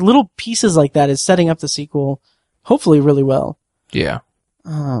 Just like little pieces like that is setting up the sequel, hopefully really well. Yeah.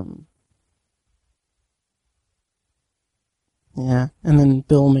 Yeah. And then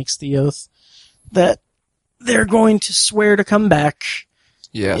Bill makes the oath that they're going to swear to come back.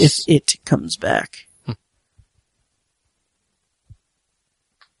 Yes. If it comes back.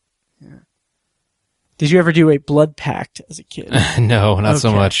 Yeah. Did you ever do a blood pact as a kid? No, not so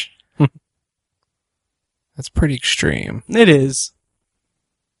Okay. much. That's pretty extreme. It is.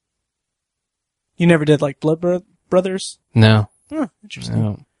 You never did like Blood Brothers? No. Oh, interesting.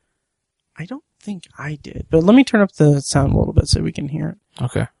 No. I don't think I did, but let me turn up the sound a little bit so we can hear it.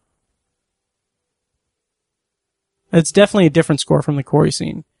 Okay. It's definitely a different score from the Corey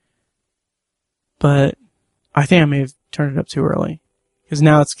scene, but I think I may have turned it up too early because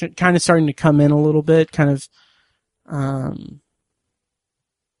now it's kind of starting to come in a little bit, kind of, I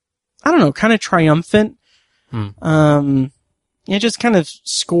don't know, kind of triumphant. It just kind of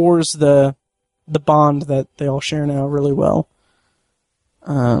scores the bond that they all share now really well.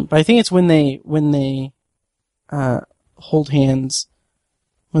 But I think it's when they hold hands,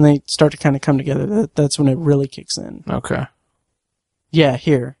 when they start to kind of come together, that's when it really kicks in. Okay. Yeah,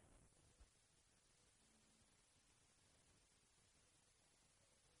 here.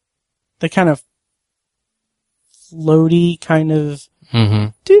 The kind of floaty kind of Mm-hmm.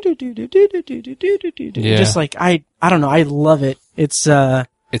 Yeah. just like I don't know, I love it. It's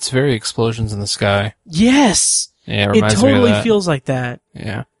It's very explosions in the sky. yes. Yeah, it It reminds me of totally that. feels like that.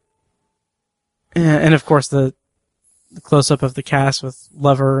 Yeah. And of course the close up of the cast with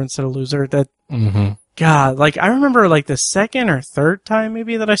Lover instead of Loser. That Mm-hmm. God, like I remember like the second or third time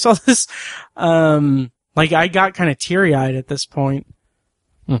maybe that I saw this, like I got kind of teary eyed at this point.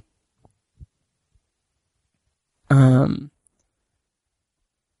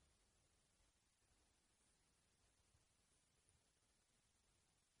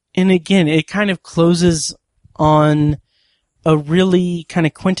 And again, it kind of closes on a really kind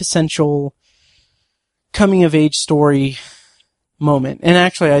of quintessential coming of age story moment. And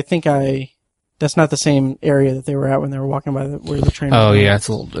actually, I think I That's not the same area that they were at when they were walking by where the train was Oh, going. yeah, it's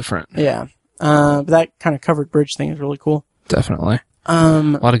a little different. Yeah. But that kind of covered bridge thing is really cool. Definitely. A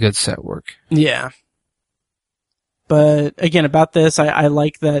lot of good set work. Yeah. But again, about this, I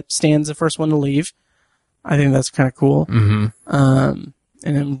like that Stan's the first one to leave. I think that's kind of cool. Mm-hmm. And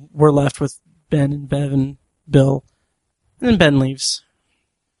then we're left with Ben and Bev and Bill. And then Ben leaves.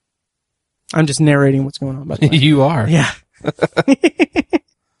 I'm just narrating what's going on, by the way. You are. Yeah.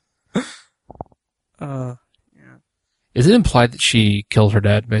 Is it implied that she killed her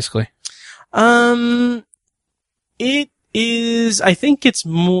dad, basically? It is, I think it's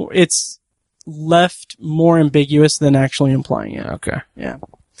left more ambiguous than actually implying it. Okay. Yeah.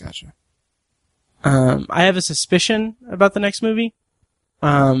 Gotcha. I have a suspicion about the next movie.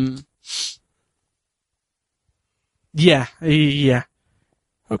 Yeah.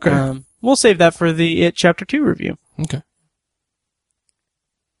 Okay. We'll save that for the It Chapter 2 review. Okay.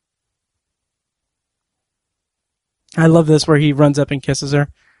 I love this where he runs up and kisses her.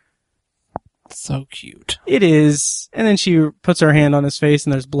 So cute. It is. And then she puts her hand on his face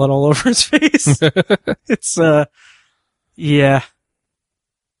and there's blood all over his face. It's, yeah.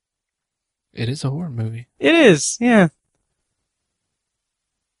 It is a horror movie. It is, yeah.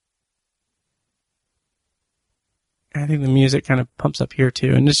 I think the music kind of pumps up here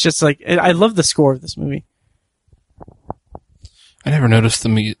too. And it's just like, I love the score of this movie. I never noticed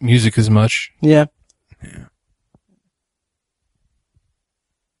the music as much. Yeah. Yeah.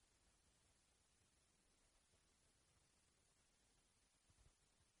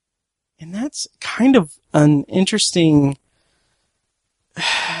 And that's kind of an interesting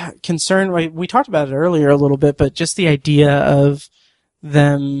concern. We talked about it earlier a little bit, but just the idea of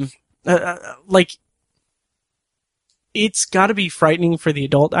them, like, it's got to be frightening for the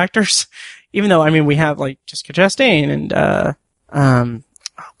adult actors, even though, I mean, we have like Jessica Chastain and, oh God,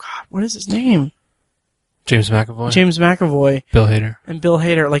 what is his name? James McAvoy. Bill Hader. And Bill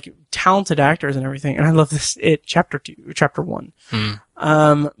Hader, like talented actors and everything. And I love this, chapter 1.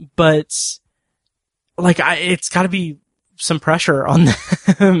 But like, it's gotta be some pressure on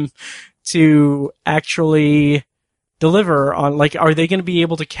them to actually deliver on, like, are they going to be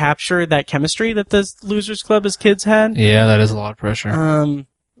able to capture that chemistry that the Losers Club as kids had? Yeah, that is a lot of pressure.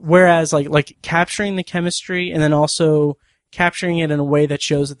 Whereas like capturing the chemistry and then also capturing it in a way that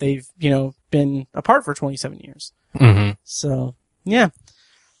shows that they've, been apart for 27 years. Mm-hmm. So, yeah.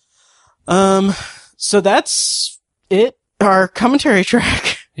 So that's it. Our commentary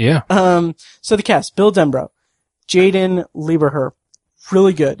track. Yeah. So the cast, Bill Denbrough, Jaden Lieberher,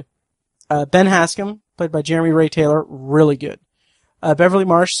 really good. Ben Hascom, played by Jeremy Ray Taylor, really good. Beverly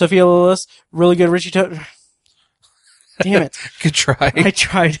Marsh, Sophia Lillis, really good. Richie Damn it. Good try. I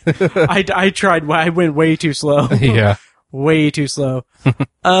tried. I tried. I went way too slow. Yeah. Way too slow.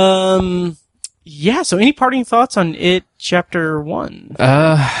 Yeah, so any parting thoughts on It Chapter 1?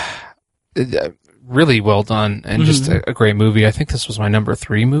 Really well done and just a great movie. I think this was my number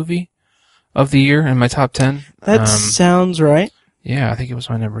 3 movie of the year in my top 10. That sounds right. Yeah, I think it was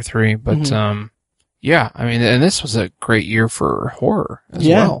my number 3, but yeah, I mean, and this was a great year for horror as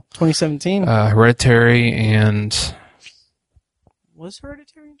well. 2017. Hereditary and Was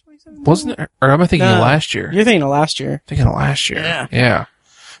Hereditary in 2017? wasn't it? Or am I thinking of last year? You're thinking of last year. Thinking of last year. Yeah.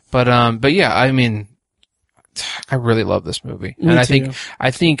 But yeah, I mean, I really love this movie. Me and too. I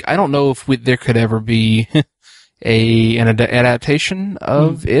think, I don't know if there could ever be an adaptation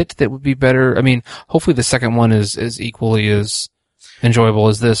of it that would be better. I mean, hopefully the second one is equally as enjoyable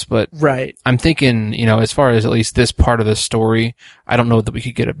as this, but Right. I'm thinking, as far as at least this part of the story, I don't know that we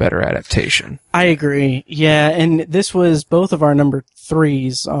could get a better adaptation. I agree. Yeah, and this was both of our number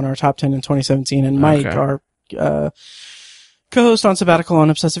 3s on our top 10 in 2017, and Mike, Okay. our co-host on Sabbatical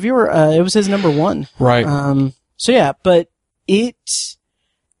on Obsessive Viewer, it was his number 1. Right. So yeah, but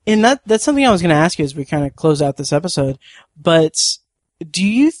and that's something I was going to ask you as we kind of close out this episode, but do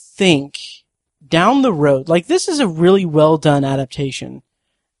you think down the road, like this is a really well done adaptation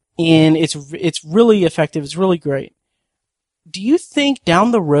and it's really effective, it's really great. Do you think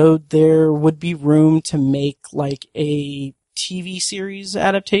down the road there would be room to make like a TV series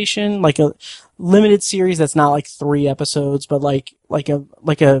adaptation, like a limited series that's not like 3 episodes, but like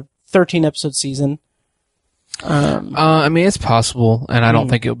a 13 episode season? I mean, it's possible, and I don't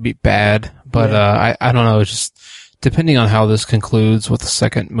think it would be bad, but, Yeah. I don't know, it's just, depending on how this concludes with the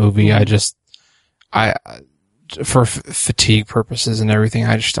second movie, for fatigue purposes and everything,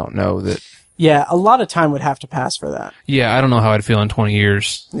 I just don't know that. Yeah, a lot of time would have to pass for that. Yeah, I don't know how I'd feel in 20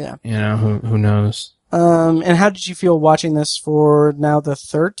 years. Yeah. Who knows? And how did you feel watching this for now the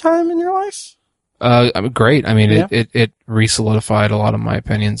 3rd time in your life? I mean, great. I mean, Yeah. it re-solidified a lot of my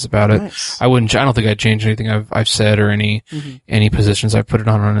opinions about it. Nice. I don't think I'd change anything I've said or any positions I've put it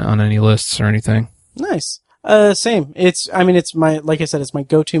on any lists or anything. Nice. Same. It's my, like I said, it's my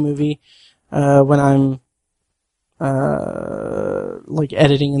go-to movie, when I'm, like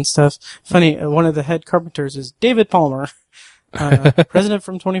editing and stuff. Funny, one of the head carpenters is David Palmer, president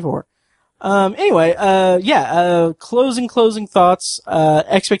from 24. Anyway, closing thoughts,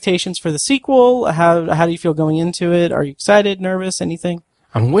 expectations for the sequel. How do you feel going into it? Are you excited, nervous, anything?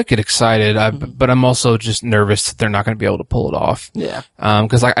 I'm wicked excited, but I'm also just nervous that they're not going to be able to pull it off. Yeah.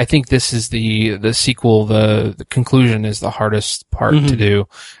 Cause I think this is the sequel, the conclusion is the hardest part to do.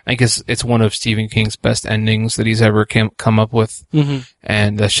 I think it's one of Stephen King's best endings that he's ever come up with.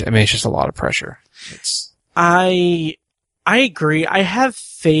 And it's just a lot of pressure. I agree. I have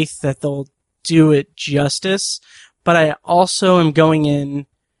faith that they'll do it justice, but I also am going in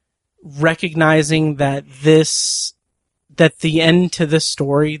recognizing that the end to this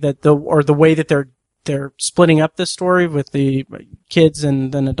story, the way that they're splitting up this story with the kids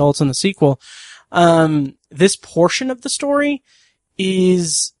and then adults in the sequel, this portion of the story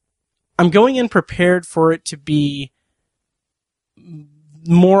I'm going in prepared for it to be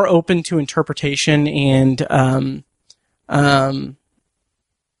more open to interpretation and,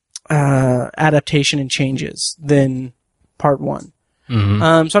 adaptation and changes than part one. So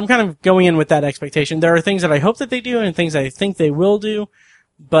I'm kind of going in with that expectation. There are things that I hope that they do and things I think they will do,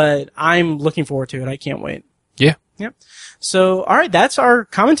 but I'm looking forward to it. I can't wait. Yeah. Yep. So, all right, that's our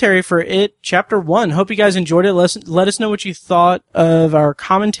commentary for It Chapter 1. Hope you guys enjoyed it. Let us know what you thought of our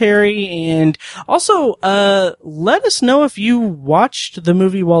commentary, and also let us know if you watched the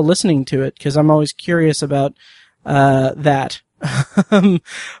movie while listening to it, because I'm always curious about that.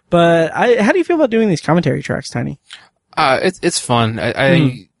 But how do you feel about doing these commentary tracks, Tiny? It's fun.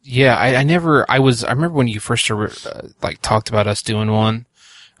 I remember when you first talked about us doing one.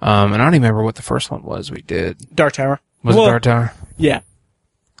 And I don't even remember what the first one was we did. Dark Tower. Was it Dark Tower? Yeah.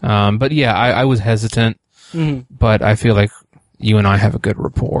 But yeah, I was hesitant, but I feel like you and I have a good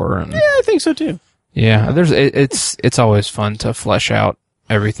rapport. And yeah, I think so too. Yeah, it's always fun to flesh out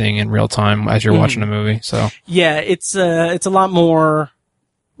everything in real time as you're watching a movie. So yeah, it's a lot more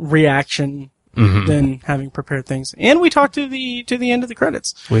reaction than having prepared things. And we talked to the end of the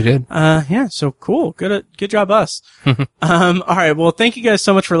credits. We did. Yeah, so cool. Good job us. All right. Well, thank you guys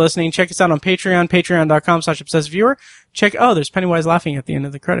so much for listening. Check us out on Patreon, patreon.com/obsessiveviewer. There's Pennywise laughing at the end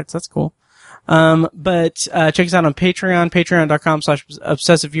of the credits. That's cool. But check us out on Patreon,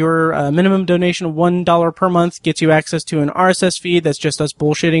 patreon.com/obsessiveviewer. Minimum donation of $1 per month gets you access to an RSS feed. That's just us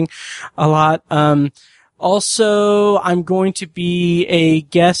bullshitting a lot. Also, I'm going to be a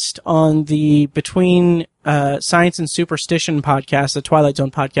guest on the Between Science and Superstition podcast, the Twilight Zone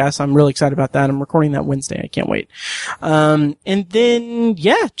podcast. I'm really excited about that. I'm recording that Wednesday. I can't wait. And then,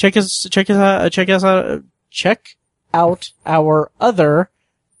 yeah, check out our other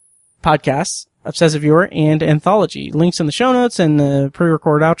podcasts, Obsessive Viewer and Anthology. Links in the show notes and the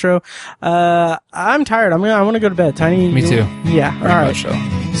pre-recorded outro. I'm tired. I want to go to bed. Tiny. Me too. Yeah. Very all right. much so.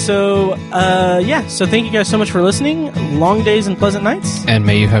 So, yeah. So thank you guys so much for listening. Long days and pleasant nights. And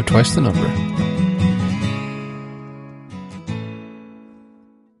may you have twice the number.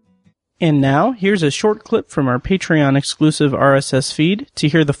 And now, here's a short clip from our Patreon exclusive RSS feed. To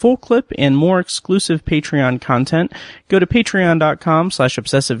hear the full clip and more exclusive Patreon content, go to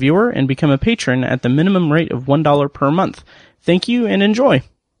patreon.com/obsessiveviewer and become a patron at the minimum rate of $1 per month. Thank you and enjoy.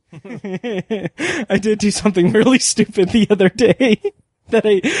 I did do something really stupid the other day that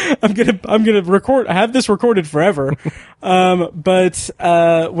I'm gonna record. I have this recorded forever. But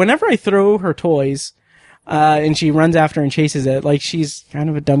whenever I throw her toys, and she runs after and chases it, like she's kind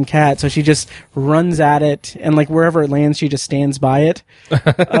of a dumb cat, so she just runs at it, and like wherever it lands, she just stands by it.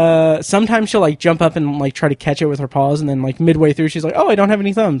 Sometimes she'll like jump up and like try to catch it with her paws, and then like midway through, she's like, "Oh, I don't have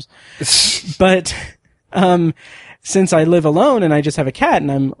any thumbs." But since I live alone and I just have a cat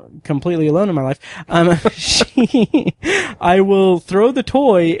and I'm completely alone in my life, I will throw the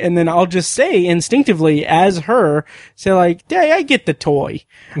toy and then I'll just say instinctively as her, say like, "Hey, I get the toy.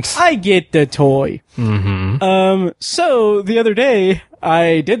 I get the toy." So the other day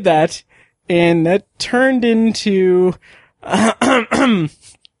I did that and that turned into, I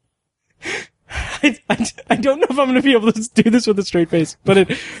don't know if I'm going to be able to do this with a straight face, but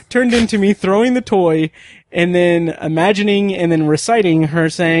it turned into me throwing the toy and then imagining and then reciting her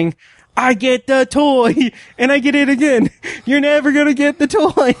saying, "I get the toy," and I get it again. "You're never going to get the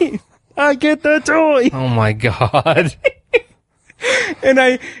toy. I get the toy." Oh my God. And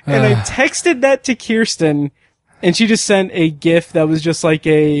I texted that to Kirsten And she just sent a GIF that was just like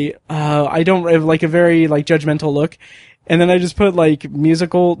a very like judgmental look. And then I just put like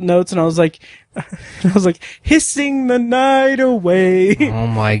musical notes, and I was like, hissing the night away. Oh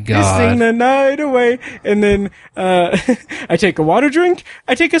my God. Hissing the night away. And then, I take a water drink,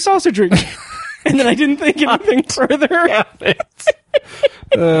 I take a salsa drink. And then I didn't think anything further.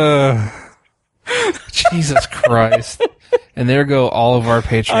 Jesus Christ. And there go all of our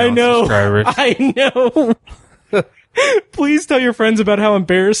Patreon subscribers. I know. Please tell your friends about how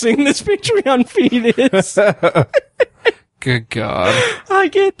embarrassing this Patreon feed is. Good God. I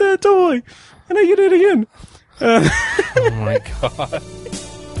get that toy, and I get it again. Oh my God.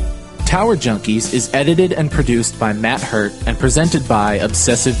 Tower Junkies is edited and produced by Matt Hurt and presented by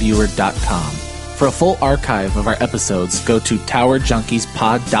ObsessiveViewer.com. For a full archive of our episodes, go to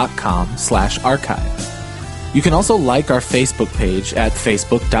TowerJunkiesPod.com/archive. You can also like our Facebook page at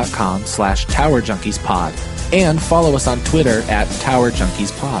Facebook.com/TowerJunkiesPod and follow us on Twitter at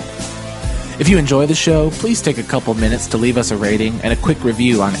TowerJunkiesPod. If you enjoy the show, please take a couple minutes to leave us a rating and a quick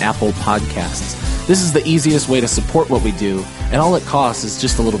review on Apple Podcasts. This is the easiest way to support what we do, and all it costs is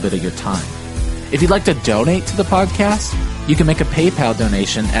just a little bit of your time. If you'd like to donate to the podcast, you can make a PayPal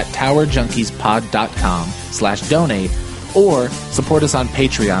donation at TowerJunkiesPod.com/donate or support us on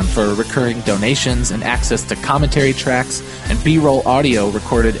Patreon for recurring donations and access to commentary tracks and B-roll audio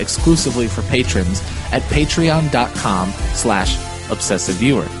recorded exclusively for patrons at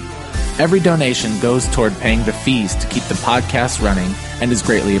patreon.com/obsessiveviewer. Every donation goes toward paying the fees to keep the podcast running and is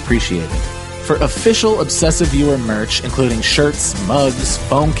greatly appreciated. For official Obsessive Viewer merch, including shirts, mugs,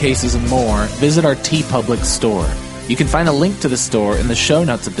 phone cases, and more, visit our TeePublic store. You can find a link to the store in the show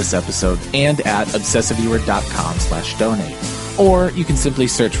notes of this episode and at obsessiveviewer.com/donate. Or you can simply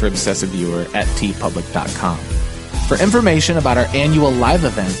search for Obsessive Viewer at teepublic.com. For information about our annual live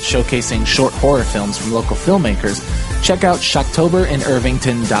event showcasing short horror films from local filmmakers, check out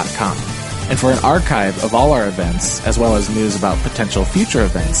Shocktoberinirvington.com. And for an archive of all our events, as well as news about potential future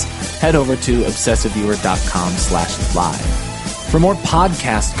events, head over to obsessiveviewer.com/live. For more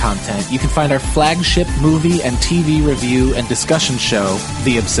podcast content, you can find our flagship movie and TV review and discussion show,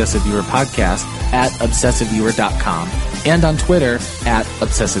 The Obsessive Viewer Podcast, at obsessiveviewer.com and on Twitter at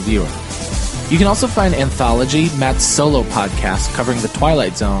obsessiveviewer. You can also find Anthology, Matt's solo podcast covering The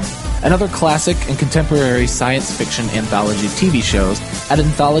Twilight Zone, and other classic and contemporary science fiction anthology TV shows at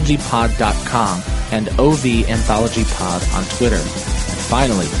anthologypod.com and OV Anthology Pod on Twitter. And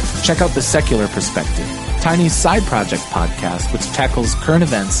finally, check out The Secular Perspective, Tiny's side project podcast, which tackles current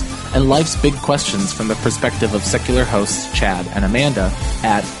events and life's big questions from the perspective of secular hosts Chad and Amanda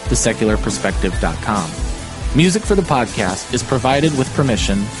at thesecularperspective.com. Music for the podcast is provided with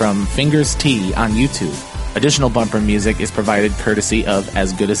permission from Fingers T on YouTube. Additional bumper music is provided courtesy of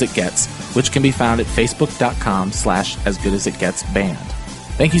As Good As It Gets, which can be found at facebook.com/asgoodasitgetsband.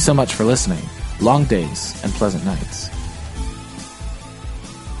 Thank you so much for listening. Long days and pleasant nights.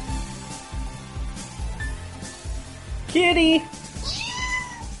 Kitty!